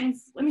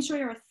conditions, let me show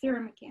you our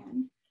theorem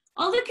again.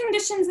 All the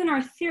conditions in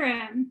our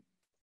theorem,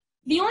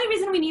 the only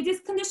reason we need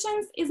these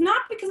conditions is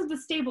not because of the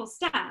stable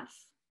stuff.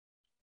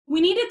 We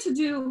needed to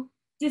do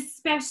this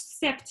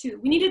step 2.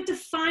 We needed to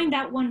find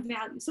that one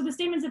value. So the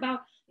statements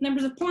about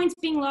numbers of points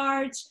being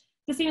large,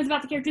 the statements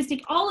about the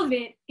characteristic, all of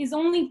it is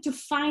only to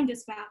find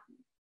this value.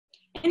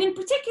 And in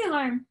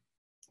particular,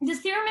 the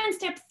theorem in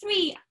step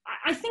 3,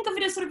 I think of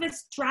it as sort of a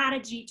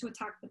strategy to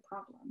attack the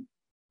problem.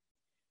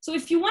 So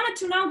if you wanted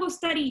to now go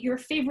study your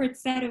favorite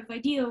set of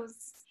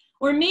ideals,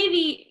 or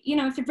maybe,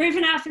 if you're brave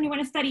enough and you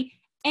want to study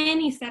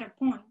any set of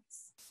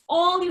points,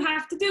 all you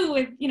have to do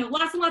is,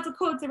 lots and lots of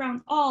quotes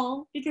around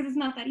all, because it's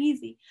not that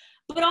easy.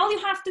 But all you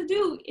have to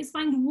do is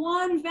find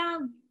one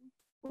value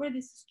where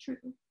this is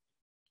true,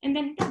 and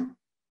then done.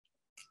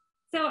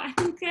 So I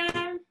think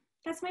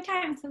that's my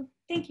time, so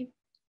thank you.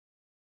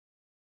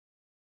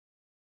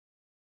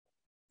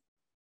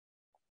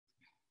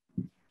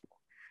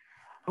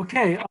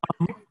 Okay.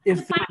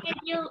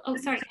 Oh,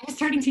 sorry, I'm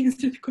starting to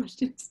answer the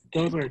questions.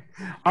 Don't worry.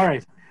 All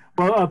right.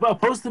 Well,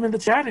 post them in the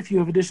chat if you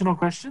have additional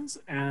questions,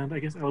 and I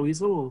guess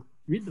Eloísa will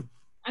read them.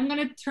 I'm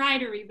going to try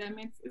to read them.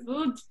 It's a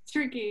little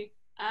tricky.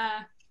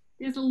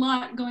 There's a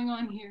lot going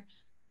on here.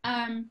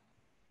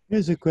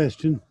 Here's a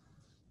question.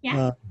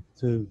 Yeah.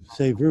 To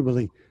say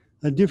verbally,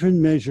 a different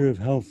measure of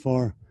how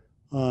far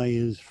I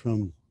is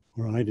from,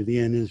 or I to the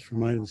n is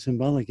from I to the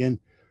symbolic n,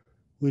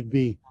 would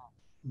be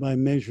by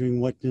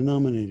measuring what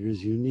denominators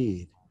you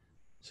need.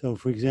 So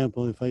for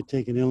example, if I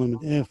take an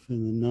element f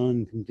in the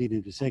non-complete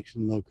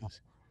intersection locus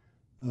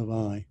of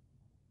I,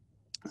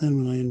 and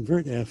when I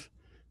invert f,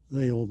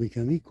 they all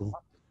become equal.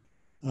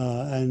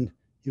 And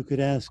you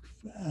could ask,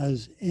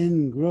 as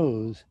n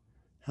grows,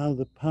 how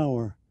the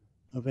power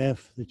of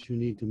f that you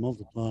need to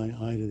multiply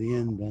I to the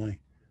n by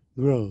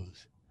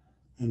grows,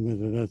 and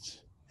whether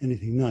that's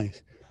anything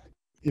nice.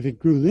 If it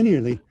grew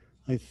linearly,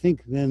 I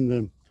think then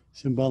the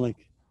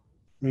symbolic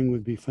ring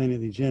would be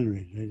finitely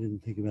generated. I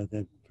didn't think about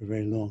that for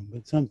very long,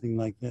 but something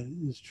like that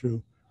is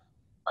true.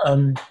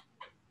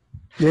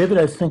 David,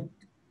 I think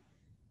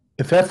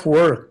if f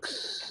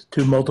works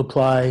to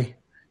multiply,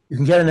 you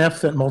can get an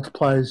f that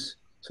multiplies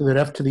so that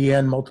f to the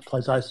n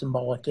multiplies I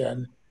symbolic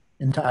n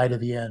into I to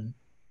the n.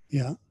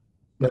 Yeah.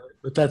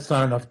 But that's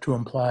not enough to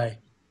imply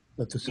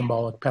that the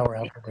symbolic power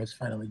algebra is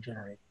finally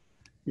generated.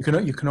 You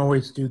can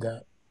always do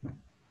that.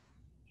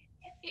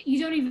 You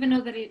don't even know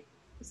that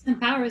some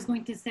power is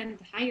going to send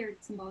higher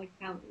symbolic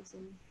powers.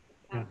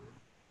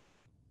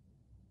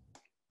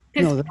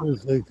 No, that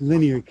was a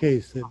linear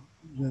case that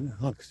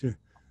Huckster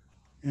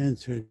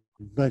answered,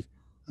 but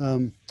I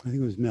think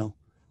it was Mel.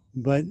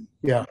 But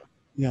yeah,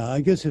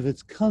 I guess if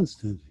it's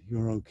constant,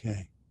 you're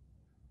okay.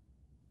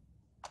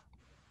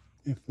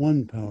 If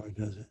one power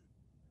does it.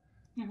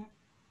 Mm-hmm.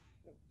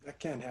 That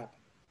can't happen.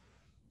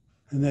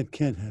 And that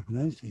can't happen,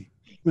 I see.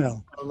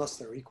 Well, unless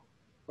they're equal.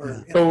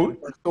 Yeah. So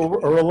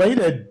a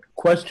related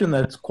question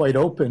that's quite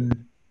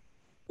open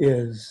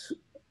is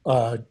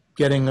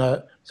getting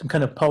some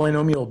kind of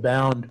polynomial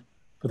bound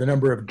for the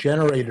number of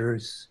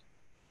generators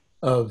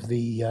of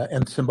the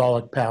nth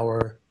symbolic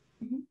power,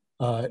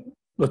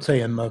 let's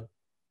say in the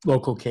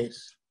local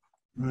case.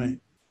 Right.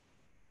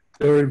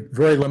 There are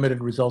very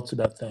limited results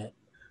about that.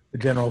 The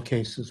general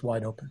case is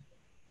wide open.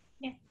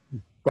 Yeah. As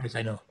far as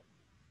I know.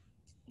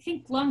 I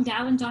think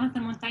Longdow and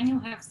Jonathan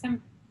Montaño have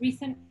some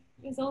recent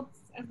results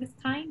of this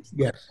kind.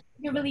 Yes.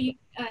 You're really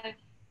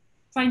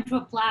trying to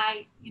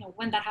apply,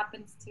 when that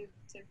happens to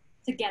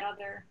get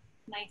other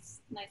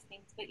nice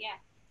things. But yeah,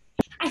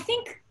 I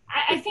think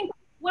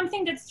one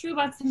thing that's true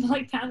about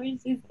symbolic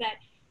powers is that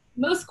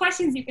most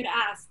questions you could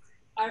ask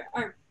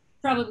are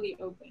probably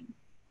open.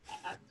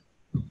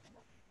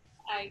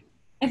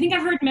 I think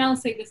I've heard Mel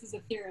say this is a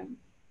theorem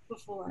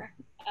before.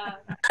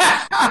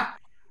 I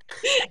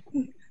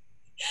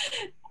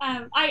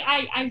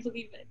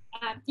believe it.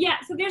 Yeah,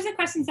 so there's a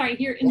question, sorry,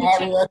 here in the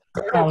chat.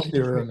 That's Gödel's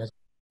theorem.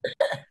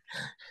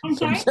 I'm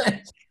sorry?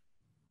 Sense.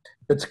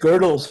 It's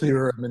Gödel's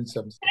theorem in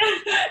some sense.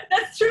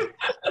 That's true.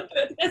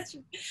 That's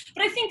true.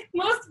 But I think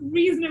most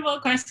reasonable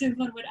questions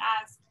one would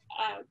ask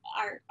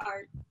are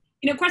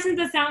questions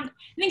that sound,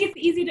 I think it's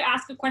easy to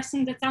ask a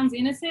question that sounds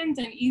innocent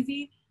and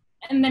easy,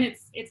 and then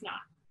it's not.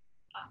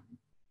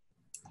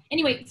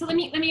 Anyway, so let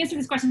me answer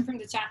this question from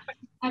the chat.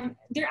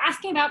 They're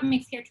asking about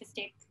mixed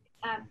characteristic.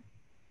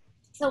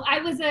 So I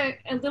was a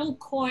little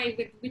coy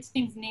with which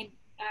things need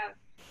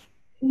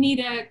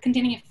a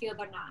containing a field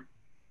or not.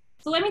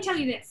 So let me tell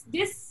you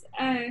this.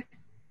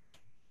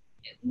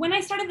 When I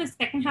started the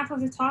second half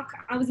of the talk,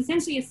 I was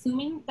essentially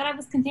assuming that I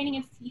was containing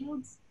a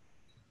field.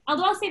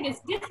 Although I'll say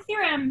this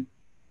theorem,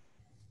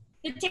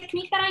 the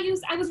technique that I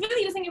used, I was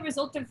really using a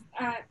result of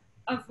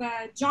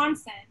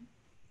Johnson,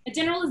 a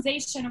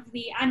generalization of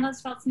the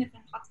Anlarsfeld-Smith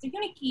and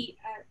Hoxter-Unicke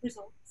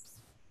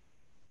results.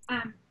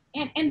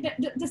 And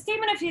the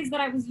statement of his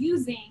that I was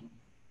using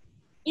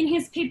in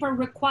his paper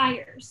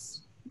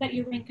requires that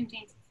your ring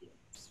contains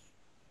fields.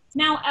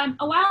 Now,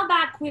 a while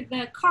back with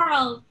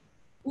Carl,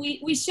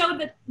 we showed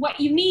that what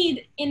you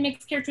need in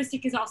mixed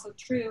characteristic is also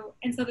true,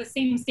 and so the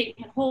same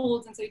statement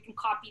holds, and so you can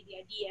copy the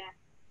idea.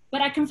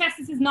 But I confess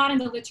this is not in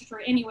the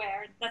literature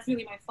anywhere. That's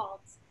really my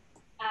fault.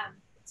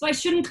 So I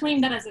shouldn't claim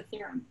that as a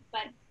theorem,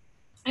 but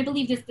I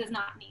believe this does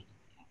not need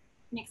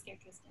mixed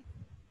characteristic.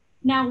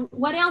 Now,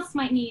 what else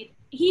might need?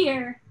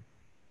 Here,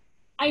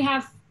 I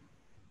have,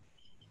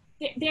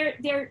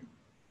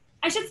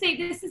 I should say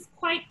this is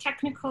quite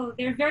technical.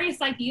 There are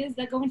various ideas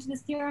that go into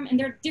this theorem, and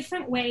there are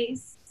different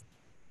ways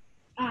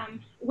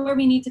where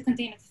we need to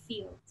contain a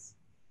field.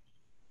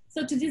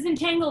 So to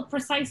disentangle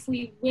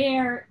precisely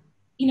where,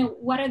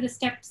 what are the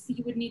steps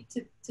you would need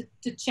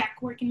to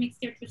check work in mixed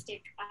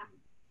characteristic,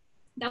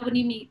 that would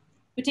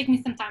take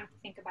me some time to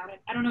think about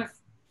it. I don't know if,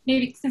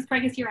 maybe since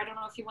Craig is here, I don't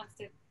know if he wants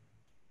to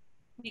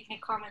make any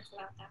comments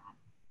about that.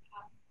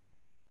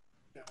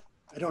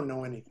 I don't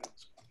know anything.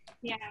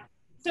 Yeah.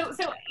 So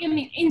I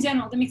mean, in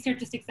general, the mixed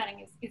characteristic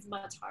setting is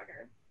much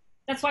harder.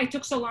 That's why it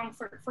took so long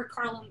for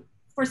Carl and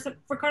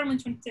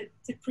Schwinn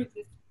to prove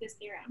this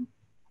theorem.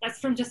 That's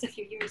from just a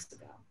few years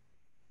ago.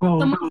 Well,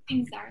 so most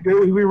things are.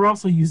 We were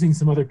also using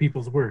some other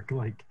people's work,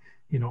 like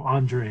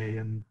Andre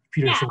and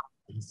Peter Schultz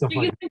and stuff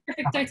You're like using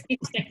perfectoid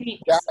speech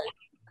techniques. Yeah,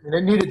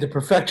 it needed the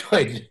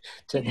perfectoid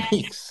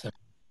techniques.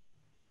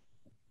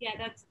 Yeah,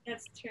 that's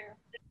true.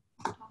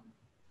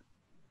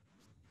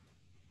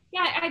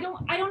 Yeah, I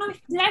don't know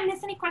if, did I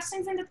miss any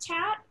questions in the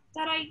chat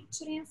that I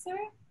should answer?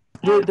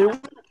 There were a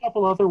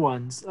couple other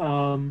ones.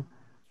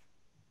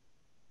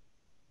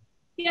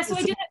 Yeah, so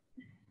I did.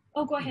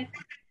 Oh, go ahead.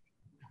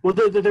 Well,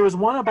 there was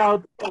one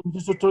about,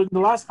 just in the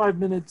last 5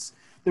 minutes,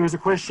 there was a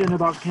question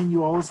about can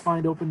you always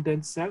find open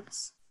dense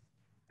sets,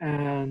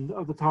 and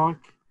of the talk.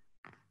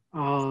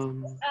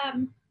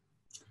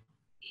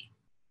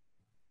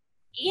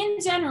 In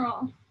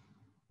general,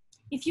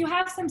 if you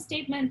have some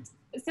statement,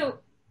 so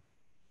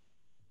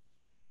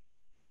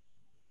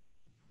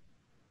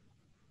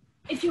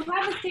if you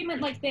have a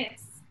statement like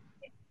this,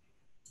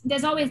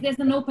 there's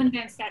an open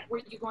dense set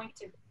where you're going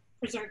to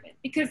preserve it,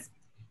 because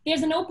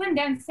there's an open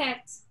dense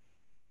set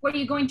where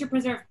you're going to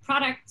preserve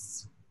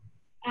products,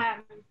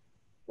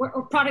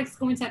 or products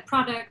go inside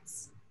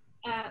products.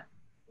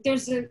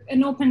 There's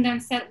an open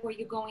dense set where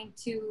you're going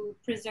to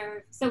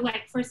preserve. So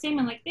like for a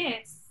statement like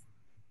this,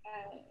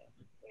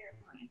 where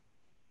am I?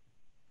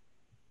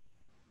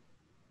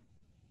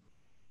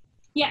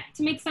 Yeah,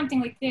 to make something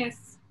like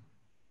this,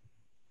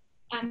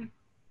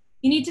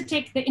 you need to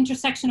take the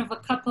intersection of a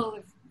couple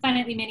of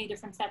finitely many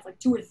different sets, like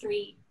 2 or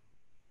 3,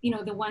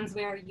 the ones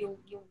where you'll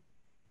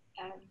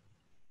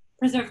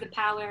preserve the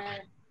power,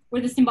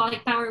 where the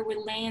symbolic power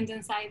will land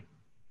inside,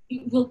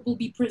 will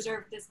be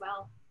preserved as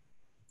well.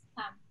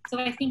 So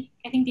I think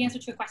the answer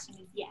to your question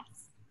is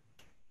yes.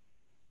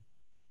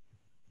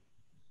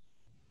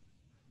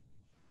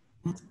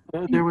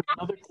 There was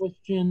another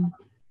question.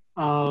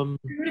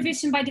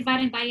 Division by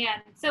dividing by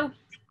n. So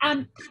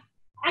I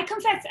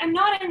confess I'm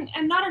not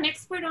an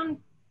expert on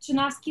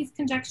Janovsky's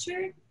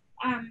conjecture.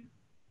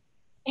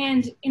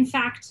 And in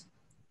fact,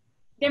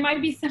 there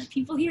might be some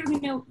people here who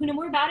know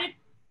more about it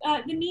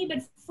than me,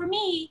 but for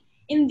me,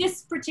 in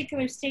this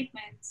particular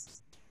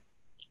statement,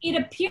 it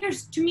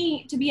appears to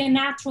me to be a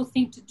natural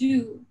thing to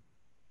do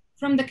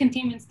from the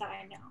containments that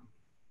I know,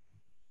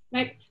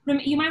 right?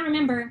 You might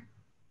remember,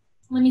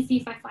 let me see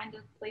if I find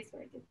a place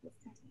where I did this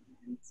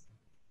containment.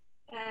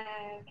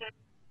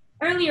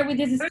 Earlier we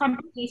did this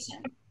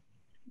computation.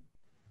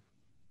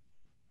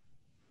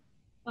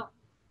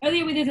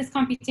 Earlier we did this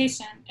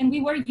computation and we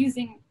were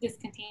using this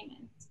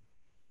containment.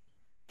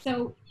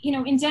 So,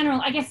 in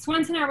general, I guess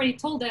Swanson already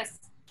told us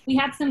we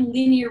had some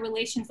linear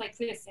relations like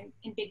this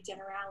in big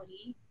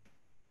generality.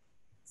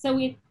 So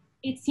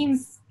it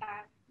seems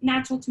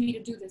natural to me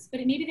to do this, but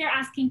maybe they're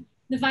asking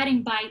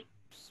dividing by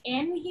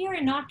n here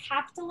and not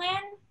capital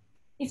N.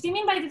 If they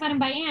mean by dividing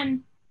by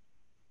n,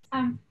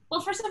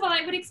 well, first of all,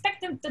 I would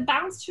expect the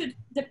bounds should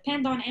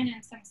depend on n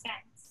in some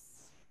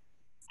sense.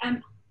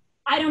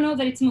 I don't know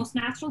that it's most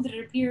natural that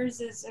it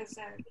appears as a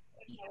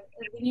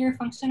linear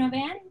function of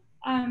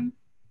n,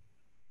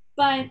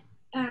 but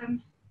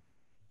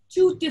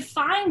to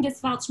define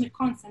this Waldschmidt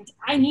constant,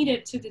 I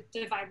needed to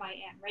divide by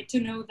n, right, to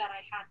know that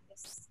I had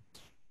this.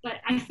 But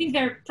I think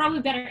there are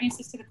probably better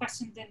answers to the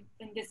question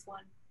than this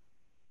one.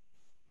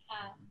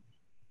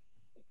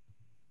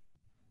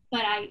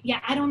 But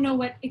I don't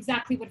know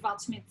exactly what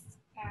Waldschmidt's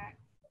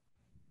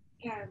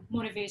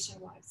motivation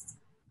was.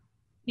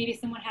 Maybe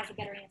someone has a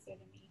better answer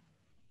than me.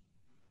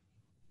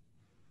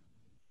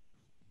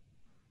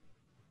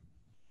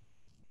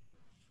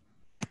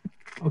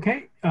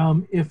 Okay,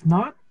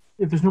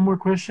 if there's no more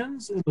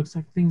questions, it looks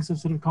like things have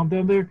sort of calmed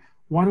down there.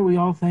 Why don't we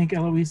all thank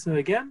Eloísa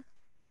again?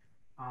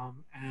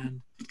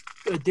 And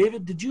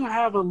David, did you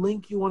have a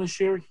link you want to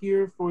share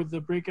here for the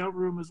breakout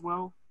room as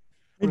well?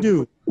 I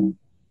do.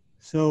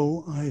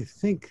 So I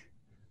think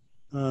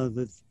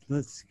that,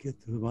 let's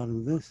get to the bottom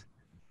of this,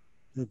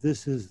 that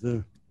this is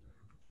the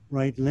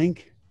right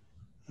link.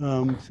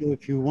 So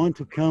if you want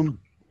to come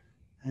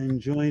and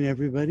join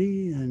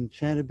everybody and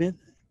chat a bit,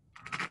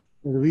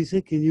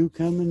 Eloísa, can you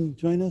come and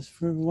join us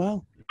for a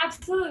while?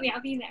 Absolutely,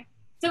 I'll be there.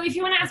 So if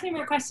you want to ask me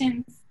more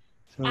questions,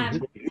 if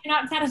you're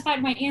not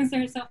satisfied with my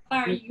answer so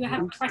far, you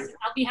have questions,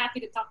 I'll be happy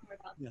to talk more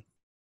about them. Yeah.